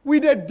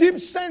 with a deep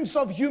sense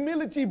of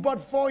humility, but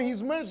for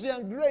his mercy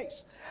and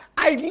grace,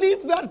 I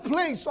leave that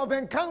place of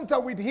encounter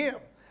with him,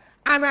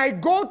 and I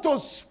go to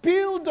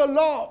spill the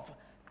love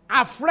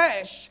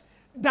afresh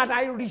that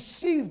I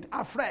received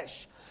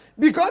afresh.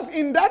 Because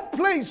in that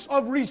place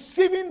of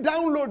receiving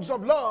downloads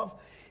of love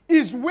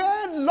is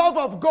where love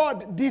of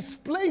God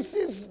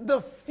displaces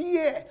the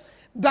fear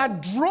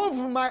that drove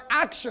my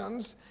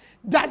actions,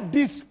 that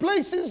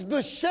displaces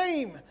the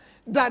shame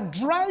that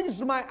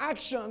drives my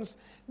actions,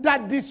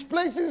 that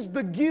displaces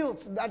the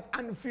guilt, that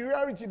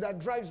inferiority that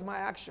drives my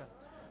action.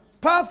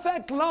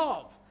 Perfect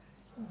love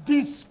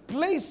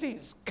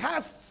displaces,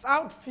 casts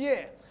out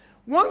fear.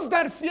 Once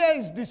that fear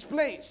is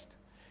displaced,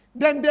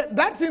 then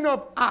that thing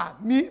of,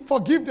 me,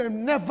 forgive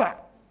them, never.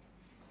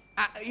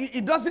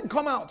 It doesn't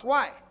come out.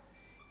 Why?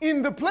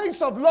 In the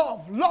place of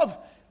love,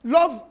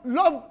 Love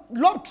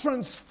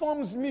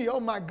transforms me. Oh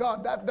my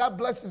God, that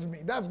blesses me.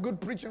 That's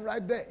good preaching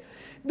right there.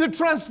 The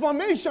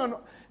transformation,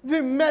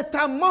 the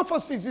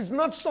metamorphosis is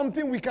not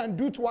something we can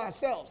do to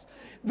ourselves.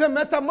 The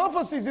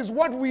metamorphosis is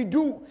what we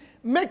do,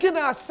 making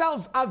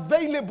ourselves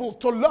available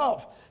to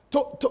love,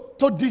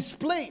 to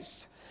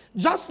displace.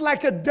 Just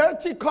like a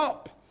dirty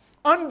cup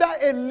under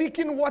a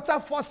leaking water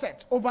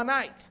faucet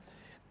overnight.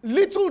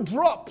 Little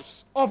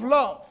drops of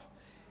love.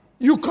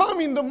 You come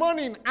in the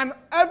morning and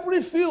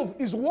every filth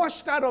is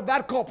washed out of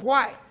that cup.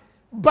 Why?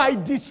 By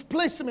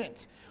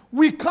displacement.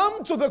 We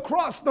come to the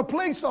cross, the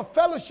place of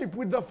fellowship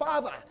with the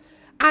Father.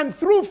 And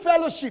through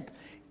fellowship,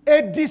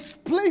 a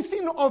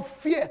displacing of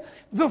fear.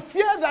 The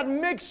fear that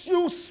makes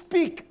you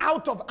speak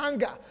out of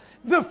anger.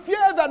 The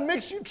fear that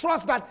makes you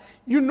trust that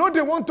you know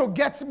they want to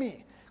get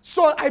me.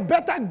 So I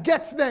better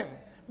get them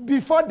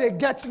before they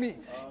get me.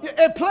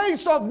 A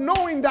place of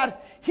knowing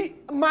that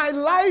my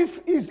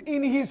life is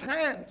in his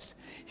hands.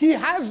 He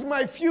has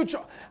my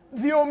future.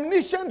 The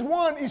omniscient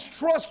one is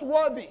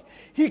trustworthy.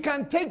 He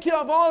can take care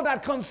of all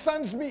that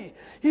concerns me.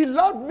 He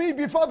loved me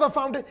before the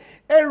foundation.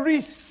 A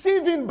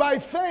receiving by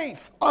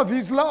faith of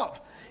his love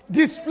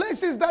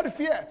displaces that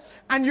fear.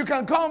 And you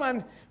can come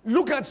and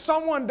look at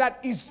someone that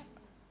is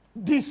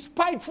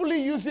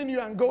despitefully using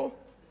you and go,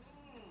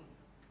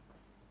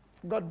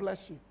 God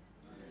bless you.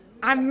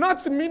 And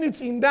not mean it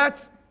in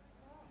that,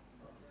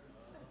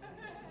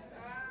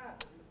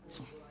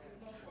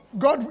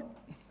 God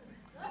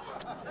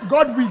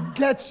will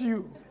get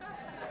you.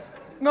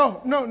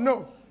 No.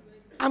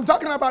 I'm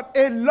talking about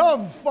a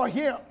love for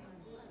him.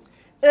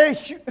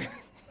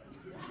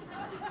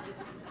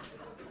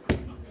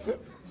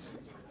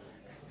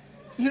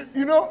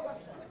 You know,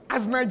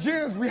 as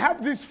Nigerians, we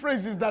have these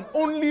phrases that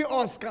only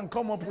us can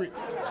come up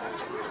with.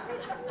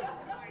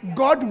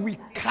 God will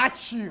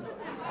catch you.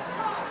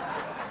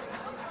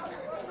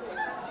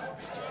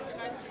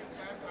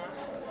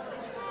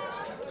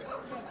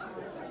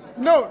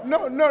 No.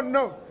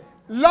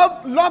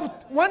 Love,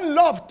 when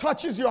love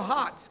touches your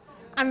heart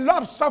and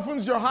love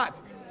softens your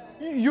heart,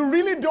 you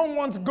really don't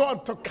want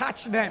God to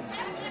catch them.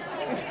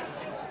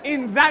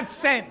 In that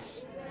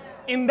sense.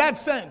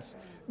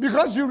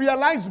 Because you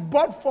realize,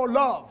 but for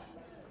love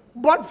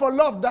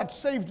that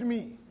saved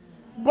me,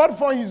 but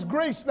for his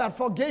grace that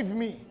forgave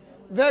me,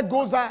 there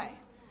goes I.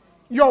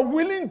 You're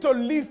willing to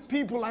leave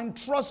people and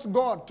trust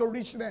God to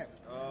reach them.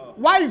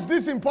 Why is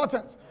this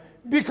important?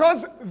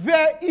 Because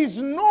there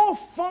is no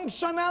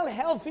functional,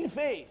 healthy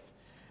faith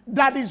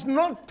that is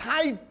not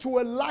tied to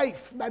a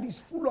life that is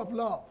full of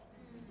love.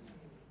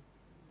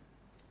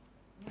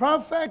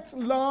 Perfect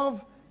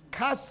love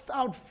casts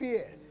out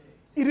fear.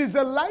 It is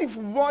a life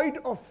void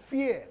of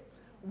fear,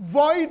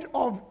 void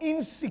of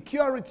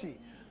insecurity,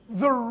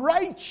 the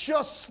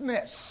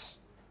righteousness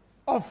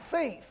of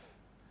faith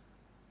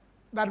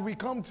that we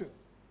come to.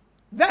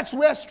 That's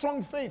where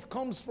strong faith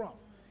comes from.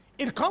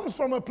 It comes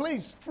from a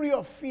place free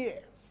of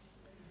fear,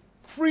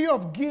 free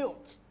of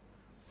guilt,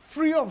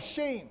 free of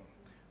shame,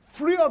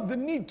 free of the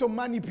need to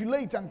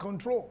manipulate and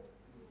control.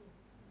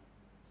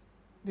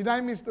 Did I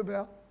miss the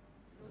bell?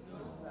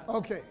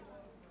 Okay.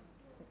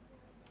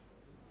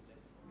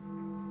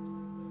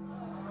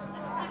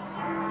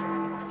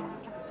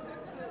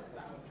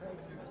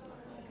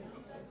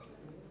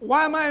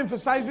 Why am I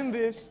emphasizing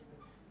this?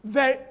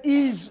 There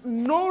is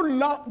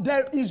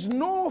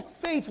no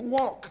faith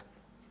walk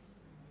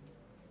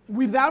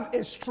without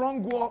a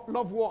strong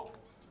love walk.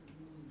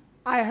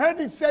 I heard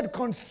it said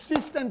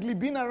consistently,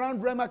 being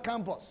around Rema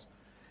campus,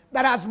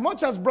 that as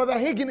much as Brother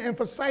Hagin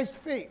emphasized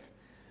faith,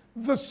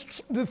 the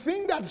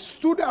thing that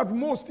stood out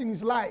most in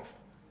his life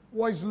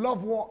was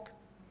love walk.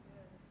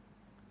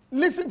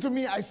 Listen to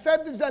me. I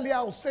said this earlier.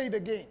 I'll say it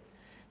again.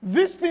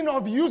 This thing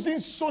of using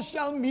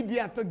social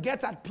media to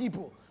get at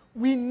people,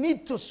 we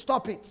need to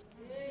stop it.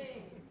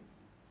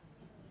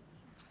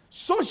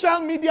 Social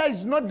media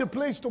is not the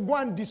place to go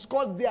and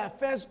discuss the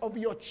affairs of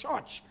your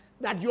church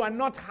that you are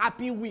not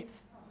happy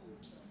with.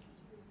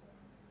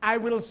 I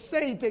will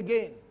say it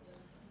again.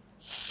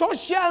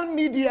 Social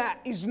media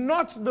is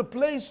not the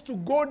place to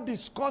go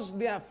discuss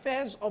the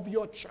affairs of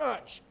your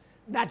church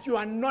that you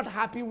are not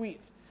happy with.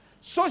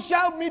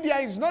 Social media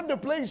is not the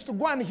place to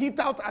go and hit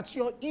out at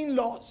your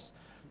in-laws,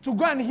 to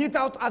go and hit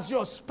out as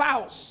your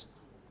spouse.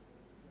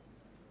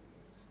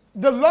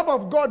 The love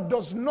of God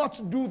does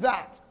not do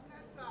that.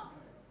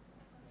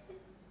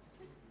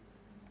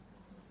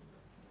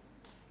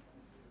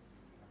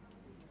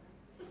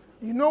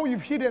 You know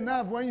you've hit a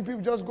nerve when you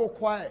people just go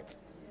quiet.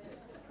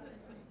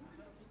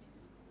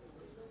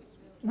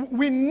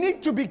 We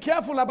need to be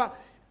careful about.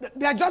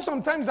 There are just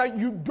sometimes that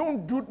you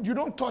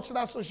don't touch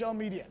that social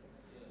media.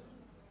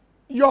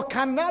 Your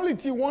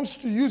carnality wants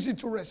to use it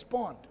to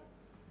respond.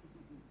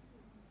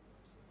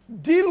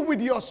 Deal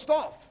with your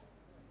stuff.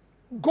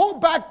 Go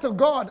back to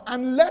God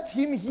and let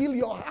him heal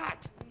your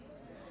heart.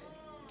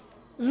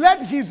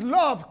 Let his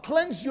love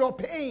cleanse your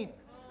pain.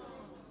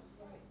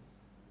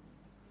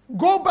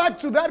 Go back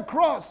to that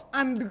cross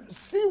and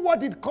see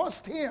what it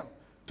cost him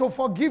to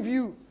forgive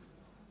you.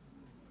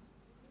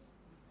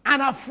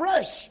 And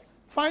afresh,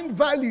 find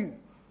value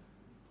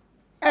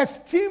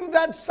esteem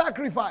that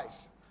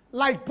sacrifice.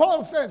 Like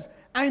Paul says,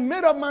 I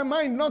made up my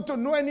mind not to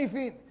know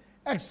anything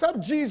except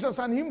Jesus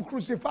and him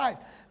crucified.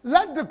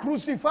 Let the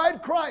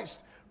crucified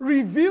Christ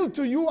reveal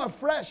to you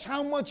afresh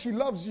how much he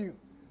loves you.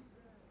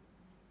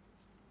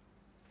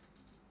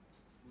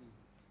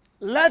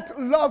 Let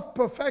love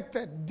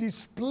perfected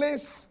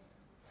displace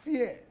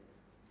fear,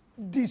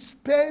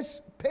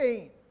 displace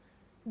pain,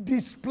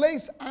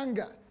 displace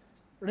anger.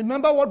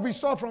 Remember what we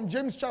saw from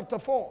James chapter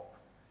 4.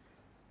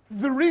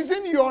 The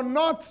reason you're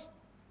not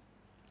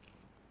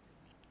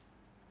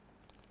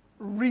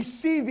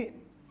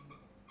receiving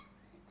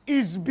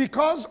is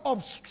because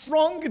of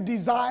strong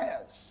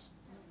desires.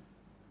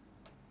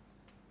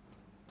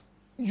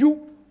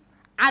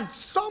 At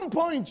some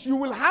point, you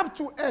will have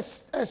to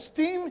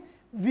esteem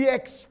the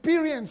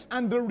experience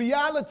and the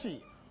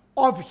reality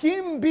of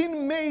him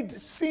being made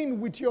sin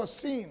with your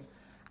sin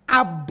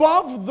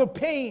above the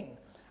pain,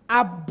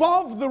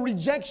 above the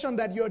rejection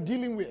that you're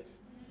dealing with.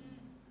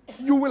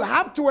 You will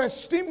have to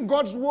esteem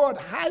God's word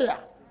higher.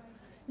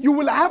 You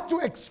will have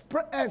to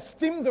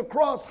esteem the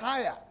cross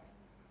higher.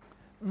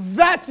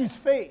 That is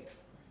faith.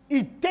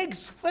 It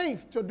takes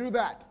faith to do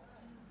that.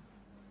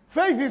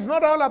 Faith is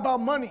not all about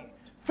money.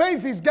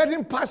 Faith is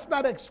getting past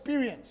that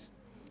experience.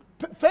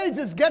 Faith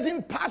is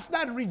getting past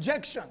that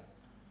rejection.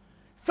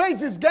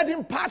 Faith is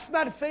getting past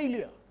that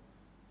failure.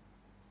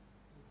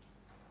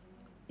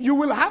 You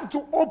will have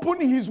to open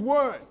his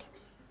word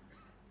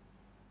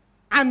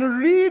and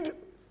read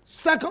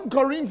 2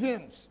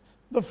 Corinthians,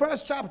 the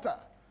first chapter.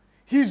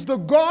 He's the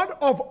God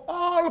of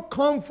all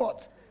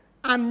comfort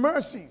and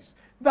mercies,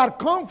 that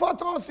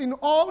comfort us in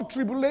all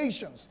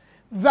tribulations,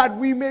 that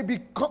we may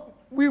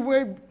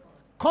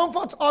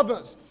comfort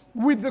others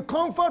with the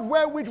comfort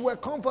wherewith we're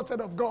comforted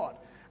of God.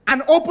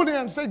 And open it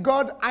and say,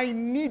 God, I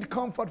need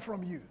comfort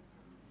from you.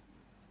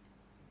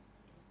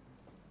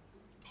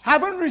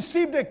 Haven't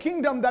received a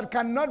kingdom that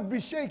cannot be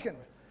shaken.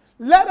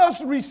 Let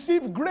us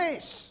receive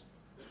grace.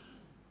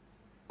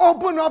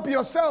 Open up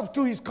yourself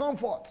to his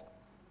comfort.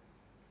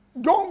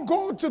 Don't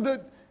go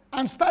to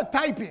and start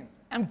typing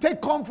and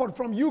take comfort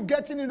from you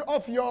getting it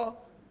off your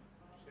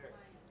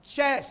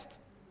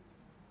chest.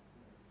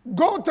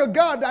 Go to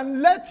God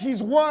and let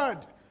his word,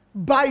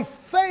 by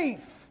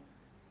faith,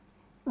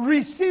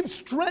 receive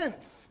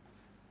strength.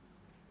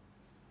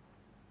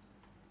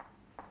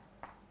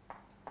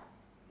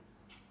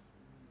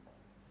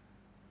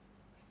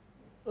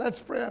 Let's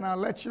pray and I'll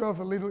let you off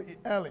a little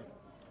early.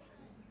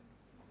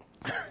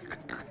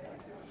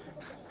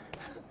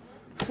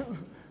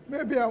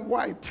 Maybe I'm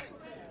wiped.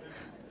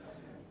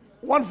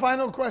 One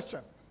final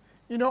question.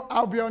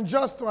 I'll be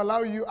unjust to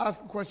allow you to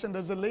ask the question.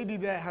 There's a lady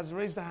there has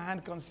raised her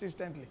hand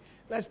consistently.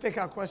 Let's take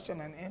her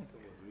question and end.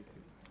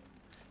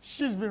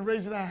 She's been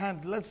raising her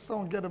hand. Let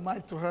someone get a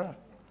mic to her.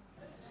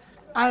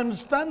 I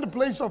understand the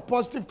place of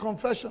positive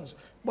confessions,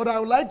 but I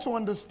would like to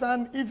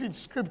understand if it's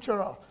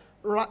scriptural.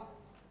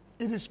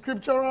 It is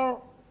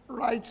scriptural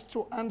right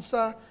to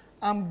answer,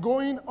 I'm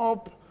going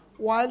up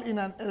while in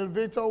an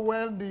elevator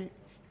where the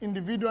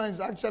individual is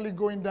actually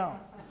going down.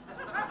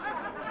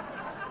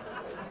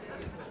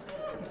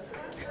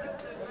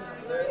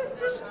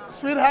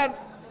 Sweetheart,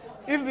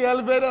 if the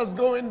elevator is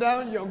going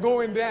down, you're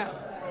going down.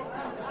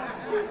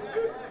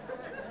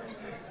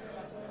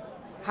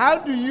 How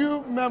do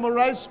you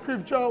memorize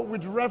scripture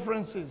with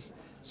references?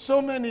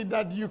 So many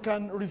that you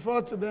can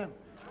refer to them.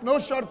 No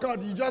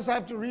shortcut, you just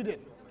have to read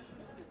it.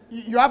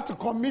 You have to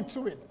commit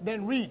to it,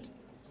 then read.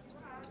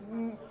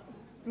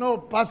 No,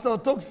 Pastor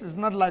Otokes is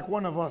not like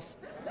one of us.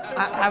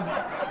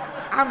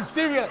 I'm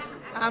serious.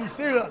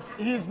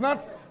 He's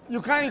not,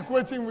 you can't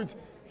equate him with,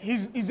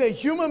 he's a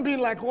human being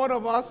like one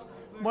of us,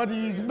 but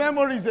his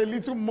memory is a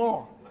little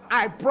more.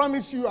 I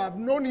promise you, I've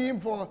known him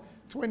for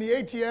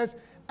 28 years.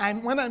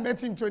 And when I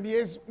met him 20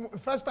 years,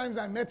 first times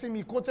I met him,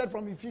 he quoted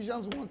from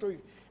Ephesians 1 to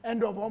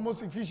end of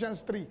almost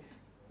Ephesians 3.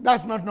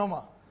 That's not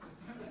normal.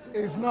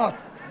 It's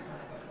not.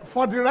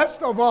 For the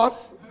rest of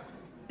us,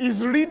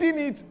 is reading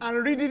it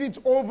and reading it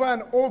over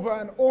and over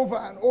and over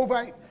and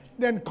over,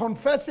 then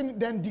confessing,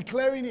 then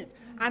declaring it.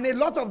 And a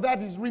lot of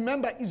that is,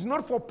 remember, is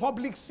not for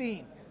public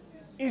seeing.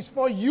 It's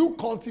for you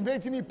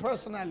cultivating it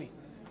personally.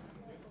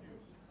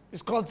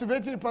 It's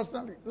cultivating it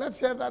personally. Let's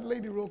hear that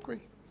lady real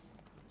quick.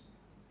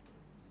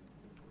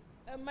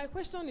 My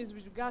question is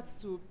with regards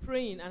to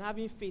praying and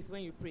having faith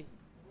when you pray.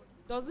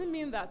 Does it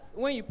mean that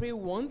when you pray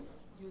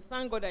once, you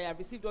thank God that you have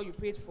received what you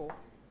prayed for?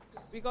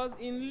 Because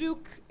in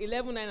Luke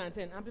 11, 9 and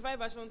 10, Amplified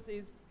Version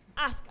says,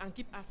 ask and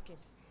keep asking.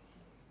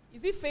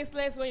 Is it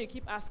faithless when you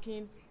keep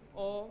asking,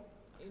 or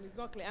it's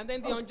not clear? And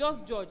then the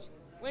unjust judge,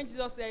 when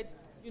Jesus said,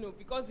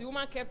 because the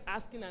woman kept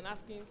asking and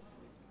asking,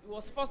 he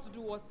was forced to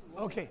do what he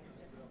wanted. Okay.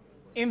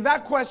 In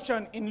that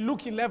question, in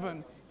Luke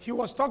 11, he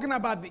was talking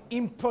about the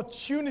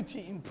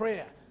importunity in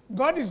prayer.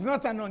 God is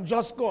not an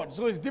unjust God,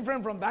 so it's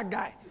different from that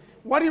guy.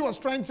 What he was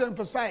trying to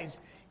emphasize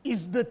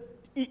is the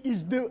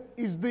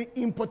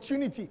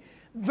importunity,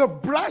 the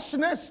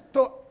brashness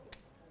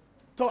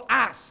to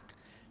ask,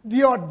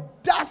 the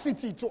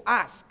audacity to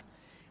ask.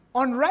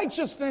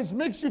 Unrighteousness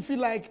makes you feel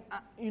like,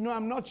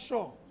 I'm not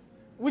sure.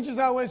 which is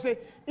how I always say,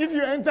 if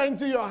you enter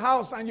into your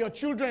house and your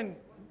children,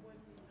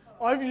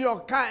 or if your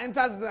car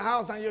enters the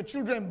house and your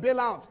children bail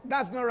out,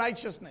 that's not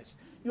righteousness.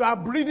 You are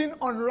breeding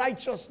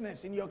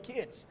unrighteousness in your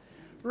kids.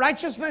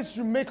 Righteousness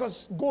should make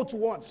us go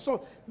towards.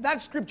 So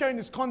that scripture in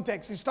this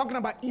context is talking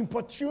about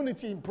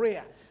importunity in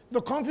prayer.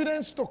 The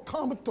confidence to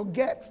come to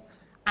get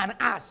and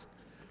ask.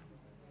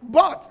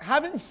 But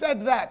having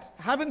said that,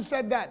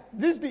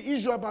 this is the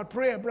issue about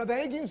prayer. Brother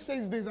Hagin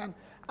says this, and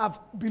I've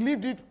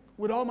believed it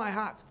with all my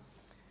heart.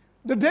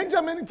 The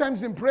danger many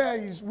times in prayer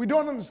is we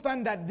don't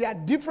understand that there are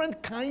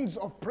different kinds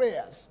of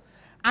prayers,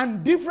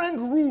 and different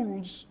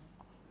rules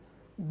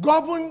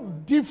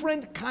govern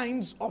different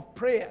kinds of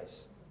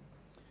prayers.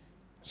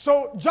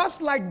 So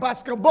just like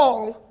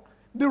basketball,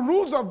 the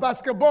rules of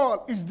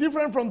basketball is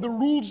different from the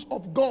rules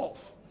of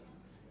golf.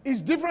 It's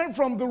different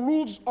from the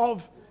rules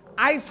of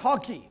ice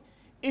hockey.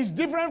 It's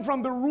different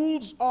from the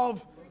rules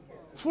of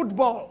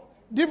football.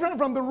 Different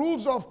from the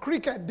rules of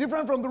cricket.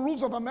 Different from the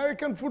rules of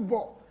American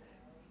football.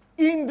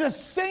 In the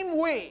same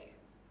way,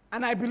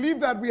 and I believe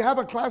that we have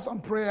a class on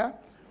prayer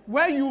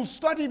where you'll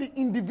study the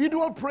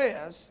individual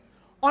prayers,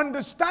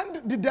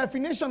 understand the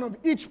definition of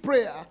each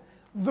prayer,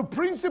 the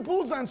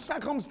principles and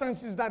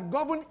circumstances that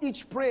govern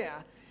each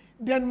prayer,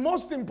 then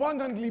most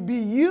importantly, be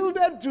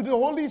yielded to the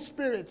Holy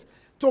Spirit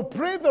to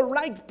pray the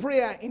right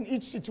prayer in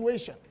each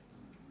situation.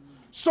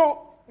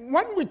 So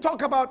when we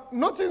talk about,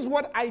 notice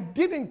what I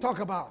didn't talk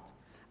about.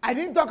 I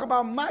didn't talk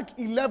about Mark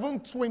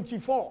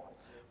 11:24.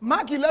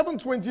 Mark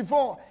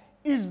 11:24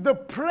 is the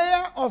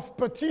prayer of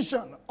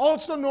petition,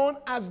 also known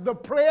as the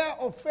prayer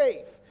of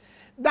faith,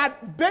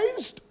 that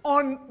based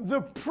on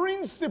the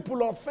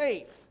principle of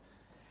faith,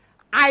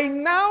 I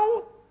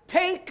now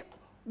take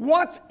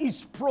what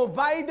is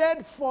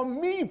provided for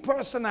me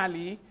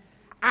personally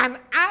and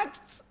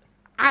act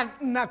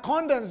in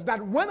accordance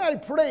that when I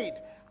prayed,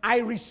 I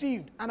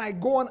received, and I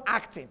go on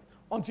acting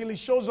until it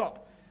shows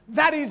up.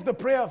 That is the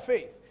prayer of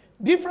faith.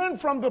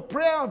 Different from the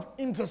prayer of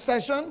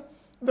intercession,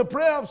 the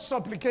prayer of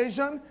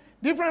supplication,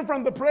 different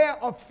from the prayer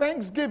of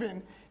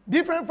thanksgiving,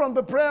 different from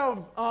the prayer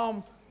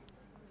of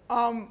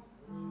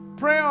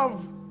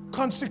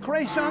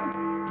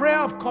consecration, prayer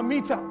of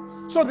committal.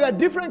 So there are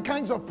different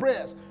kinds of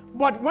prayers.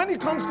 But when it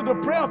comes to the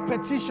prayer of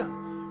petition,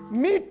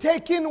 me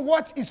taking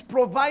what is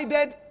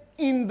provided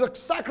in the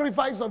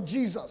sacrifice of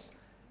Jesus,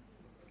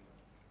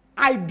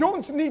 I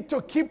don't need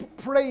to keep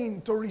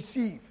praying to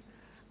receive.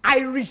 I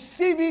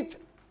receive it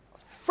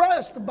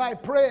first by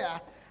prayer,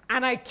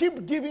 and I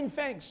keep giving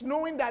thanks,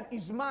 knowing that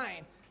it's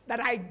mine, that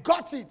I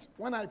got it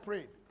when I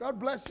prayed. God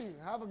bless you.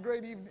 Have a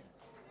great evening.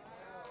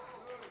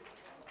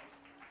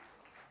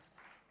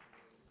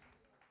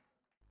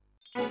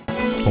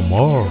 For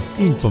more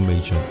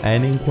information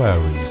and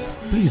inquiries,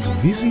 please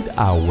visit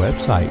our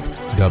website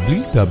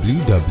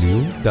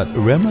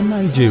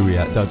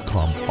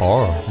www.remanigeria.com,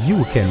 or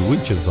you can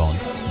reach us on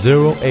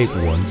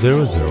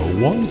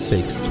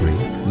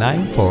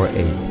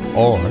 08100163948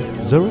 or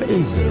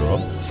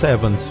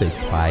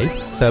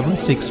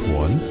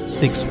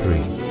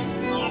 080-765-76163.